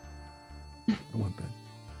 I want that.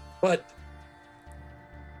 But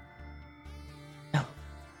No.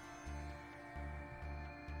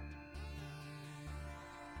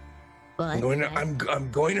 But I'm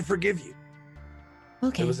going to forgive you.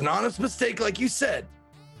 okay. It was an honest mistake, like you said.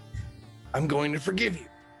 I'm going to forgive you.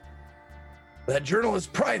 That journal is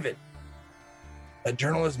private. That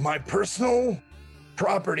journal is my personal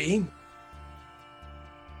property.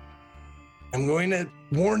 I'm going to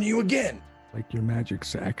warn you again. Like your magic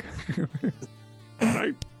sack. All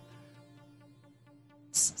right.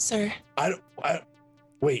 Sir,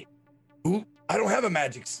 Wait. Who? I don't have a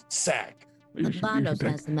magic sack. Bondos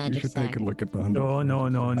has the magic You should take sack. a look at Bondo.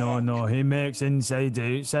 No. He makes inside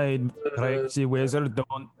outside. Crazy wizard,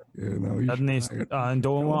 don't. Yeah, no, you Doesn't he? should try it. And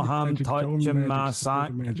don't want him touching my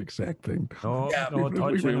sack. Magic sack thing. No, Yeah, no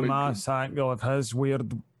touching really my good. sack of his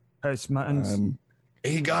weird piss mittens.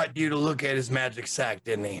 He got you to look at his magic sack,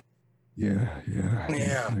 didn't he? Yeah. Yeah.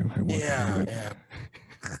 I walked Yeah. right Yeah.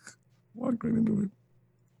 Walked right into it.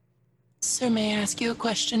 sir, may I ask you a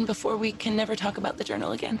question before we can never talk about the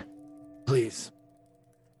journal again? Please.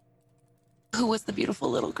 Who was the beautiful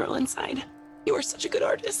little girl inside? You are such a good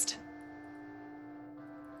artist.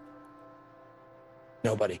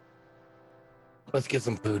 Nobody. Let's get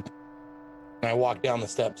some food. And I walk down the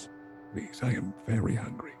steps. Please, I am very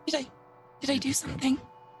hungry. Did I do something?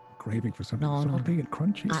 Craving for something No. salty and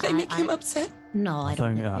crunchy. Did I make him upset? No, I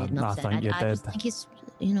don't think, think made him I upset. think you I just did. think he's,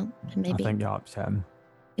 maybe. I think you upset him.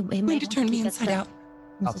 he Going might to want turn me keep inside us- out.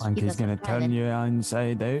 I wants to think keep he's us gonna private. turn you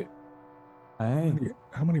inside out. Hey,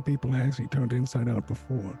 How many people has he turned inside out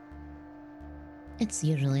before? It's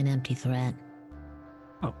usually an empty threat.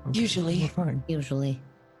 Oh, okay. Usually. We're fine. Usually.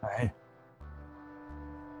 hey.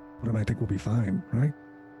 Then I think we'll be fine, right?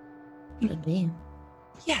 Should be.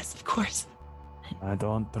 Yes, of course. I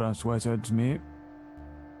don't trust wizards, mate.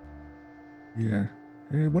 Yeah.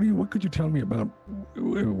 Hey, what could you tell me about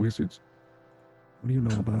wizards? What do you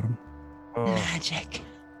know about them? Oh, Magic.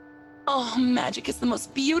 Oh, magic is the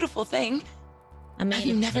most beautiful thing. I mean, Have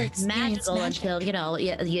you never it's experienced magical magic? until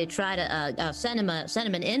you try to send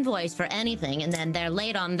them an invoice for anything, and then they're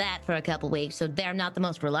late on that for a couple weeks, so they're not the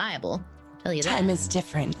most reliable. Tell you that. Time is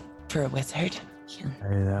different for a wizard.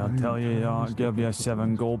 hey, I'll tell you, I'll give you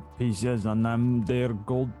 7 gold pieces, and them there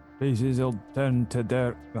gold pieces will turn to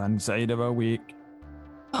dirt inside of a week.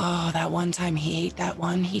 Oh, that one time he ate that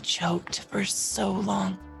one, he choked for so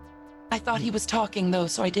long. I thought he was talking though,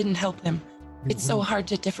 so I didn't help him. It's so hard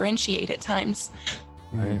to differentiate at times.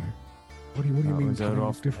 Yeah. What do you That mean was a time is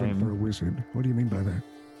rough different time. for a wizard? What do you mean by that?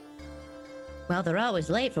 Well, they're always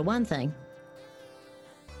late for one thing.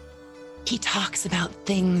 He talks about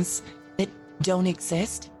things that don't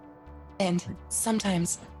exist. And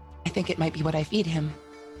sometimes I think it might be what I feed him.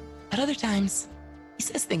 But other times, he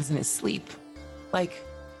says things in his sleep. Like,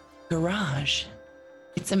 garage.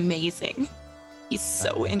 It's amazing. He's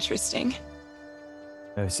so interesting.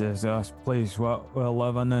 This is this place what we're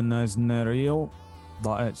living in isn't it real,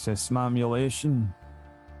 but it's a simulation.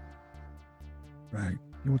 Right.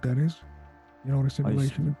 You know what that is? You know what a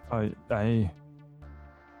simulation is? I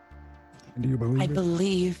And do you believe I it?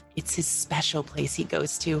 believe it's his special place he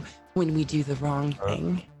goes to when we do the wrong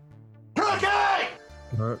thing. Cookie!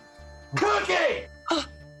 Cookie!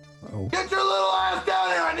 Uh-oh. Get your little ass down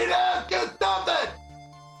here. I need to ask you something.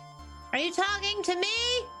 Are you talking to me?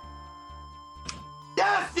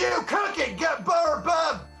 Yes, you, Cookie.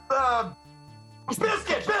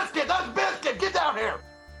 Biscuit. That's Biscuit. Get down here.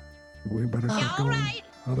 We better Oh. get All going. right.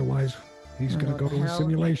 Otherwise, He's gonna Oh, go to a hell.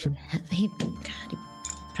 simulation. He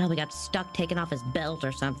probably got stuck taking off his belt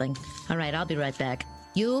or something. All right, I'll be right back.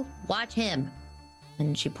 You watch him.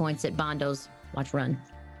 And she points at Bondo's watch run.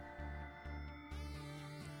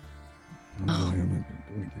 I'm not gonna do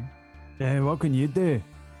anything. Yeah, what can you do?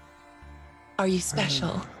 Are you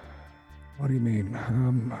special? What do you mean?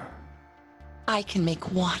 I can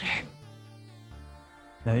make water.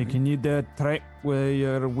 Hey, can you do a trick with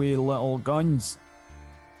your wee little guns?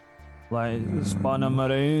 Like spin them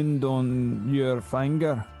around on your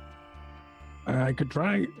finger? I could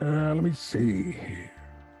try. Let me see.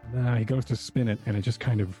 He goes to spin it, and it just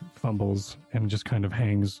kind of fumbles and just kind of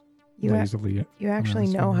hangs You, lazily. you actually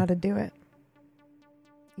his know finger. how to do it.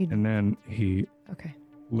 And then he Okay.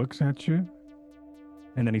 looks at you,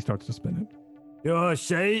 and then he starts to spin it. You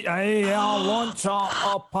see, I'll launch it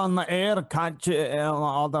up on the air, catch it in the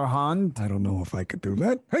other hand. I don't know if I could do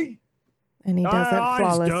that. Hey! And he does it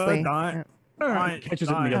flawlessly. Yeah. He catches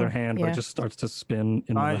it in the other hand, but Yeah. it just starts to spin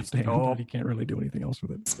in the Right, left hand. stop. He can't really do anything else with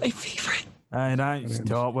it. It's my favorite. Aye, that's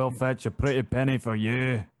top. We'll fetch a pretty penny for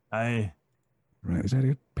you. Aye. Right, is that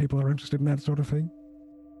it? People are interested in that sort of thing?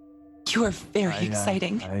 You are very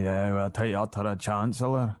exciting. Aye, we'll take you to the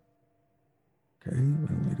Chancellor. Okay, well,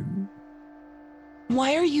 they didn't.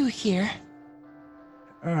 Why are you here?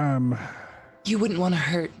 You wouldn't want to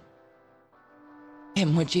hurt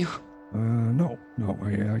him, would you? No,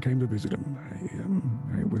 I came to visit him.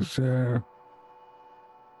 I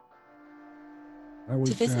was,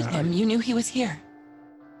 To visit him, you knew he was here.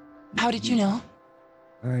 How did you know?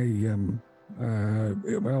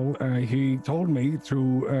 He told me to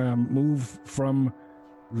move from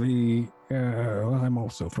the. Well, I'm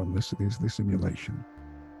also from the simulation.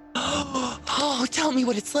 Oh, tell me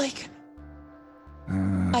what it's like.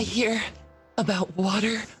 I hear about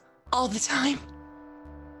water all the time.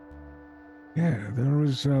 Yeah,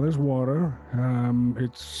 there's water.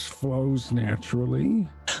 It flows naturally.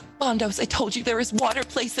 Bondos, I told you there is water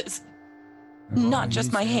places. Not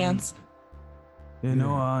just my hands. You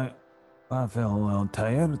know, I feel a little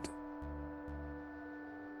tired.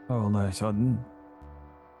 All of a sudden.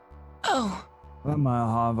 Oh, I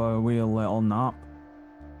might have a wee little nap.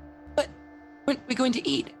 but we're going to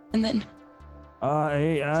eat and then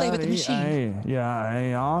play with the machine.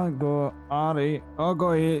 I'll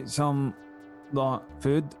go eat some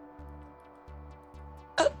food.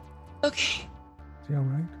 Is Okay. he all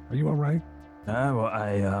right? Are you all right? Yeah, well,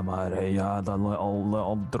 I am alright. I had a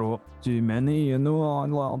little drop too many, you know, a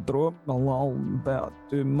little drop, a little bit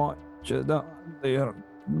too much of that there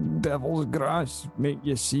devil's grass make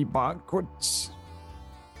you see backwards.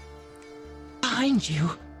 Behind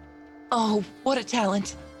you. Oh, what a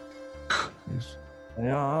talent. Yes.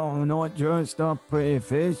 Yeah, not just a pretty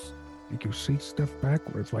face. Make you see stuff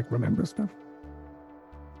backwards, like remember stuff?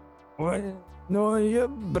 What? No, your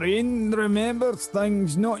brain remembers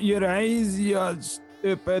things, not your eyes, you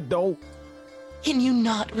stupid dolt. Can you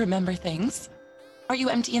not remember things? Are you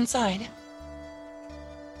empty inside?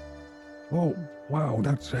 Oh, wow,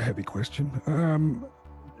 that's a heavy question.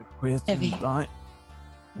 Heavy. That.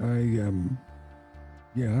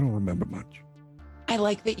 Yeah, I don't remember much. I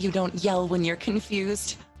like that you don't yell when you're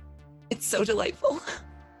confused. It's so delightful.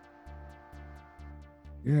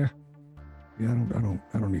 Yeah, I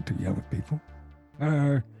don't need to yell at people.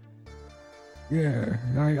 Yeah,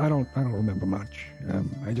 I don't remember much.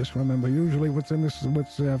 I just remember usually what's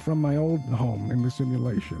from my old home in the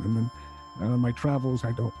simulation, and then my travels.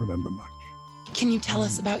 I don't remember much. Can you tell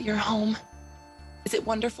us about your home? Is it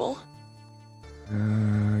wonderful?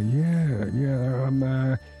 Yeah.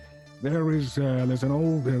 There's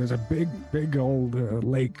a big old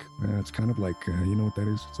lake. It's kind of like you know what that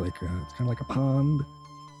is? It's like it's kind of like a pond,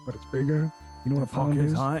 but it's bigger. You know what a pond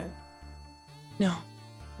is? No.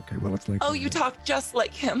 Okay, well it's like. Oh, you talk just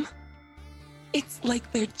like him. It's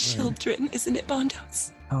like they're children, isn't it,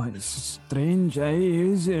 Bondos? Oh, it's strange, eh?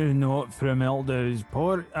 Is he not from Elder's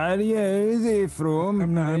Port? Are you? Is he from?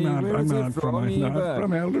 I'm not from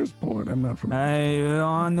Elder's Eldersport. I'm not from.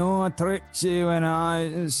 I know a Trixie when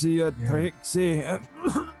I see a Trixie.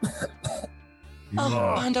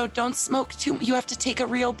 Oh, Bondo, don't smoke too. You have to take a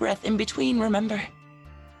real breath in between, remember?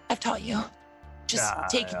 I've taught you. Just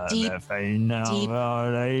take deep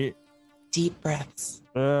breaths.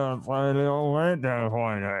 What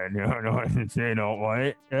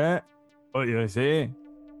you say?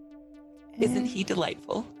 Isn't he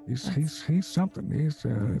delightful? He's something. He's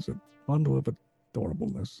a bundle of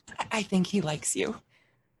adorableness. I think he likes you.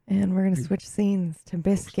 And we're going to switch scenes to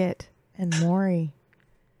Biscuit and Maury.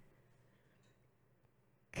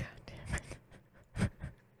 God damn it.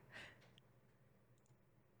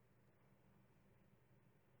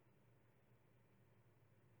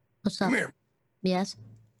 What's up? Come here. Yes?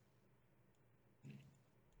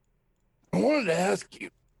 I wanted to ask you.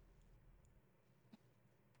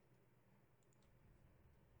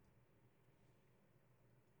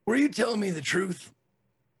 Were you telling me the truth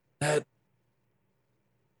that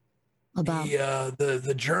About?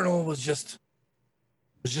 the journal was just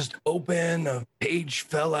open, a page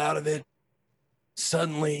fell out of it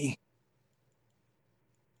suddenly?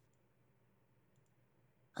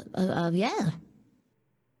 Yeah.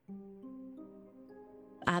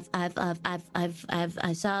 I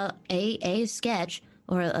saw a sketch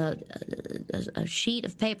or a sheet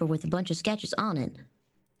of paper with a bunch of sketches on it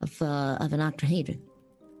of an octahedron.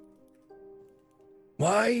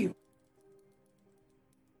 Why?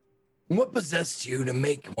 What possessed you to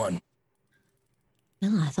make one?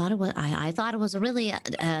 No, I thought it was a really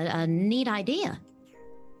a neat idea.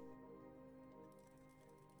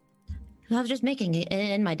 I was just making it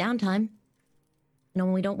in my downtime. You know,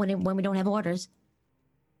 when we don't have orders.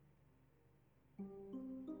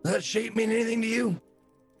 Does that shape mean anything to you?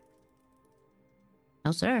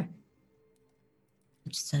 No, sir.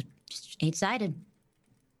 It's just eight-sided.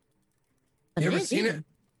 But You it ever is seen even. it?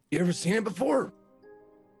 You ever seen it before?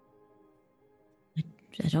 I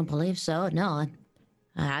don't believe so. No,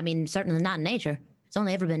 I mean certainly not in nature. It's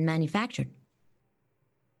only ever been manufactured.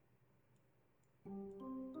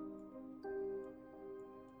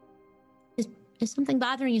 Is something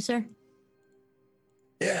bothering you, sir?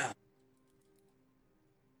 Yeah.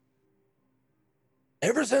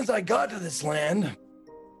 Ever since I got to this land,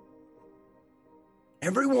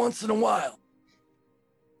 every once in a while,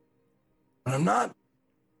 when I'm not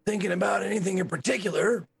thinking about anything in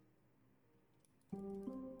particular,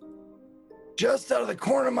 just out of the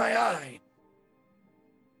corner of my eye,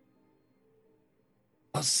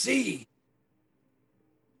 I'll see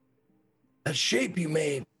that shape you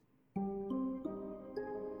made.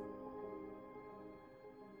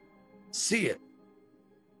 See it.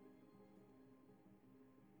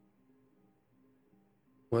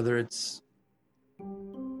 Whether it's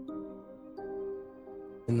in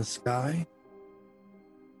the sky,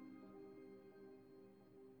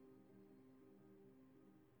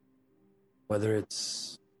 whether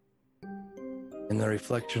it's in the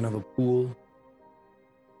reflection of a pool.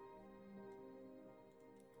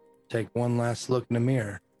 Take one last look in the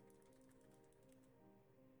mirror.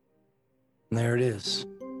 And there it is.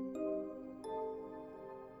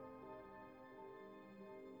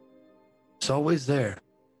 It's always there.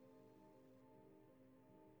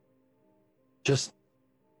 Just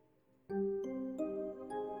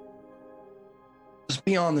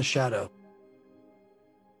beyond the shadow.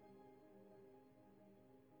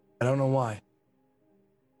 I don't know why.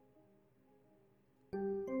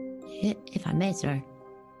 If I may, sir.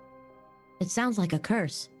 It sounds like a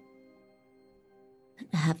curse.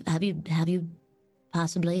 Have you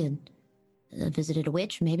possibly visited a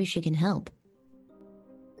witch? Maybe she can help.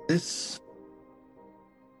 This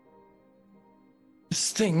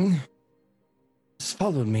thing has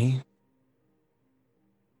followed me.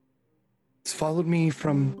 It's followed me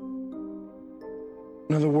from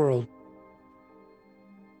another world,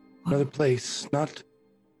 another place, not...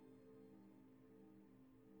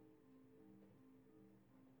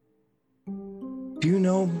 Do you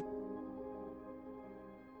know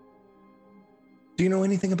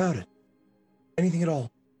anything about it? Anything at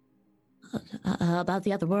all? About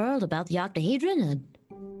the other world? About the octahedron?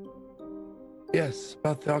 Yes,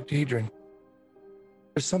 about the octahedron.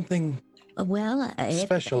 There's something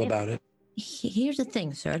special about it. Here's the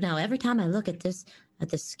thing, sir. Now, every time I look at this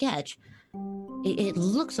sketch, it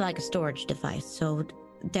looks like a storage device. So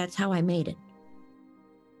that's how I made it.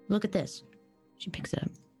 Look at this. She picks it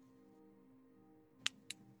up.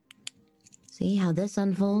 See how this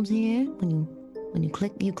unfolds here? When you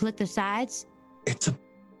click the sides?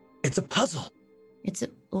 It's a puzzle.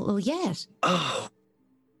 Oh yes. Oh.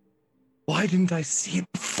 Why didn't I see it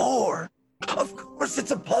before? Of course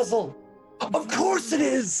it's a puzzle. Of course it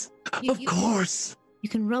is. Of course. You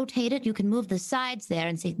can rotate it, you can move the sides there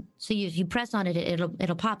and see, so you press on it,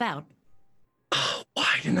 it'll pop out. Oh,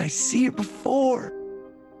 why didn't I see it before?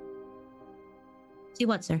 See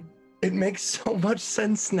what, sir? It makes so much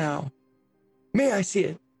sense now. May I see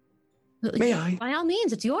it? May I? By all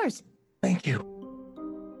means, it's yours. Thank you.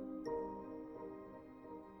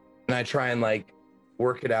 And I try and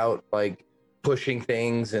work it out, pushing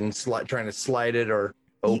things and trying to slide it or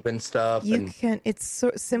open stuff. It's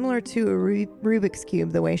similar to a Rubik's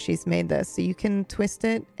Cube, the way she's made this. So you can twist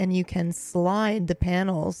it and you can slide the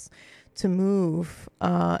panels to move.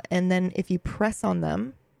 And then if you press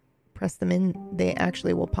them in, they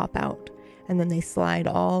actually will pop out. And then they slide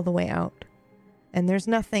all the way out. And there's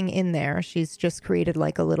nothing in there. She's just created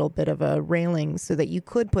like a little bit of a railing so that you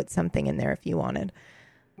could put something in there if you wanted.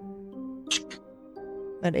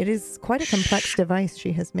 But it is quite a complex device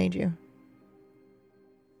she has made you.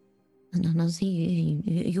 No, see,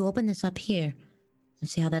 you open this up here and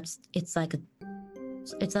see how it's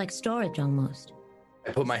like storage almost.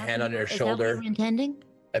 I put my hand on your Is that what shoulder. you were intending?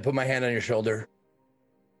 I put my hand on your shoulder.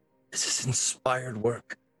 This is inspired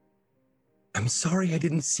work. I'm sorry I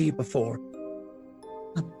didn't see it before.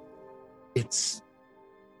 It's...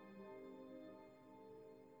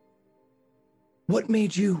 What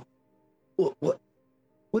made you...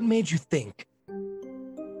 What made you think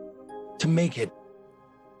to make it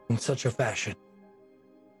in such a fashion?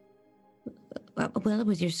 Well, it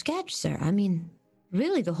was your sketch, sir. I mean,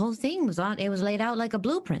 really, the whole thing was laid out like a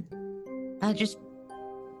blueprint. I just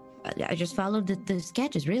followed the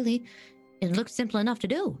sketches, really. It looked simple enough to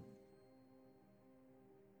do.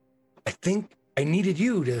 I think I needed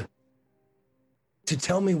you to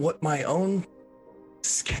tell me what my own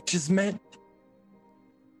sketches meant.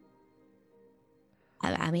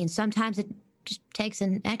 I mean, sometimes it just takes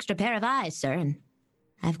an extra pair of eyes, sir, and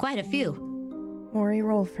I have quite a few. Maury,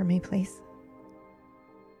 roll for me, please.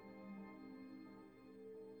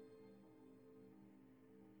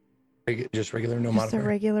 Just regular, no Just modifier? a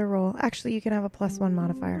regular roll. Actually, you can have a +1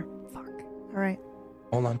 modifier. Fuck. All right.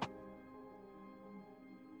 Hold on.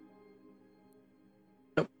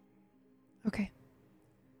 Nope. Okay.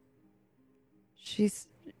 She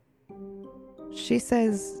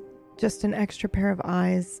says just an extra pair of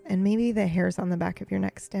eyes and maybe the hairs on the back of your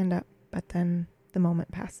neck stand up, but then the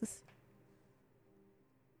moment passes.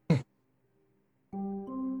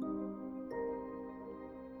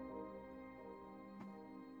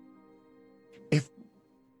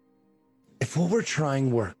 If what we're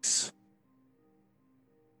trying works,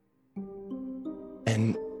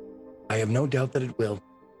 and I have no doubt that it will,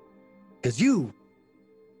 because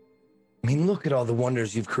look at all the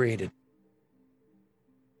wonders you've created.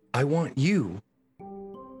 I want you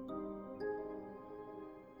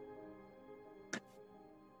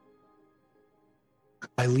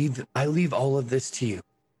I leave all of this to you.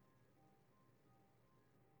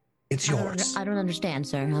 It's yours. I don't understand,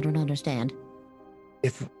 sir. I don't understand.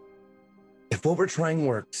 If what we're trying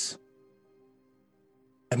works,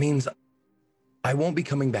 that means I won't be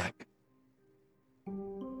coming back.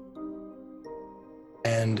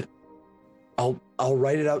 And I'll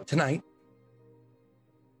write it out tonight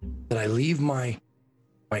that I leave my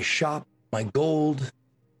shop, my gold,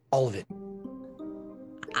 all of it.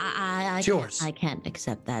 It's yours. I can't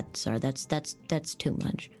accept that, sir. That's too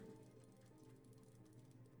much.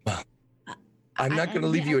 Well, I'm not going to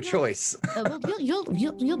leave you a choice. Well,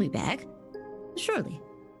 you'll be back, surely.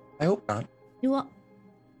 I hope not. You will.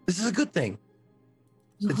 This is a good thing.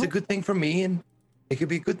 It's a good thing for me, and it could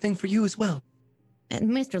be a good thing for you as well.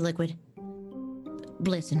 Mr. Liquid,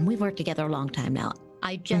 listen, we've worked together a long time now.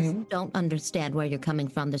 I just don't understand where you're coming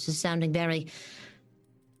from. This is sounding very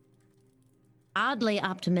oddly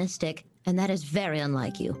optimistic, and that is very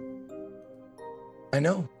unlike you. I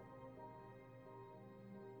know.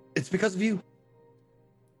 It's because of you.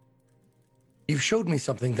 You've showed me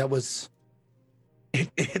something that was...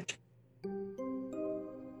 It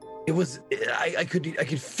was... I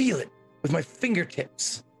could feel it with my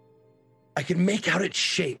fingertips. I could make out its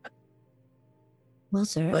shape. Well,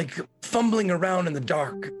 sir. Like fumbling around in the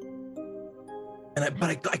dark. And I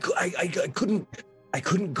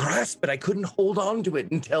couldn't grasp it. I couldn't hold on to it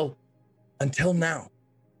until now.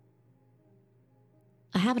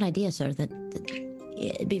 I have an idea, sir, that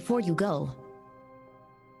before you go,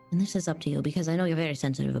 and this is up to you because I know you're very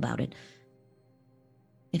sensitive about it.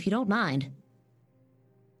 If you don't mind,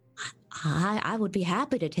 I would be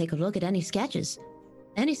happy to take a look at any sketches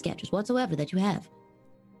whatsoever that you have.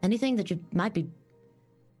 Anything that you might be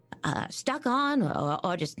stuck on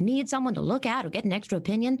or just need someone to look at or get an extra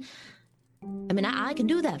opinion. I mean, I can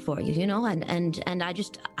do that for you, you know, and I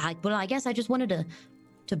guess I just wanted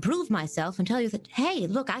to prove myself and tell you that, hey,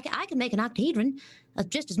 look, I can make an octahedron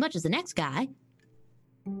just as much as the next guy.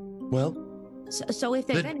 Well, so if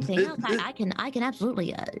there's anything else, I can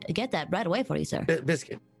absolutely get that right away for you, sir.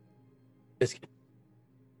 Biscuit.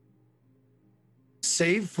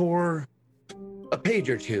 Save for a page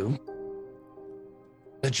or two.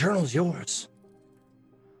 The journal's yours.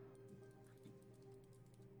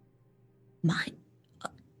 Mine.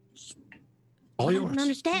 All yours. I don't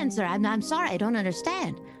understand, sir. I'm sorry. I don't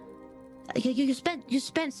understand. You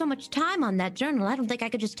spent so much time on that journal. I don't think I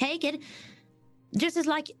could just take it. Just as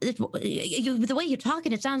like the way you're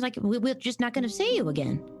talking, it sounds like we're just not going to see you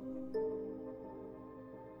again.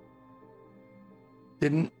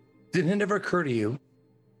 Didn't didn't it ever occur to you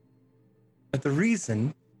that the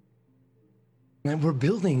reason that we're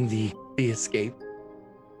building the escape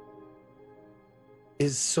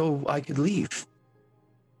is so I could leave?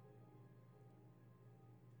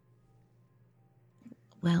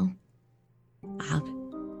 Well, I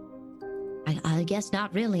guess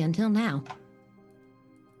not really until now.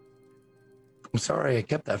 I'm sorry I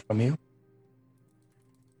kept that from you.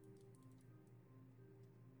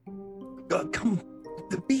 God, come,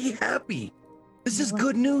 be happy. This is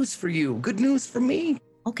good news for you. Good news for me.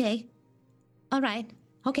 Okay. All right.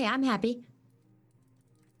 Okay, I'm happy.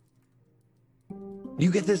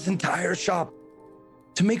 You get this entire shop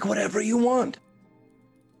to make whatever you want.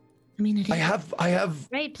 I mean, I have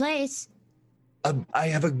great place. I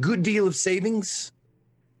have a good deal of savings.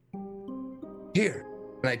 Here,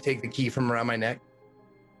 and I take the key from around my neck.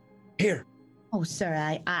 Here. Oh, sir,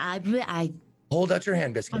 I Hold out your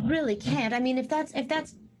hand, Biscuit. really can't. I mean, if that's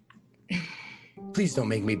Please don't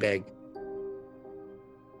make me beg.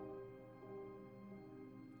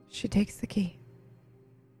 She takes the key.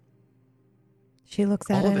 She looks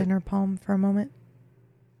at All of it it. in her palm for a moment.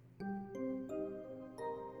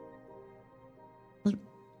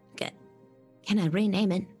 Can I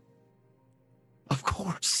rename it? Of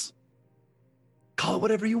course. Call it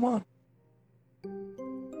whatever you want.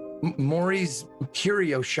 Maury's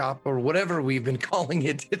Curio Shop or whatever we've been calling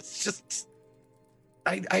it. It's just,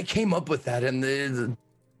 I came up with that in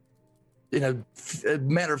a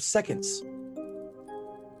matter of seconds.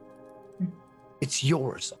 It's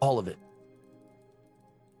yours, all of it.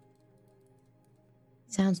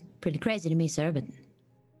 Sounds pretty crazy to me, sir, but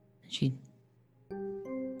it's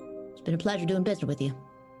been a pleasure doing business with you,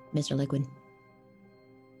 Mr. Liquid.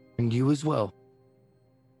 And you as well.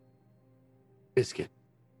 Biscuit.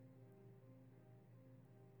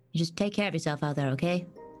 You just take care of yourself out there, okay?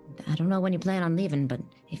 I don't know when you plan on leaving, but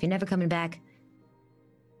if you're never coming back,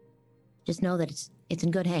 just know that it's in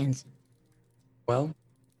good hands. Well,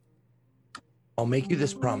 I'll make you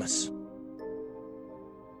this promise.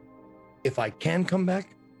 If I can come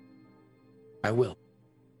back, I will.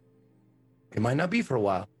 It might not be for a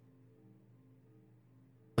while.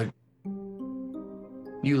 But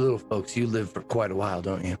you little folks, you live for quite a while,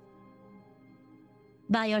 don't you?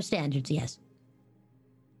 By your standards, yes.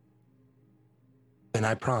 Then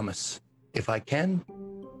I promise, if I can,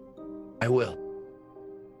 I will.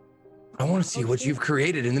 I want to see what you've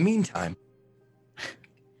created in the meantime.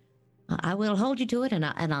 I will hold you to it, and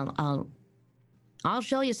I'll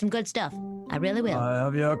show you some good stuff. I really will.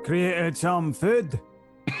 Have you created some food?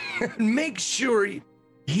 Make sure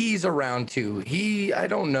he's around too. I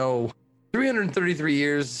don't know, 333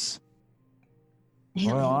 years.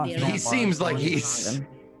 Well, He seems like he's,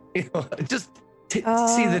 just see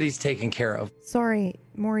that he's taken care of. Sorry,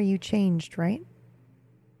 Maury, you changed, right?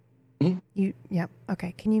 Yep.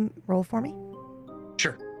 Okay, can you roll for me?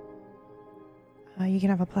 Sure. You can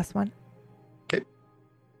have a +1. Okay.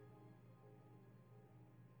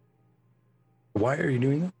 Why are you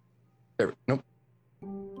doing that? There, nope.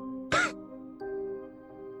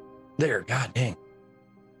 There, god dang.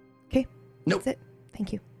 Okay. Nope. That's it.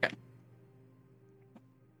 Thank you. Okay.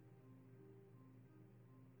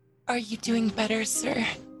 Are you doing better, sir?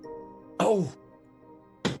 Oh.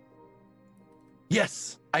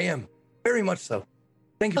 Yes, I am. Very much so.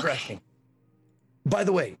 Thank you for asking. By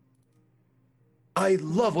the way, I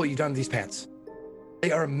love what you've done to these pants.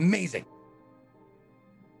 They are amazing.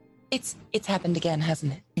 It's happened again,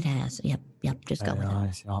 hasn't it? It has. Yep. Just go with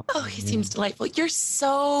it. Oh, he seems delightful. You're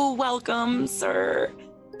so welcome, sir.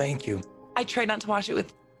 Thank you. I tried not to wash it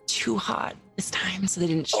with too hot this time so they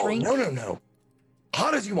didn't shrink. Oh, no.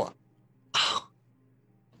 Hot as you want. Oh,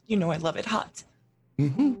 you know I love it hot.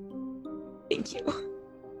 Mm-hmm. Thank you.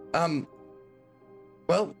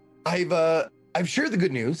 Well, I've shared the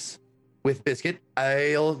good news with Biscuit.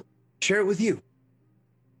 I'll share it with you.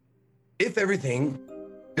 If everything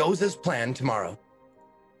goes as planned tomorrow,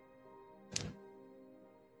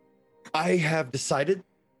 I have decided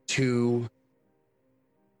to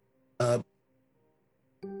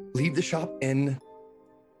leave the shop in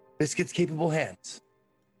Biscuit's capable hands.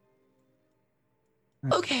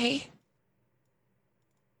 Okay.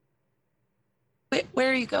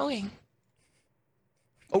 Where are you going?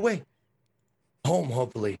 Away. Home,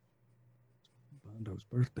 hopefully. Bando's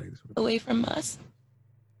birthday. Away from us?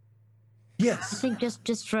 I Yes. think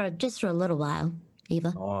just for a little while,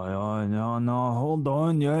 Eva. Oh, no, hold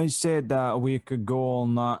on. You said that we could go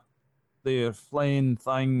on that there flying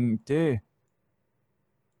thing too.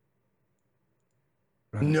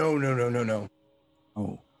 No.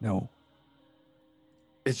 Oh, no.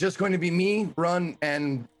 It's just going to be me, Run,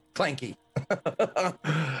 and Clanky.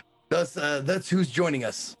 That's who's joining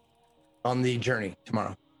us on the journey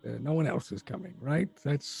tomorrow. No one else is coming, right?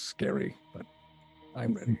 That's scary, but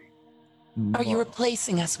I'm ready. Are you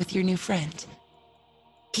replacing us with your new friend?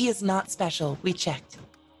 He is not special. We checked.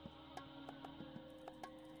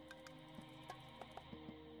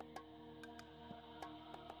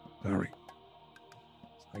 Sorry.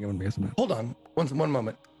 I'm gonna miss him. Hold on, one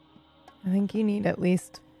moment. I think you need,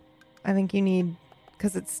 because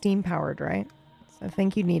it's steam powered, right? So I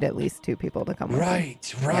think you need at least 2 people to come with you.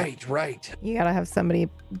 Right. You gotta have somebody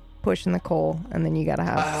pushing the coal, and then you gotta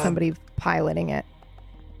have somebody piloting it.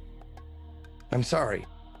 I'm sorry.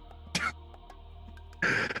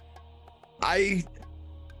 I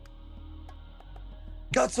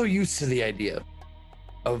got so used to the idea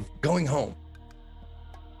of going home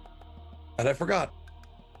that I forgot.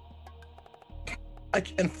 I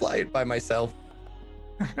can't fly it by myself.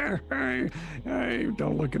 Hey,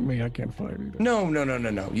 don't look at me. I can't fly it either.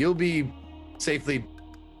 No. You'll be safely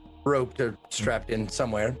roped or strapped in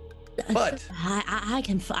somewhere. But I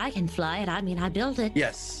can fly it. I mean, I built it.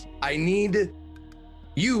 yes, I need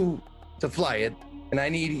you to fly it, and I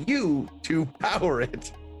need you to power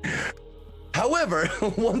it. However,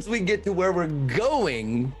 once we get to where we're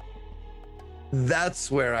going, that's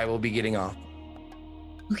where I will be getting off.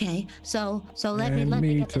 Okay, so let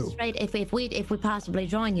me get this too. straight. If we possibly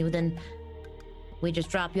join you, then we just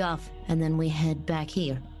drop you off and then we head back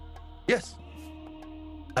here. Yes.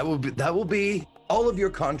 That will be all of your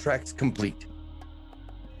contracts complete.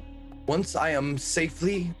 Once I am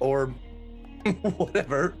safely or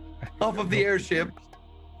whatever off of the airship,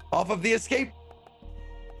 off of the escape.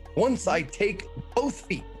 Once I take both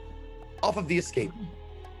feet off of the escape.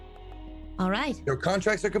 All right. Your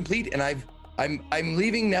contracts are complete, and I'm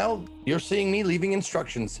leaving now. You're seeing me leaving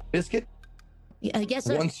instructions. Biscuit, Yes,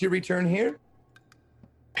 sir. once you return here,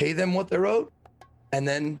 pay them what they're owed, and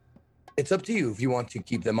then it's up to you if you want to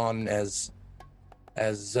keep them on as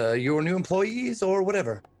your new employees or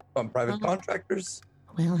whatever. Private contractors.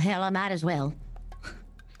 Well, hell, I might as well.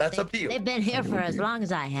 That's up to you. They've been here for as long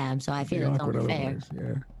as I have, so I feel it's only fair.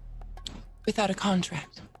 Yeah. Without a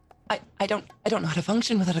contract. I don't know how to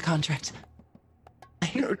function without a contract.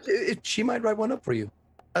 She might write one up for you.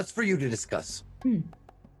 That's for you to discuss. You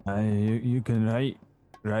can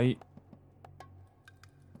write.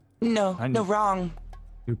 No, wrong.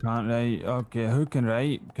 You can't write. Okay, who can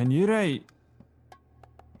write? Can you write?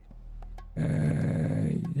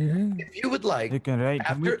 Yeah. If you would like, You can write.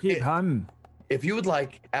 Can we keep him? if you would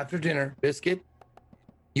like, after dinner, Biscuit,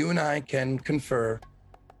 you and I can confer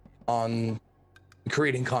on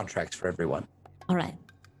creating contracts for everyone. All right.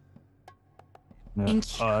 Yeah,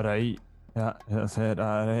 Thank you. all right. Yeah, I said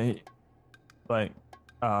all right. Like,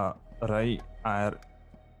 right.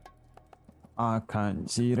 I can't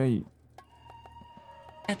see right.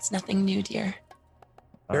 That's nothing new, dear.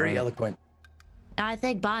 Very eloquent. I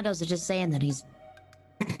think Bondos is just saying that he's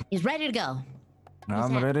ready to go.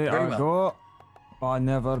 I'm ready Very to well. go. I've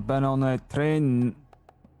never been on a train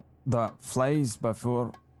that flies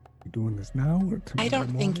before. You doing this now or tomorrow I don't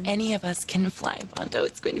think morning? any of us can fly, Bondo.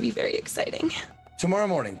 It's going to be very exciting. Tomorrow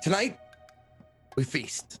morning, tonight, we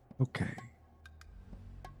feast. Okay.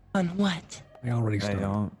 On what? I already Hey,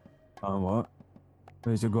 started. on what?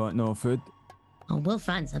 Where's you got no food? Oh, we'll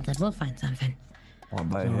find something. We'll find something. What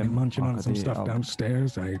about I'm him? munching on some Cockatoo. stuff Oh,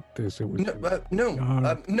 downstairs. No.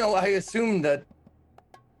 I assumed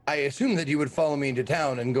that you would follow me into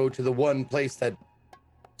town and go to the one place that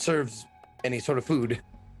serves any sort of food,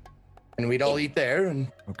 and we'd all eat there,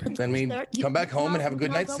 and Okay. then we'd Sir, come back you can home and all- have a good you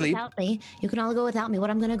can all night's go sleep. without me. You can all go without me. What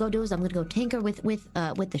I'm gonna go do is I'm gonna go tinker with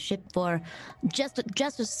the ship for just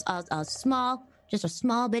a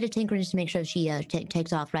small bit of tinkering just to make sure she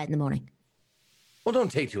takes off right in the morning. Well,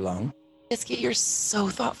 don't take too long. Biscuit, you're so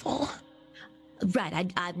thoughtful.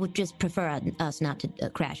 Right. I would just prefer us not to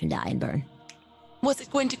crash and die and burn. Was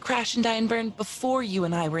it going to crash and die and burn before you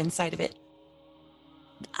and I were inside of it?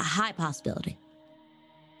 A high possibility.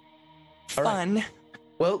 All right. Fun.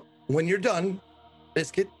 Well, when you're done,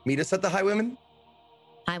 Biscuit, meet us at the Highwayman,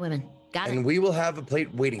 Hi, women. Got and we will have a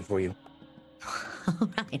plate waiting for you. it. All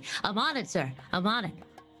right. I'm on it, sir. I'm on it.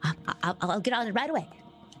 I'll get on it right away.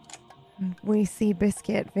 We see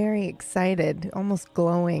Biscuit, very excited, almost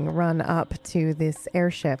glowing, run up to this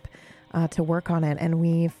airship to work on it. And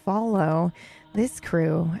we follow this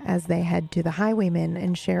crew as they head to the Highwayman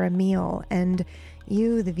and share a meal. And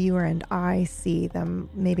you, the viewer, and I see them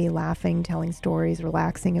maybe laughing, telling stories,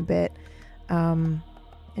 relaxing a bit, and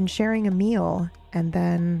sharing a meal. And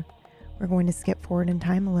then we're going to skip forward in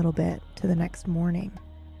time a little bit to the next morning.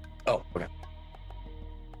 Oh, okay.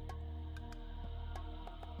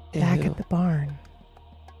 Back at the barn.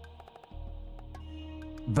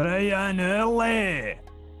 Brian early.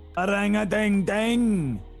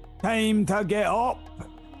 Ring-a-ding-ding. Time to get up.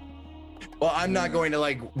 Well, I'm not going to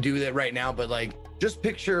like do that right now, but like just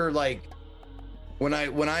picture like when I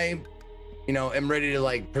you know am ready to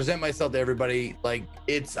like present myself to everybody, like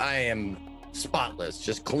I am spotless,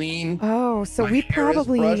 just clean. Oh, so My we hair is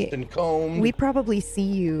probably brushed and combed. we probably see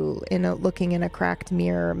you looking in a cracked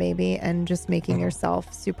mirror maybe and just making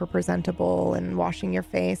yourself super presentable and washing your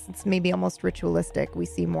face. It's maybe almost ritualistic. We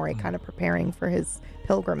see Maury kind of preparing for his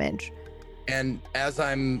pilgrimage. And as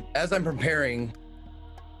I'm preparing,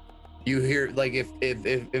 you hear like if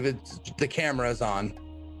it's the camera's on,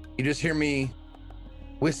 you just hear me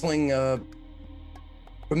whistling a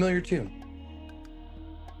familiar tune.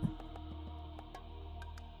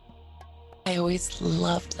 I always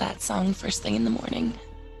loved that song first thing in the morning.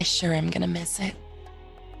 I sure am gonna miss it.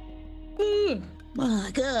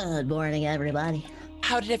 Good morning, everybody.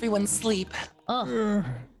 How did everyone sleep? Oh,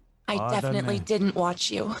 I definitely didn't watch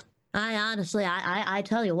you. I honestly, I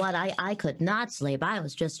tell you what, I could not sleep. I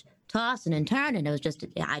was just tossing and turning. It was just,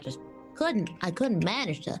 I couldn't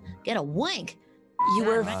manage to get a wink. You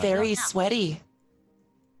were very sweaty.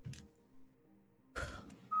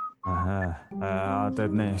 I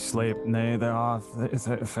didn't sleep neither. I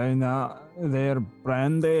found out there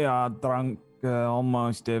brandy. I drank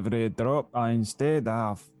almost every drop. Instead,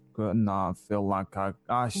 I feel like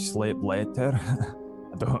I sleep later.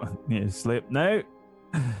 I don't need to sleep now.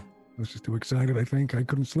 I was just too excited, I think. I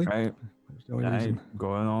couldn't sleep. Right. That's the only reason.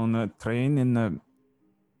 Going on a train in the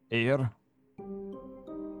air.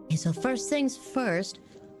 Okay, so first things first,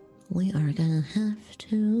 we are gonna have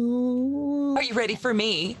to. Are you ready for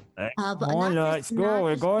me? But On, not let's just- go. not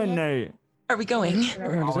We're just going yet. now. Are we going? Does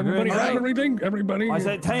everybody have everything? Everybody? I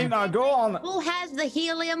said time to go on. Who has the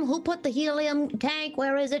helium? Who put the helium tank?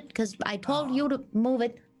 Where is it? Because I told you to move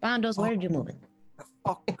it. Bondos, where did you move it?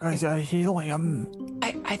 Fuck is a helium?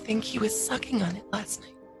 I think he was sucking on it last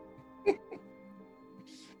night.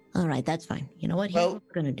 All right, that's fine. You know what? Here's Well, what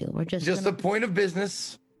we're gonna do. We're just Just gonna... a point of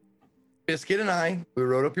business. Biscuit and I, we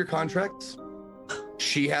wrote up your contracts.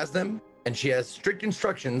 She has them, and she has strict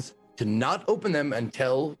instructions to not open them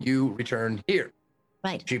until you return here.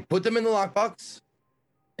 Right. She put them in the lockbox,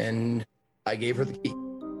 and I gave her the key.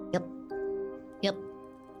 Yep.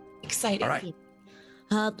 Excited. All right.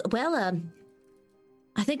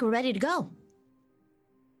 I think we're ready to go.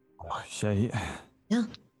 Oh, shit. Yeah.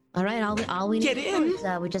 All right. All we Get need to do in. is,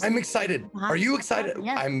 we just. I'm excited. Are you excited?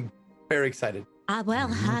 Yes. I'm very excited.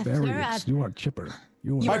 You are chipper.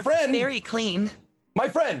 You You are. are friend. very clean. My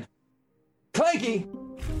friend, Clanky.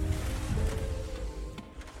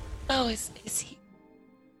 Oh, is he?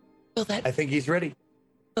 Will I that think he's ready.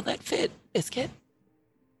 fit, Biscuit?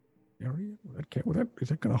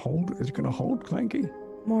 Is it gonna hold? Is it gonna hold, Clanky?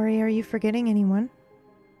 Maury, are you forgetting anyone?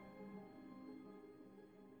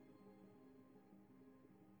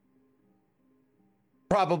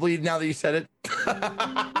 Probably now that you said it.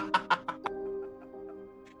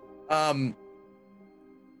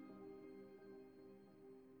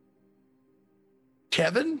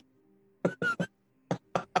 Kevin?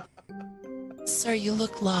 Sir, you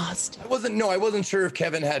look lost. I wasn't sure if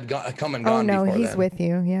Kevin had come and gone. Oh no, before he's then. with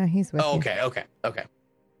you. Yeah, he's with Oh, you. okay.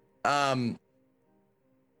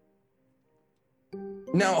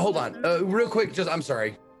 Now hold on, real quick. I'm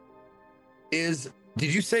sorry. Did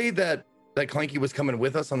you say that Clanky was coming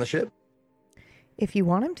with us on the ship? If you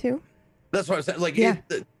want him to. That's what I said. Like, Yeah.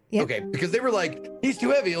 Yeah. Okay, because they were like, he's too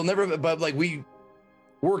heavy. He'll never. But like, we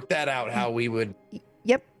worked that out how we would.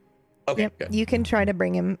 Yep. Okay. Yep. Good. You can try to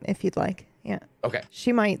bring him if you'd like. Yeah. Okay.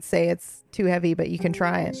 She might say it's too heavy, but you can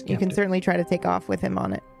try it. You can certainly try to take off with him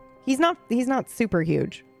on it. He's not super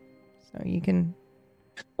huge. So you can.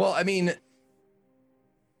 Well, I mean,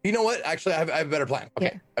 you know what? Actually, I have a better plan.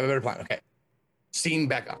 Okay. Yeah. I have a better plan. Okay. Scene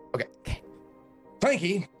back up. Okay.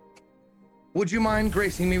 Clanky, would you mind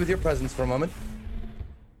gracing me with your presence for a moment?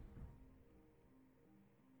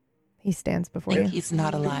 He stands I before think you. he's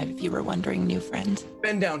not alive, if you were wondering, new friend.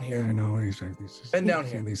 Bend down I here. know. Bend down I've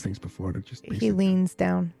here. seen these things before. They're just He basic. leans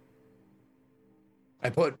down. I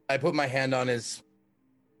put my hand on his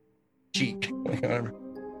cheek. Whatever.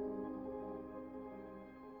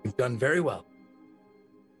 You've done very well.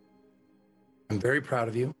 I'm very proud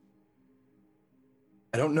of you.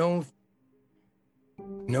 I don't know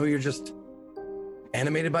if you're just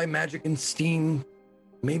animated by magic and steam.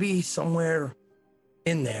 Maybe somewhere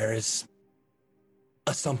in there is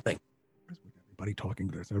a something. Everybody talking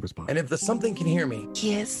to their service box. And if the something can hear me,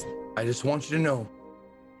 He is. I just want you to know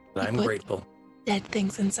that He I'm put- grateful. Dead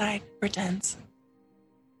things inside. Pretends.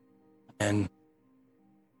 And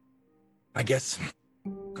I guess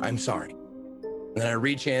I'm sorry. And then I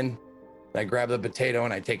reach in, and I grab the potato,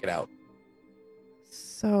 and I take it out.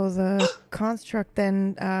 So the construct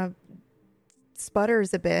then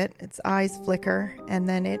sputters a bit, its eyes flicker, and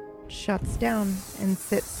then it shuts down and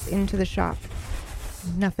sits into the shop.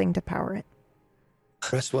 Nothing to power it.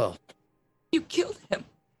 Rest well. You killed him.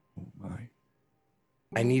 Oh my.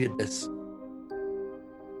 I needed this.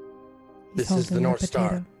 He's This is the holding North Star.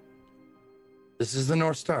 potato. This is the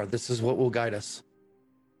North Star. This is what will guide us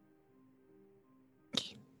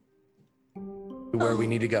to where we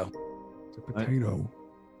need to go. It's a potato.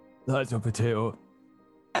 That's a potato.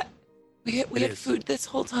 We had is. food this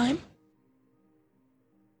whole time.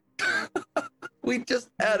 We just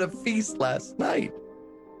had a feast last night.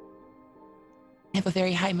 I have a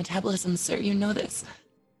very high metabolism, sir. You know this.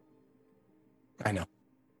 I know.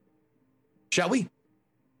 Shall we?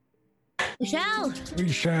 We shall. We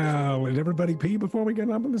shall. Did everybody pee before we get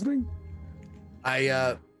up on this thing?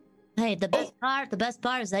 I Hey, the best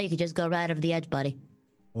part is that you could just go right over the edge, buddy.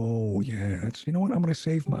 Oh, yeah. That's, you know what? I'm going to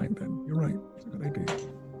save mine then. You're right. That's a good idea.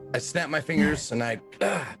 I snap my fingers and I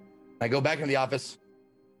go back into the office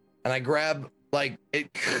and I grab, like,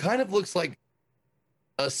 it kind of looks like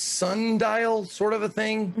a sundial sort of a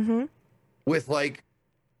thing Mm-hmm. with like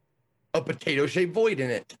a potato shaped void in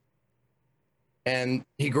it. And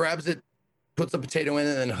he grabs it, puts a potato in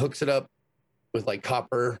it, and then hooks it up with like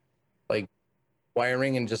copper, like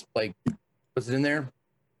wiring, and just like puts it in there.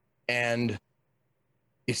 And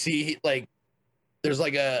you see, like, there's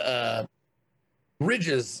like a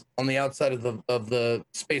ridges on the outside of the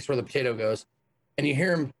space where the potato goes, and you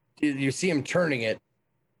hear him, you see him turning it,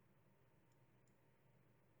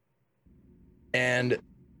 and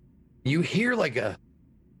you hear like a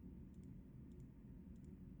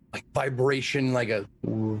vibration, like a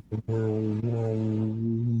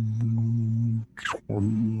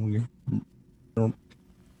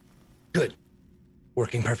good,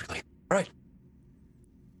 working perfectly. All right.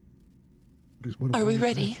 Are we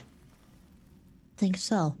ready? Think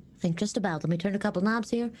so. Think just about. Let me turn a couple knobs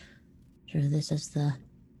here. Sure, this is the.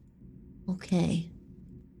 Okay.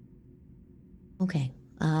 Okay.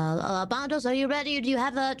 Bondos, are you ready? Do you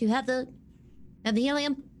have the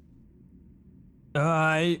helium?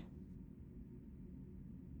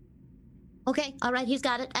 Okay. All right. He's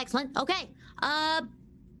got it. Excellent. Okay.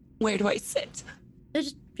 Where do I sit?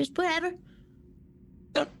 Just wherever.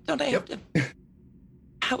 Don't I have to?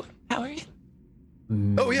 How are you?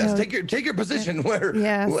 Oh yes, No. take your position where.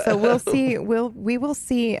 Yeah, so we will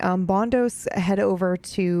see Bondos head over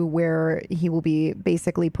to where he will be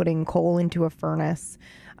basically putting coal into a furnace,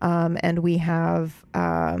 and we have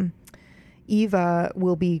Eva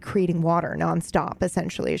will be creating water nonstop.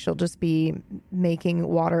 Essentially, she'll just be making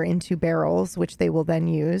water into barrels, which they will then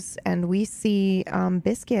use. And we see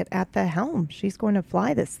Biscuit at the helm. She's going to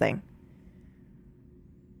fly this thing.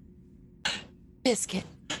 Biscuit.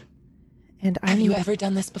 And Have you ever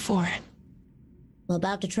done this before? We're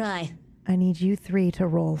about to try. I need you three to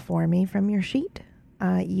roll for me from your sheet.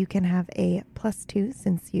 You can have a +2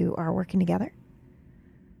 since you are working together.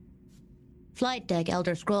 Flight deck,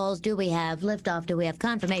 Elder Scrolls. Do we have liftoff? Do we have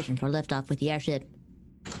confirmation for liftoff with the airship?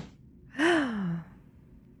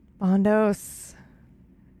 Bondos.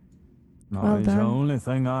 Well That is the done. only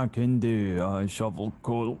thing I can do. I shovel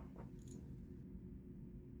coal.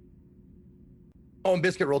 Oh, and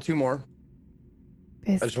Biscuit, roll 2 more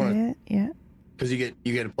Biscuit, just wanna- yeah. because you get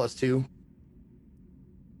a +2.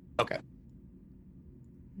 Okay.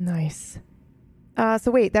 Nice.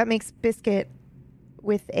 So wait, that makes Biscuit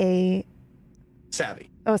with a Savvy.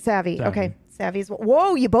 savvy. Savvy. Okay, savvies.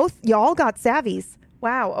 Whoa, y'all got savvies.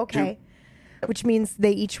 Wow. Okay. Which means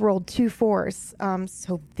they each rolled 2 4s.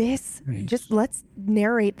 So this, Nice. just let's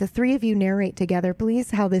narrate. The 3 of you narrate together,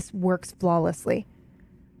 please, how this works flawlessly.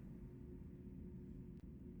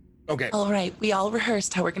 Okay. All right, we all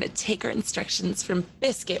rehearsed how we're going to take our instructions from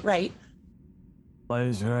Biscuit, right?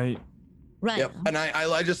 That's right. Right. Yep. And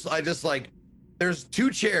I just like, there's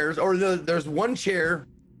 2 chairs, or there's 1 chair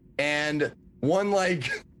and 1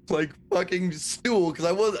 like fucking stool, because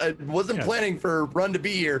I wasn't planning for Run to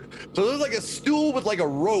be here. So there's like a stool with like a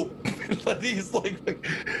rope that he's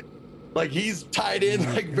like he's tied in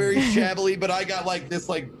like very shabbily, but I got like this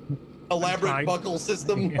like elaborate Tied. buckle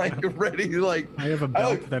system like ready, like I have a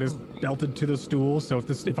belt that is belted to the stool, so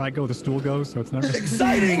if I go, the stool goes, so it's not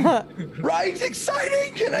exciting, right?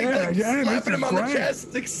 Exciting! And I like slapping him on the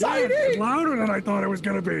chest. Exciting! Yeah, it's louder than I thought it was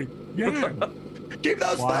going to be. Yeah. Keep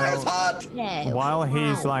those fires hot! Yeah. While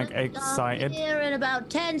he's Wow. like Liftoff excited. Here in about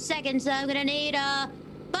 10 seconds, I'm gonna need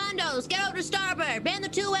Bondos, get over to starboard. Man the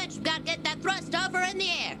 2-inch. We've got to get that thrust over in the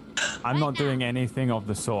air. I'm not doing anything of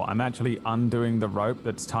the sort. I'm actually undoing the rope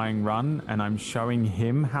that's tying Run, and I'm showing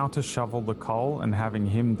him how to shovel the coal and having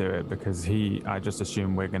him do it because I just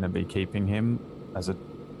assume we're going to be keeping him as a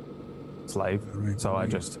slave. Right, So I right.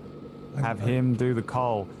 just have him do the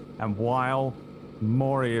coal. And while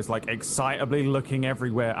Maury is like excitably looking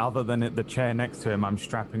everywhere other than at the chair next to him, I'm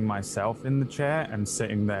strapping myself in the chair and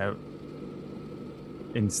sitting there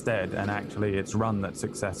instead. And actually it's Run that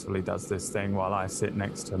successfully does this thing while I sit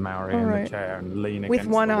next to Maury in Alright. the chair and lean With against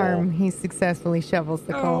one the wall. arm, he successfully shovels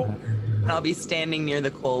the coal. I'll be standing near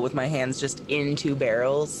the coal with my hands just in 2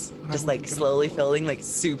 barrels, just like slowly filling, like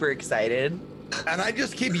super excited. And I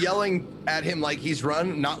just keep yelling at him like he's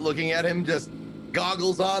Run, not looking at him, just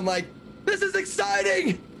goggles on like, this is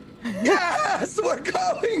exciting! Yes, we're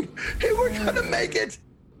going! Hey, we're gonna make it!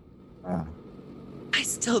 I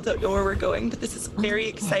still don't know where we're going, but this is very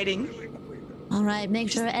exciting. All right, make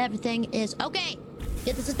sure everything is okay.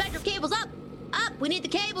 Get the suspector cables up. Up. We need the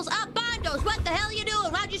cables up. Bondos, what the hell are you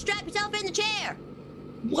doing? Why'd you strap yourself in the chair?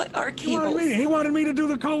 What are He wanted, cables? me, he wanted me to do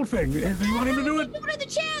the cold thing. Do you want him to do it? Do it in the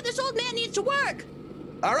chair. This old man needs to work.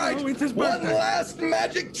 All right, Oh, it's his one birthday. last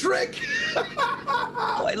magic trick!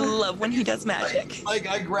 Oh, I love when he does magic. Like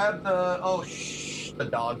I grabbed the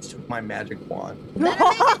dogs took my magic wand. Better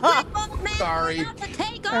make it quick, old man. Sorry. We're about to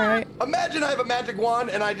take off. All right. Imagine I have a magic wand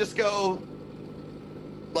and I just go,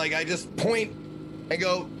 like I just point and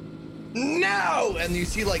go, now! And you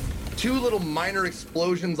see like 2 little minor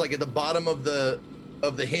explosions like at the bottom of the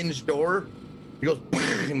hinge door. He goes,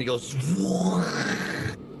 and he goes,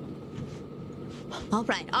 All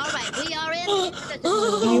right, we are in.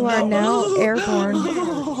 You are now airborne.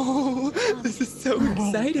 Oh, this is so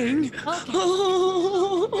exciting. Okay.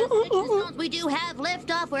 We do have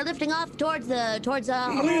liftoff. We're lifting off towards Are we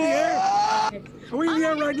in the air? Are we in the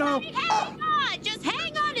air right now? Hang on, just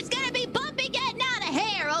hang on. It's gonna be bumpy getting out of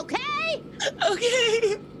here, okay?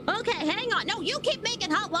 Okay. Okay, hang on. No, you keep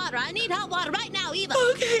making hot water. I need hot water right now, Eva.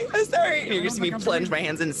 Okay, I'm sorry. You're gonna see me plunge my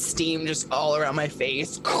hands in steam just all around my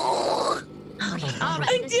face. Okay, all right.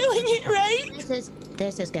 I'm doing it right.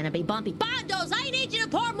 This is gonna be bumpy. Bondos, I need you to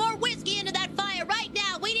pour more whiskey into that fire right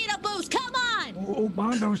now. We need a boost. Come on. Oh,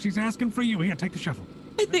 Bondo, she's asking for you. Here, take the shovel.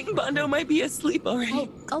 I think Bondo might be asleep already.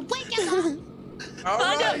 Wake him up. all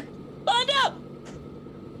Bondo! right. Bondo!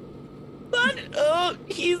 Bondo! Oh,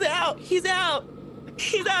 he's out. He's out.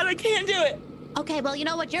 He's out. I can't do it. Okay, well, you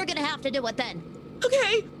know what? You're gonna have to do it then.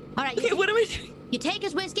 Okay. All right. Okay, what am I doing? You take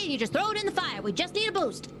his whiskey and you just throw it in the fire. We just need a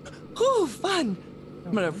boost. Ooh, fun.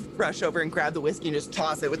 I'm gonna rush over and grab the whiskey and just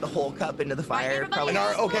toss it with the whole cup into the fire. everybody Probably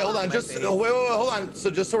And okay, hold on. my Just face. wait, hold on. So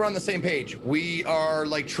just so we're on the same page, we are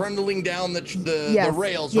like trundling down the Yes.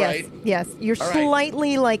 rails, yes, right? Yes. You're All right.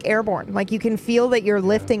 slightly like airborne. Like you can feel that you're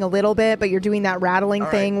lifting a little bit, but you're doing that rattling All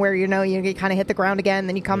thing right. where you kind of hit the ground again,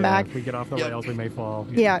 then you come back. If we get off the Yep. rails, we may fall.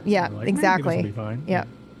 Yeah, yeah, We're like, maybe exactly. This will be fine. Yeah.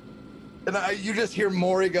 And you just hear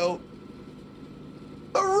Maury go,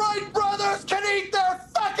 "The Wright brothers can eat their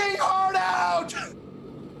fucking heart out!"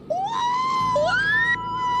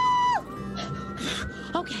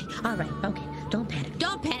 Okay, all right, okay. Don't panic.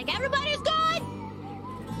 Don't panic. Everybody's good?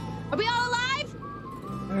 Are we all alive?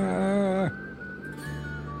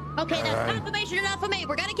 Okay, that's confirmation enough for me.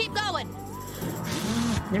 We're gonna keep going.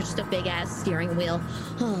 There's just a big ass steering wheel.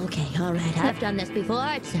 Oh, okay, all right. I've done this before.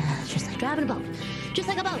 It's just like driving a boat. Just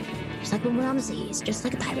like a boat. Just like when we're on the seas. Just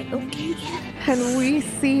like a pirate. Okay, yeah. And we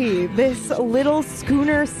see this little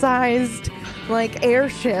schooner-sized like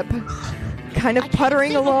airship kind of I can't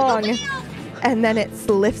puttering see over the along, wheel. and then it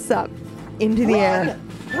lifts up into the air.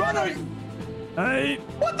 Run! Run! Hey,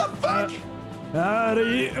 What the fuck?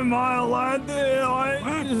 Harry, my lad,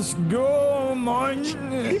 let's go, man.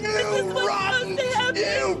 You rotten,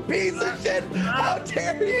 you piece of shit! How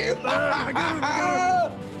dare you! I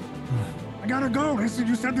gotta go. You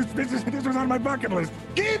said this was on my bucket list.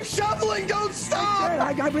 Keep shoveling! Don't stop!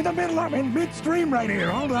 I'm in the middle. I'm in midstream right here.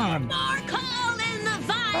 Hold on. More coal in the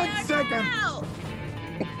fire 1 second. now.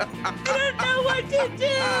 I don't know what to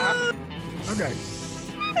do. Okay.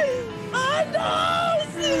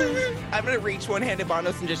 Bondos! I'm gonna reach one-handed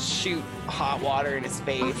Bondos and just shoot hot water in his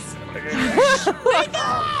face. Wake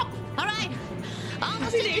up! All right. Almost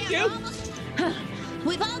What in did you here. do? Almost.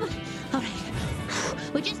 We've almost. All right.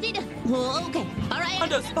 We just need to. Oh, okay. All right.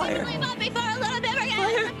 Bondos, fire. We've up before a little bit. We're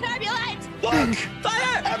getting some turbulence. Look!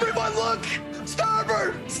 Fire! Everyone look!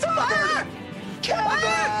 Starboard! Starboard!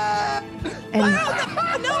 Kevin! And,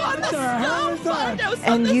 No, on the hell snow, is that? Bondos,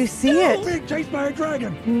 on and the you see snow. it. Being chased by a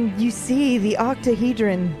dragon. You see the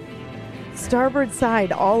octahedron. Starboard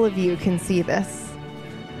side, all of you can see this.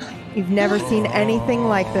 You've never seen anything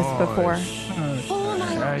like this before. Oh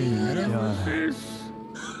my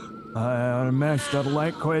I Mr.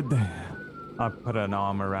 Liquid. I put an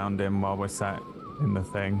arm around him while we're sat in the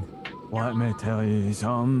thing. Let me tell you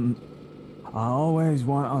something. I always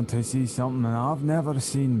wanted to see something I've never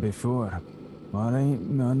seen before. I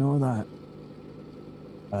know that.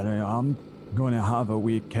 But I'm gonna have a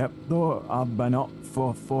wee kip though. I've been up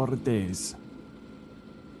for 4 days.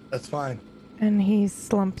 That's fine. And he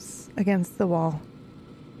slumps against the wall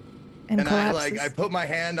and collapses. I put my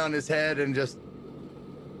hand on his head and just,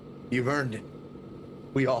 you've earned it.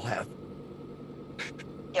 We all have.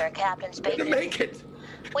 You're a captain We're speaking. gonna make it.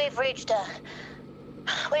 We've reached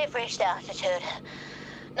altitude.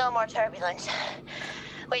 No more turbulence.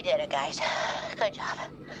 We did it, guys. Good job.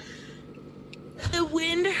 The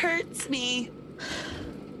wind hurts me.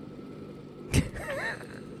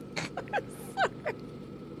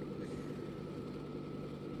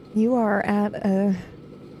 You are at a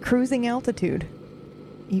cruising altitude.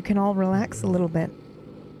 You can all relax a little bit.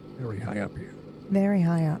 Very high up here. Very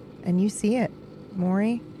high up. And you see it,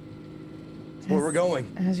 Maury. That's where we're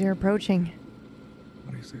going. As you're approaching.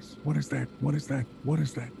 What is this? What is that? What is that? What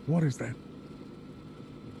is that? What is that?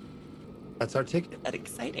 That's our ticket. That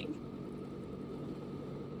exciting.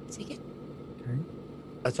 Take it. Okay.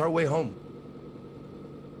 That's our way home.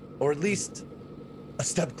 Or at least a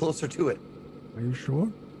step closer to it. Are you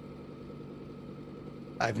sure?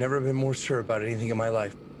 I've never been more sure about anything in my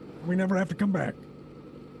life. We never have to come back.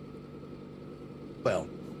 Well,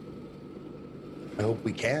 I hope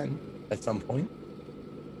we can at some point.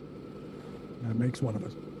 That makes one of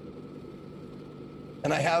us.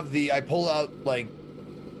 And I pull out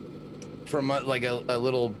from a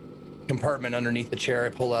little compartment underneath the chair. I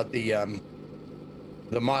pull out the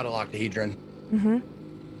model octahedron. Mm-hmm.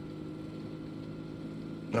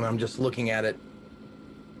 And I'm just looking at it,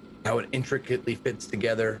 how it intricately fits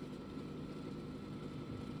together.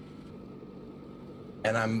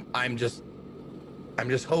 And I'm just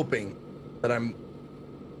hoping that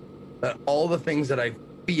all the things that I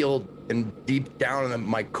feel and deep down in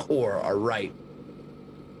my core are right.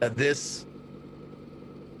 That this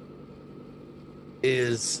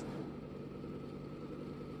is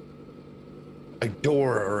a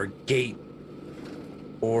door or a gate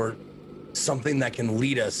or something that can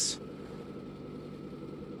lead us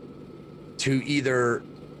to either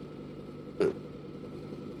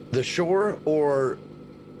the shore or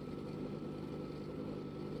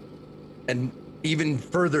and even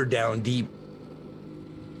further down deep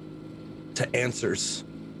to answers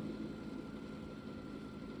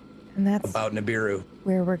And that's about Nibiru.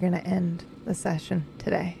 where we're going to end the session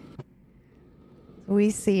today. We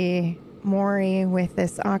see Maury with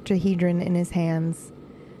this octahedron in his hands,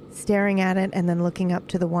 staring at it and then looking up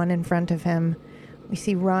to the one in front of him. We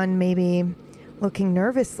see Run maybe looking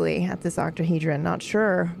nervously at this octahedron, not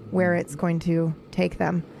sure where it's going to take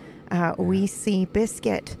them. We see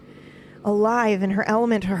Biscuit alive in her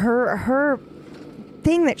element. Her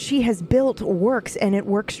thing that she has built works, and it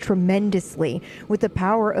works tremendously. With the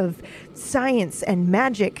power of science and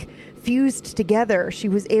magic fused together, she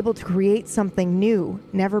was able to create something new,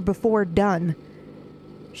 never before done.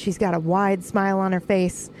 She's got a wide smile on her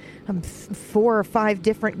face, 4 or 5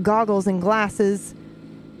 different goggles and glasses.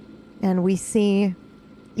 And we see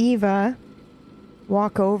Eva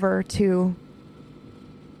walk over to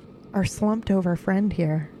our slumped over friend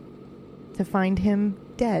here to find him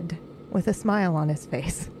dead with a smile on his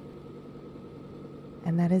face.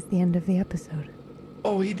 And that is the end of the episode.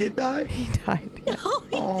 Oh, he did die? He died. Yeah.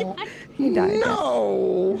 Oh, He died.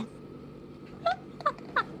 no.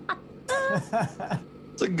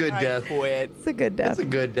 It's a good death. Quit. It's a good death. It's a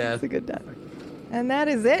good death. It's a good death. And that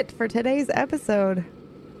is it for today's episode.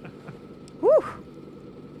 Whew.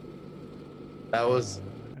 That was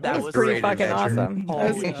That was a pretty great fucking adventure. awesome.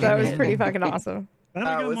 Holy That was shit. pretty fucking awesome.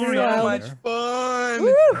 That was Maury so on much there. fun.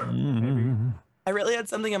 Woo! I really had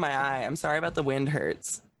something in my eye. I'm sorry about the wind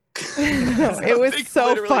hurts. It was Something so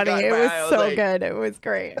literally funny. got It my was eye. I was so like- good. It was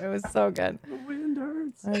great. It was so good. The wind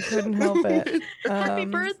hurts. I couldn't help it. Happy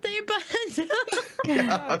birthday, Bud.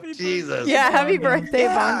 Oh, Jesus. Yeah, happy birthday,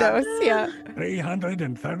 Yeah. Bondos. Yeah.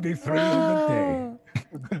 333 on the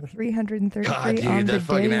day. 333 God, on dude, the that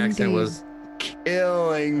fucking day accent indeed. was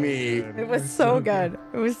killing me. It was so good.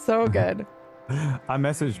 It was so good. I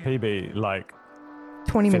messaged PB like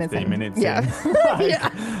 20 minutes 15 in. minutes Yeah. in. Like,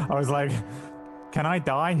 Yeah. I was like, can I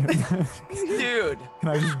die? Dude, Can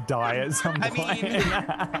I just die at some I point? mean-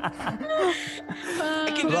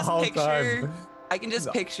 I can The just whole picture time. I can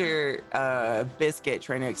just picture Biscuit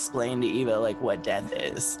trying to explain to Eva like what death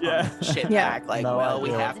is. Yeah. Shit Yeah. back. Like, No well, we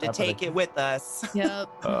idea have to what's take it with us. Yep.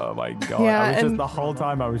 Oh my god. Yeah, I was just and- the whole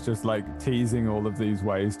time I was just like teasing all of these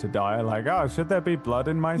ways to die. Like, oh, should there be blood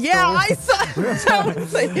in my Yeah, I story? saw. I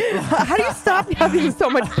was like, how do you stop having so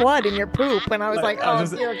much blood in your poop? And I was like, I oh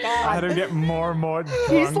just- dear I had God. to get more and more drunk.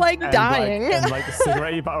 He's, like, and, dying. and like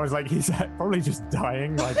cigarette, but I was like, he's probably just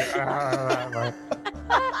dying. Like,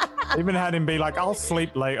 even had him be like, I'll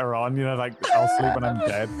sleep later on, you know, like I'll sleep when I'm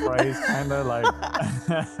dead phrase, kind of like.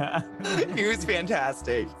 He was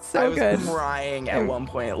fantastic. So I was good. crying at one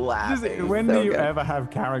point, laughing. When So do you good. ever have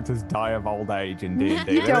characters die of old age in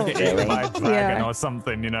D&D? You don't Get eaten really. by a dragon Yeah. or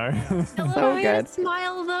something, you know? So good.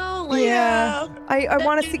 Smile though. Like, Yeah. I That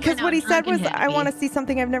want to dude see, because went what out he said drunk was, and I happy. want to see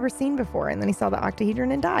something I've never seen before. And then he saw the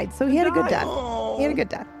octahedron and died. So he had a good death. He had a good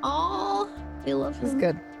death. oh, we love It was him.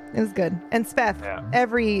 good. It was good. And Speth, Yeah.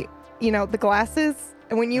 every, the glasses,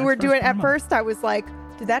 and when you That's were doing it first at time. first, I was like,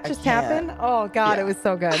 did that I just can't. happen? Oh God, Yeah. it was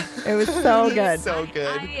so good. It was so good. So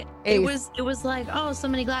good. Ace. It was like, oh, so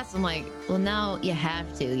many glasses. I'm like, well, now you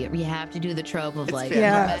have to. You have to do the trope of It's like,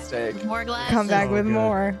 Yeah. fantastic. more glasses. Come back So with good.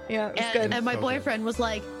 more. Yeah, it was And, good. and my So good. boyfriend was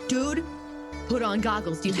like, dude, put on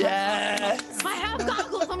goggles. Do you Yes. I have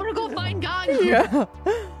goggles. I'm gonna go find goggles. Yeah.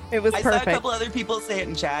 It was I saw a perfect. couple other people say it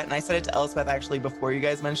in chat, and I said it to Elspeth actually before you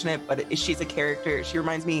guys mentioned it, but she's a character. She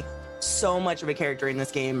reminds me so much of a character in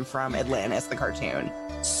this game from Atlantis, the cartoon.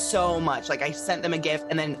 So much. Like, I sent them a gift,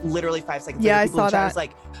 and then literally 5 seconds Yeah, later, I people in saw chat that. was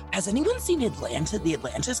like, has anyone seen the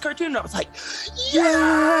Atlantis cartoon? And I was like,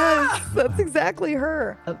 Yes, that's exactly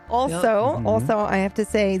her. Also, Mhm. also, I have to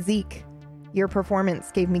say, Zeke, your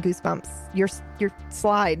performance gave me goosebumps. Your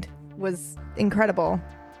slide was incredible,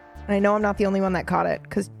 and I know I'm not the only one that caught it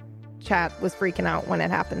because chat was freaking out when it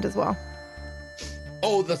happened as well.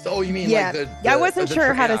 Oh, you mean Yeah, like I wasn't the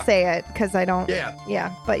sure how to yeah. say it because I don't. Yeah.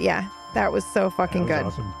 Yeah, but yeah, that was so fucking That good.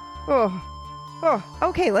 was awesome. Oh,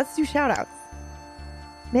 okay, let's do shout outs.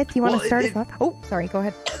 Myth, you want Well, to start it- us off? Oh, sorry, go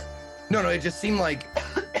ahead. No, it just seemed like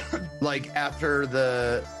after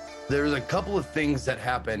there was a couple of things that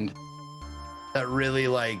happened that really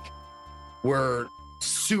were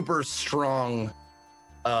super strong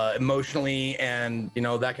emotionally and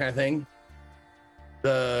that kind of thing.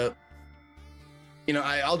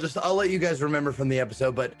 I'll let you guys remember from the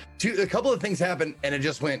episode, but a couple of things happened and it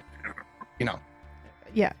just went, Yeah.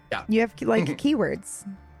 Yeah. You have keywords,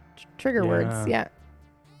 trigger words. Yeah.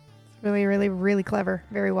 It's really, really, really clever.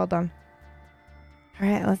 Very well done. All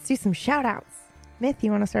right, let's do some shout outs. Myth,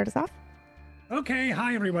 you want to start us off? Okay,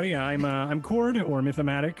 hi everybody. I'm Cord or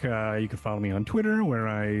Mythomatic. You can follow me on Twitter where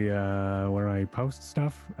I post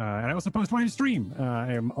stuff, and I also post when I stream.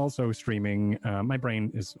 I am also streaming. My brain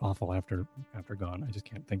is awful after gone. I just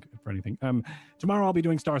can't think for anything. Tomorrow I'll be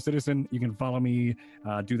doing Star Citizen. You can follow me.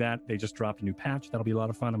 Do that. They just dropped a new patch. That'll be a lot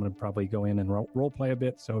of fun. I'm going to probably go in and role play a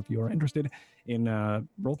bit. So if you are interested in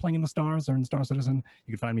role playing in the stars or in Star Citizen,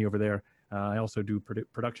 you can find me over there. I also do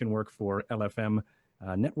production work for LFM.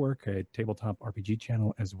 Network, a tabletop RPG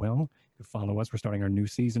channel as well. You can follow us. We're starting our new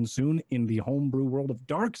season soon in the homebrew world of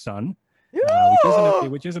Dark Sun,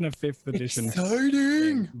 which isn't a 5th edition.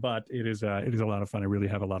 Exciting! But it is a lot of fun. I really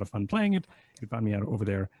have a lot of fun playing it. You can find me out over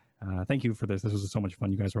there. Thank you for this. This was so much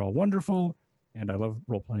fun. You guys are all wonderful, and I love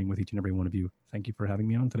role playing with each and every one of you. Thank you for having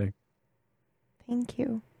me on today. Thank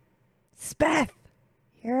you. Speth,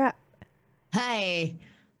 you're up. Hey,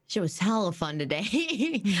 she was hella fun today.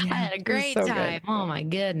 I had a it was great so time. good. Oh my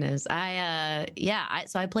goodness. So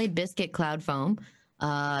I played Biscuit Cloud Foam,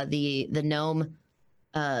 the gnome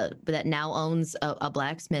that now owns a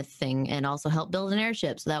blacksmith thing and also helped build an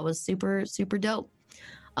airship. So that was super, super dope.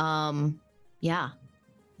 Yeah.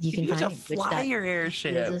 You can get to find me, which fly that- your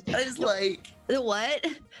airship. It's like, The what?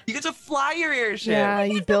 you get to fly your airship. Yeah,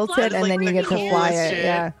 you built fly it it, and like, then you the get to coolest fly it. shit.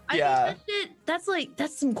 Yeah. I Yeah. think that shit,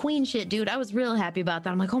 that's some queen shit, dude. I was real happy about that.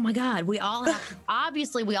 I'm like, oh my God, we all have to,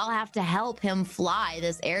 obviously we all have to help him fly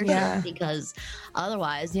this airship Yeah. because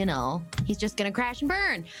otherwise, he's just gonna crash and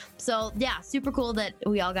burn. So yeah, super cool that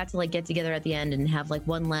we all got to get together at the end and have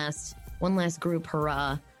one last group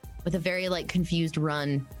hurrah with a very confused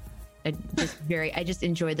run. I just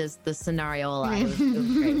enjoyed the scenario a lot. It was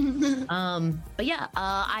great. But yeah,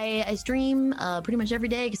 I stream pretty much every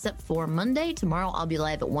day except for Monday. Tomorrow I'll be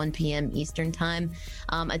live at 1 p.m. Eastern time.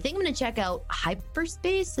 I think I'm gonna check out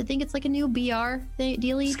Hyperspace. I think it's a new BR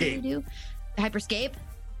dealie that you do. Hyperscape.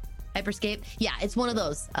 Yeah, it's one of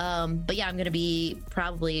those. But yeah, I'm gonna be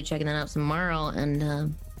probably checking that out tomorrow,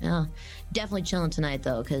 and yeah, definitely chilling tonight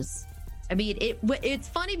though, because I mean, it's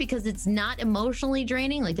funny because it's not emotionally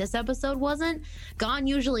draining like this episode wasn't. Gone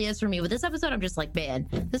usually is for me, but this episode I'm just like, man,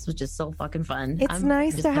 this was just so fucking fun. It's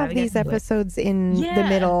nice to have these episodes in the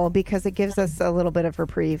middle because it gives us a little bit of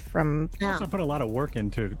reprieve from. You also put a lot of work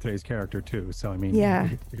into today's character too, so I mean,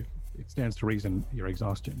 it stands to reason your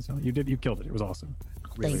exhaustion. So you killed it. It was awesome.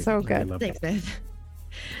 Really, so good. Thanks, man.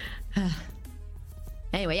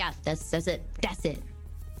 Anyway, yeah, that's it. That's it.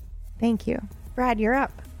 Thank you, Brad. You're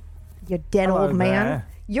up. You dead Hello old man. there.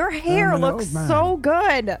 Your hair looks so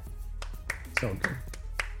good. So good.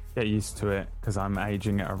 Get used to it because I'm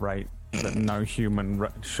aging at a rate that no human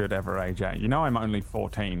should ever age at. You know, I'm only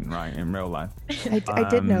 14, right, in real life. I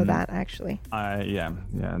did know that actually. Yeah.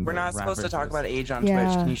 We're not supposed to talk about age on Yeah.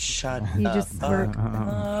 Twitch. Can you shut You up? just work.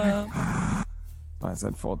 I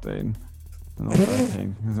said 14. Not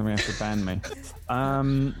 13, because then we have to ban me.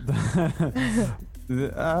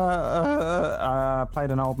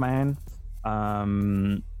 Played an old man.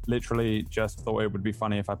 Literally just thought it would be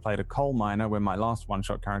funny if I played a coal miner when my last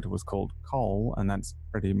one-shot character was called Cole, and that's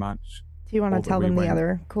pretty much. Do you want all to that tell we them the went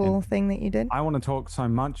other cool thing that you did? I want to talk so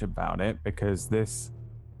much about it because this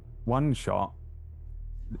one-shot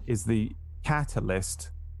is the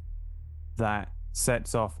catalyst that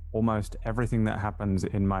sets off almost everything that happens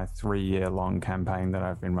in my 3-year-long campaign that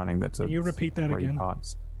I've been running. That's Can you repeat that 3 again?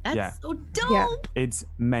 parts. That's so dope. Yeah. It's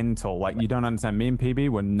mental. Like, you don't understand. Me and PB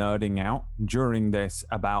were nerding out during this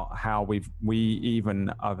about how we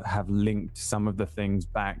even have linked some of the things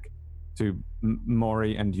back to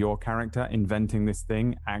Maury and your character. Inventing this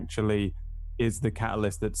thing actually is the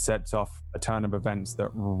catalyst that sets off a turn of events that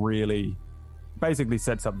really basically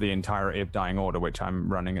sets up the entirety of Dying Order, which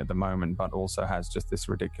I'm running at the moment, but also has just this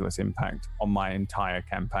ridiculous impact on my entire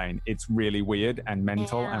campaign. It's really weird and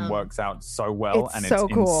mental and works out so well, It's and so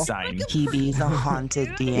it's cool. insane. PB's a haunted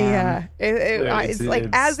DM. Yeah, it's like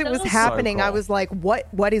as it was so happening, I cool. was like,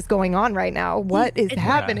 "What is going on right now? What is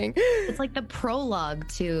happening?" It's like the prologue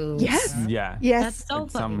to. Yes, Yeah. yes, That's so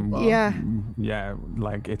It's fucking cool. yeah.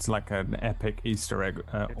 like it's like an epic Easter egg.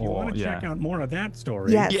 If you want to check out more of that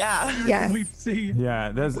story, Yes. Yeah. Yes. we see.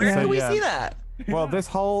 Yeah, there's Where so, can we yeah. see that? Well, this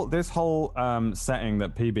whole setting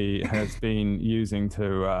that PB has been using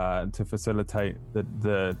to facilitate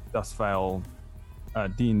the Dustvale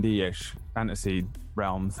D&D-ish fantasy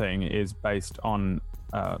realm thing is based on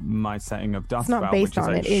my setting of Dustvale. It's not based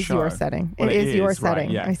on it. Is your setting. It is your setting.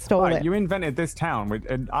 Right, yeah. I stole Right, it. You invented this town,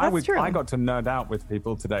 and That's true. I got to nerd out with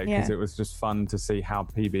people today because Yeah. it was just fun to see how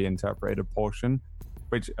PB interpreted a portion,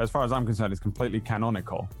 which, as far as I'm concerned, is completely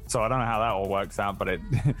canonical. So I don't know how that all works out, but it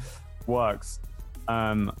works.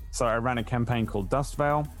 So I ran a campaign called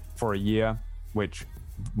Dustvale for a year, which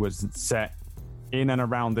was set in and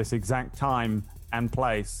around this exact time and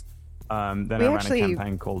place. Then We I ran a actually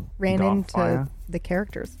campaign called ran Darkfire. into the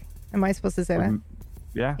characters. Am I supposed to say that?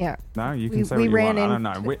 Yeah. Yeah. No, you can We- say we what you ran want. I don't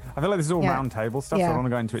know. into- I feel like this is all Yeah. round table stuff, so I Yeah. don't want to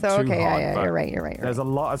go into it So, too okay, hard. yeah, but you're right. You're right. There's a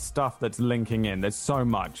lot of stuff that's linking in. There's so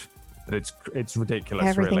much that it's ridiculous,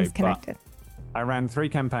 Everything's really. connected. But I ran 3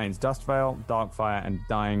 campaigns: Dustvale, Darkfire, and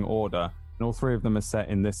Dying Order, and all 3 of them are set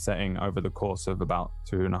in this setting over the course of about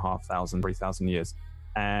 2,500, 3,000 years.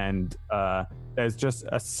 And there's just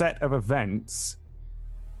a set of events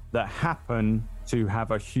that happen to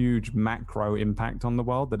have a huge macro impact on the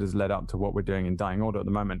world that has led up to what we're doing in Dying Order at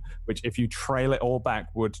the moment, which, if you trail it all back,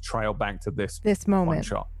 would trail back to this moment. one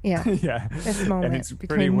shot. Yeah. Yeah. This moment And it's between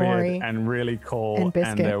pretty Maury weird and really cool. and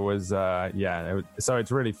Biscuit. there was, so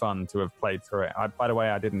it's really fun to have played through it. By the way,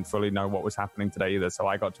 I didn't fully know what was happening today either, so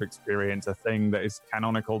I got to experience a thing that is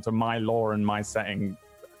canonical to my lore and my setting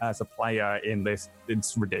as a player in this.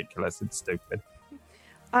 It's ridiculous. It's stupid.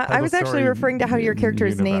 I was actually Story referring to how your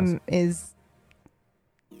character's universe. name is.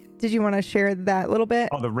 Did you want to share that little bit?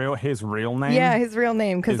 Oh, his real name? Yeah, his real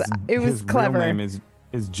name, because it was his clever. Real name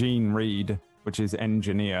is Gene Reed, which is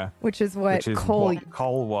engineer. Which is what Cole.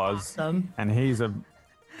 Cole was, Awesome.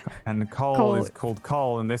 and Cole Cole. is called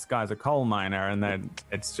Cole, and this guy's a coal miner, and then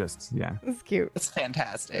it's just It's cute. It's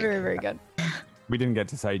fantastic. Very, very good. We didn't get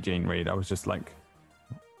to say Gene Reed. I was just like,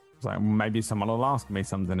 maybe someone will ask me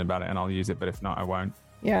something about it, and I'll use it, but if not, I won't.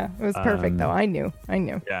 Yeah, it was perfect though. I knew.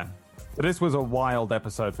 Yeah. So this was a wild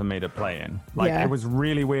episode for me to play in. Like, Yeah. it was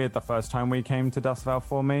really weird the first time we came to Dustvale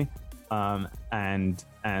for me,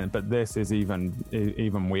 but this is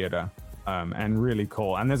even weirder, and really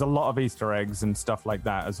cool. And there's a lot of Easter eggs and stuff like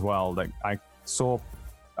that as well. That I saw.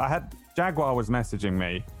 Jaguar was messaging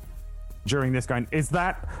me during this, going, "Is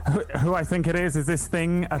that who I think it is? Is this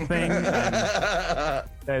thing a thing?" And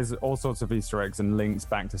there's all sorts of Easter eggs and links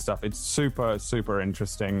back to stuff. It's super, super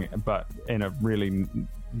interesting, but in a really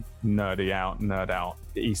nerd out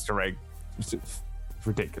Easter egg. It's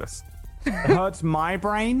ridiculous. It hurts my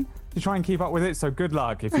brain to try and keep up with it. So good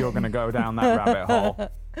luck if you're going to go down that rabbit hole.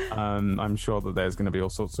 I'm sure that there's going to be all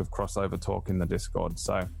sorts of crossover talk in the Discord.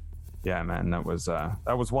 So, yeah, man, that was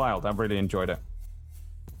wild. I really enjoyed it.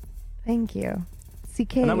 Thank you.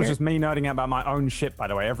 CK. And that was just me nerding out about my own shit, by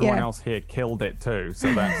the way. Everyone else here killed it too.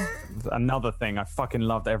 So that's another thing. I fucking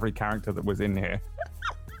loved every character that was in here.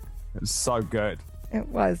 It was so good. It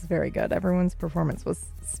was very good. Everyone's performance was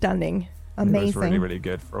stunning. Amazing. It was really, really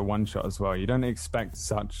good for a one-shot as well. You don't expect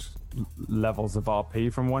such levels of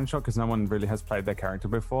RP from one-shot because no one really has played their character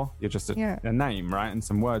before. You're just a name, right? And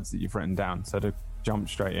some words that you've written down. So to jump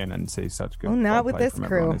straight in and see such good not with this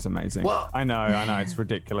crew. Is amazing. Well, I know, it's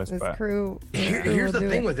ridiculous. This but crew. Here's the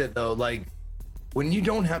thing with it though, like when you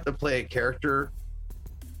don't have to play a character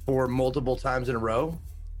for multiple times in a row,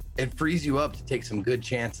 it frees you up to take some good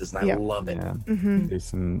chances, and I love it. Yeah, do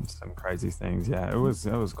some crazy things. Yeah, it was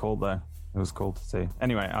cool though. It was cool to see.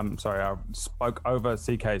 Anyway, I'm sorry I spoke over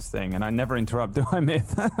CK's thing, and I never interrupt. Do I,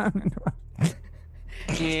 Myth?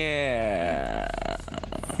 Yeah.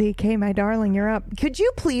 CK, my darling, you're up. Could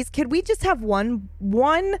we just have one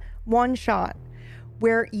shot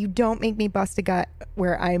where you don't make me bust a gut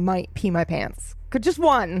where I might pee my pants? Just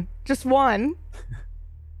one.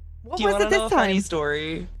 What Do you was want it to this know a time? funny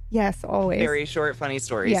story? Yes, always. Very short, funny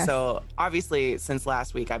story. Yes. So obviously, since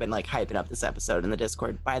last week, I've been like hyping up this episode in the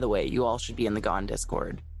Discord. By the way, you all should be in the Gone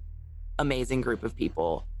Discord. Amazing group of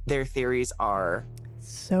people. Their theories are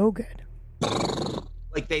so good.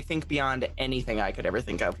 Like they think beyond anything I could ever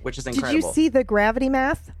think of, which is Did incredible. you see the gravity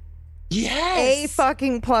math? Yes. A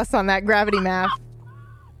fucking plus on that gravity math.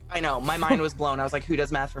 I know. My mind was blown. I was like, who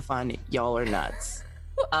does math for fun? Y'all are nuts.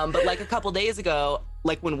 But like a couple days ago,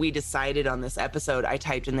 like when we decided on this episode, I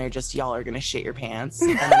typed in there just y'all are gonna shit your pants.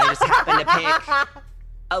 And then I just happened to pick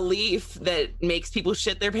a leaf that makes people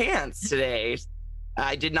shit their pants today.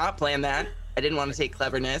 I did not plan that. I didn't want to take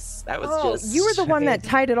cleverness. That was just... You were the one that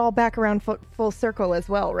tied it all back around full circle as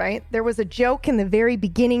well, right? There was a joke in the very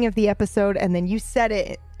beginning of the episode, and then you said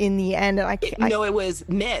it in the end. And No, it was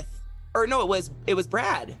Myth. Or no, it was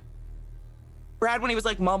Brad. Brad, when he was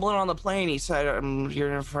like mumbling on the plane, he said, "You're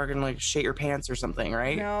gonna fucking like shit your pants or something,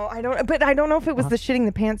 right?" No, I don't. But I don't know if it was the shitting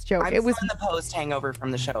the pants joke. It was the post hangover from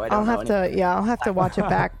the show. I'll have to watch it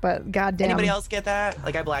back. But goddamn. Anybody else get that?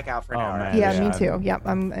 Like I black out for an hour. Man, yeah, me too. Yep,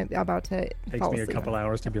 I'm about to. Takes me a couple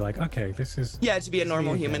hours to be like, okay, this is. Yeah, to be a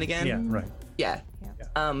normal human again. Yeah, right. Yeah.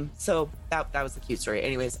 So that was the cute story.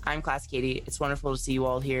 Anyways, I'm Class Katie. It's wonderful to see you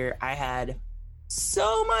all here. I had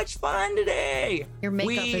so much fun today. Your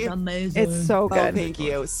makeup is amazing. It's so good. Oh, thank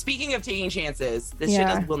you. Speaking of taking chances, this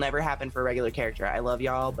shit will never happen for a regular character. I love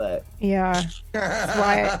y'all, but that's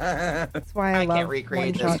why I love can't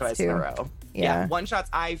recreate this twice in a row. Yeah, one shots.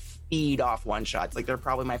 I feed off one shots. Like they're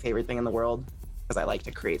probably my favorite thing in the world because I like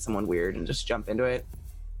to create someone weird and just jump into it.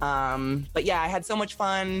 But yeah, I had so much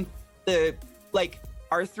fun.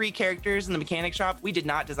 Our three characters in the mechanic shop, we did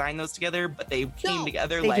not design those together, but they came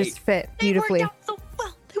together. They just fit beautifully. They worked out so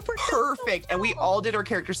well. Perfect. And we all did our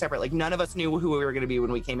characters separate. Like none of us knew who we were going to be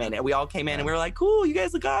when we came in, and we all came in and we were like, "Cool, you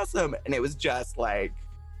guys look awesome!" And it was just like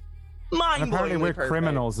mind-blowingly and apparently we're perfect.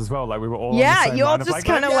 criminals as well. Like we were all. Yeah, on the same you all line of, just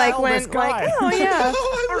kind of like went like, "Oh yeah,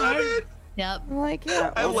 I love it. Yep. Like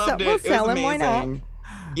yeah, I loved it. We'll It sell was him. Why not?" amazing.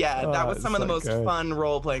 Yeah, that was some of the most good. fun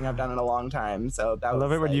role playing I've done in a long time. So that I was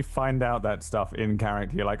love it when you find out that stuff in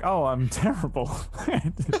character. You're like, oh, I'm terrible.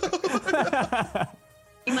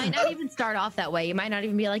 You might not even start off that way. You might not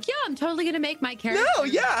even be like, yeah, I'm totally going to make my character No,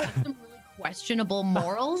 yeah. some really questionable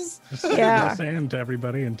morals. Yeah. And to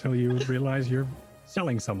everybody until you realize you're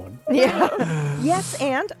selling someone. Yeah. Yes,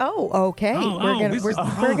 and okay,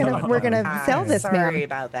 we're gonna sell this Sorry man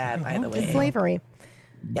about that, by the to way. slavery.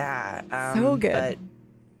 Yeah. So good. But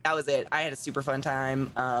that was it. I had a super fun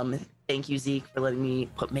time. Thank you, Zeke, for letting me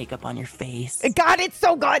put makeup on your face. God, it's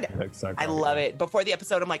so good. I love it. Before the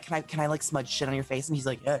episode, I'm like, can I like smudge shit on your face? And he's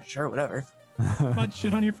like, yeah, sure, whatever. Smudge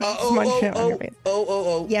shit on your face.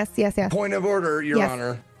 Yes. Point of order, Your Yes.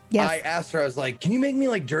 Honor. Yes. I asked her, I was like, can you make me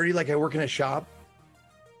like dirty like I work in a shop?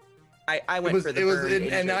 I went for the bird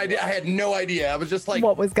and I had no idea. I was just like,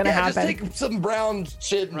 What was gonna happen? Just take some brown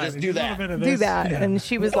shit and just do that. Do that, and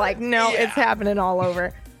she was like, "No, it's happening all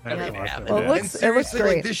over." Well, it looks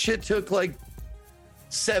great. Like, this shit took like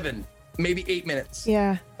 7, maybe 8 minutes.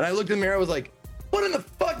 Yeah. And I looked in the mirror. I was like, "What in the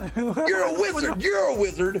fuck? You're a wizard. You're a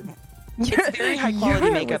wizard." It's very high quality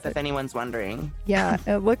makeup, if anyone's wondering. Yeah,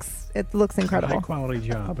 it looks incredible. High quality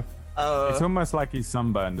job. It's almost like he's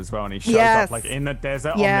sunburned as well, and he shows Yes. up like in the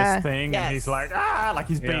desert Yeah. on this thing, and he's like, like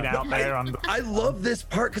he's been out there. I love this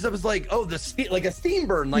part because I was like, oh, like a steam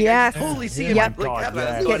burn. Like Yes. I totally see Yep. it. Like, God, have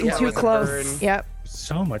yeah. no Getting idea too what the close. burn. Yep.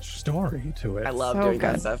 so much story to it. I love So doing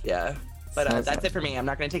that good. stuff. Yeah. But So that's good. it for me. I'm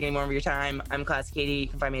not going to take any more of your time. I'm Classic Katie. You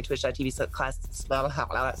can find me at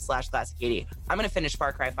twitch.tv/Classic Katie. I'm going to finish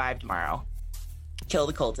Far Cry 5 tomorrow. Kill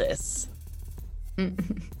the cultists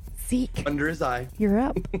Zeke, Under his eye. you're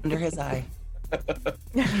up. under his eye. What's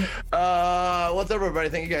up, everybody?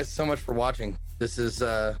 Thank you guys so much for watching. This is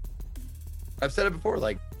I've said it before,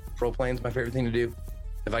 like role playing is my favorite thing to do.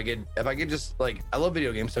 If I could just like, I love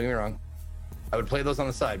video games, don't get me wrong. I would play those on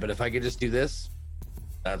the side, but if I could just do this,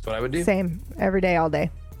 that's what I would do. Same, every day, all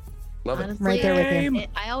day. Love it. Honestly, Right there with you.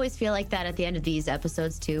 I always feel like that at the end of these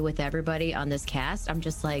episodes too, with everybody on this cast. I'm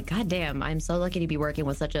just like, God damn, I'm so lucky to be working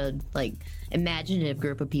with such a like imaginative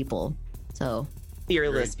group of people. So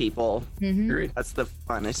Fearless people. Agreed. That's the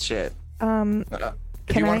funnest shit. If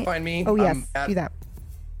Can you want I- to find me, Oh yes, I'm do that.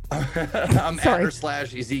 I'm Sorry.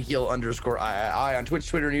 @/Ezekiel_II on Twitch,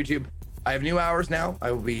 Twitter, and YouTube. I have new hours now.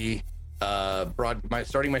 I will be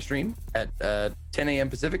starting my stream at 10 a.m.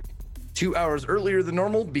 Pacific, 2 hours earlier than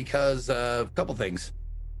normal because a couple things.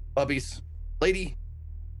 Puppies, lady,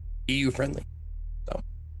 EU friendly. So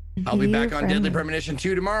I'll be back on Deadly Premonition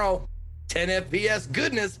 2 tomorrow. 10 FPS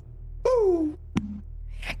goodness. Woo!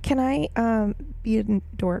 Can I be a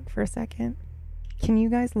dork for a second? Can you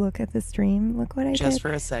guys look at the stream? Look what I Just did.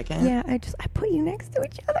 for a second. Yeah, I put you next to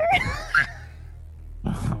each other.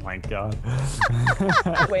 Oh my god.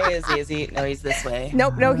 What way is he? Is he? No, he's this way.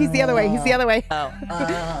 Nope, no, he's the other way. He's the other way. Oh.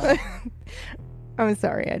 I'm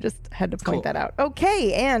sorry, I just had to point Cool. that out.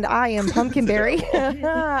 Okay, and I am Pumpkinberry.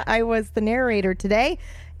 I was the narrator today,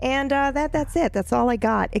 and that's it. That's all I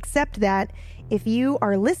got. Except that if you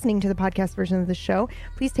are listening to the podcast version of the show,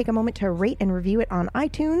 please take a moment to rate and review it on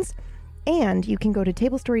iTunes. And you can go to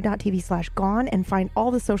tablestory.tv/gone and find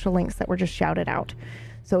all the social links that were just shouted out.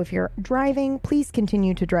 So if you're driving, please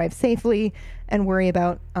continue to drive safely and worry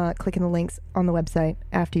about clicking the links on the website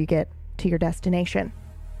after you get to your destination.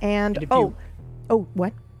 And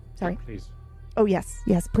what? Sorry. Please. Oh, yes,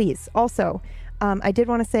 please. Also, I did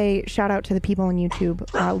want to say shout out to the people on YouTube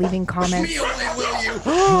leaving comments. Me away,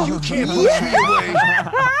 will you? You can't push me away.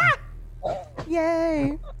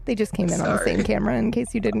 Yay! They just came in on the same camera in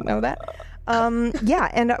case you didn't know that. Yeah,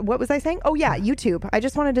 and what was I saying? Oh yeah, YouTube. I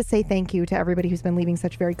just wanted to say thank you to everybody who's been leaving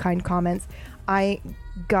such very kind comments. I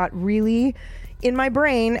got really in my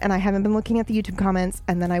brain and I haven't been looking at the YouTube comments,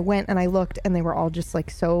 and then I went and I looked and they were all just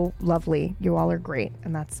like so lovely. You all are great,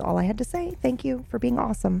 and that's all I had to say. Thank you for being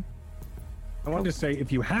awesome. I wanted to say,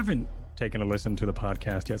 if you haven't taken a listen to the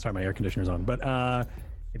podcast yet, sorry, my air conditioner's on, but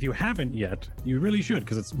if you haven't yet, you really should,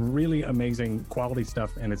 because it's really amazing quality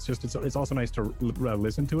stuff, and it's also nice to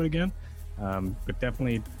listen to it again. But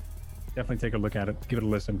definitely take a look at it, give it a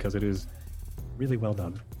listen, because it is really well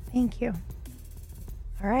done. Thank you.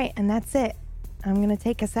 All right, and that's it. I'm gonna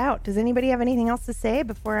take us out. Does anybody have anything else to say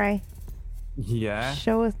before I Yeah.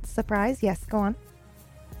 show a surprise? Yes, go on.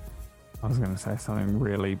 I was going to say something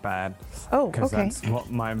really bad. Oh, Because okay. that's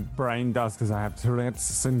what my brain does because I have Tourette's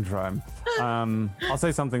syndrome. I'll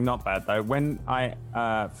say something not bad, though. When I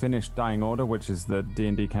finished Dying Order, which is the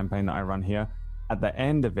D&D campaign that I run here, at the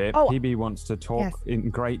end of it, PB wants to talk yes.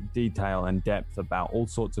 in great detail and depth about all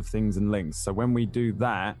sorts of things and links. So when we do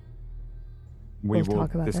that, we We'll will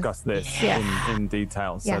talk about discuss this in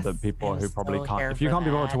detail so Yes. that people who probably so can't... here If you for can't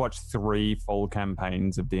be bothered that. to watch 3 full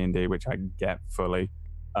campaigns of D&D, which I get fully...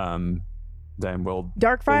 then we'll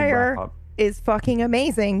Darkfire wrap up. is fucking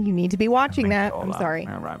amazing. You need to be watching Make that. sure I'm that- sorry.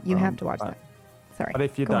 yeah, right, You well, have to watch but- that. Sorry. But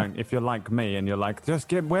if you Go on. don't, if you're like me and you're like, just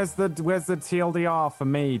get where's the TLDR for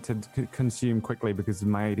me to consume quickly because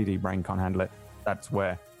my ADD brain can't handle it, that's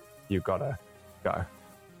where you gotta go.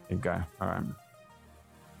 You go. All right.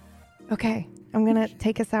 Okay, I'm gonna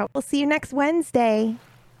take us out. We'll see you next Wednesday.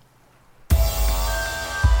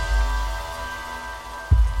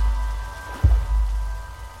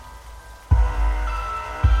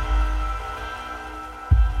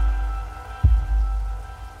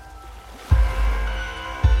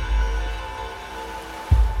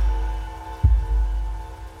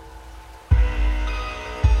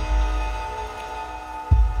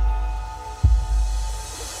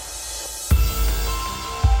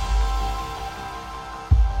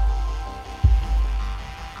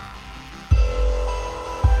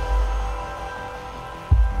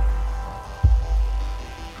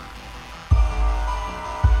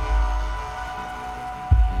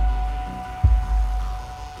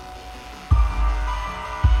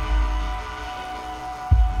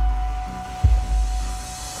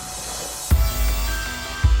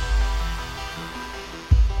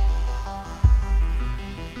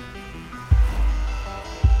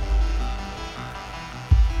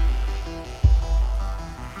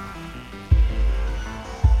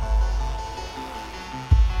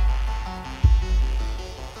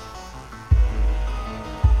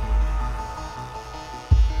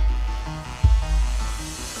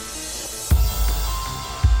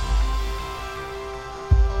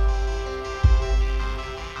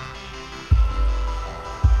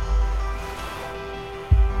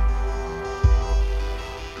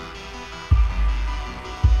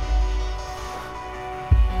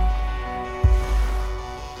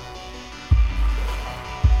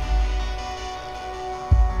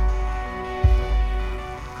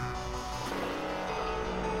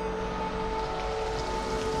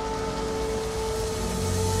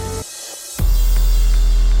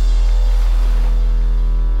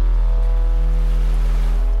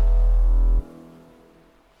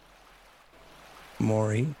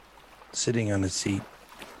 Maury, sitting on his seat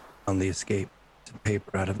on the escape, a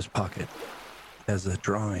paper out of his pocket, has a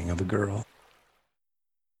drawing of a girl.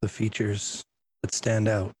 The features that stand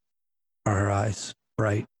out are her eyes,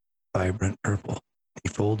 bright, vibrant purple. He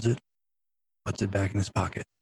folds it, puts it back in his pocket.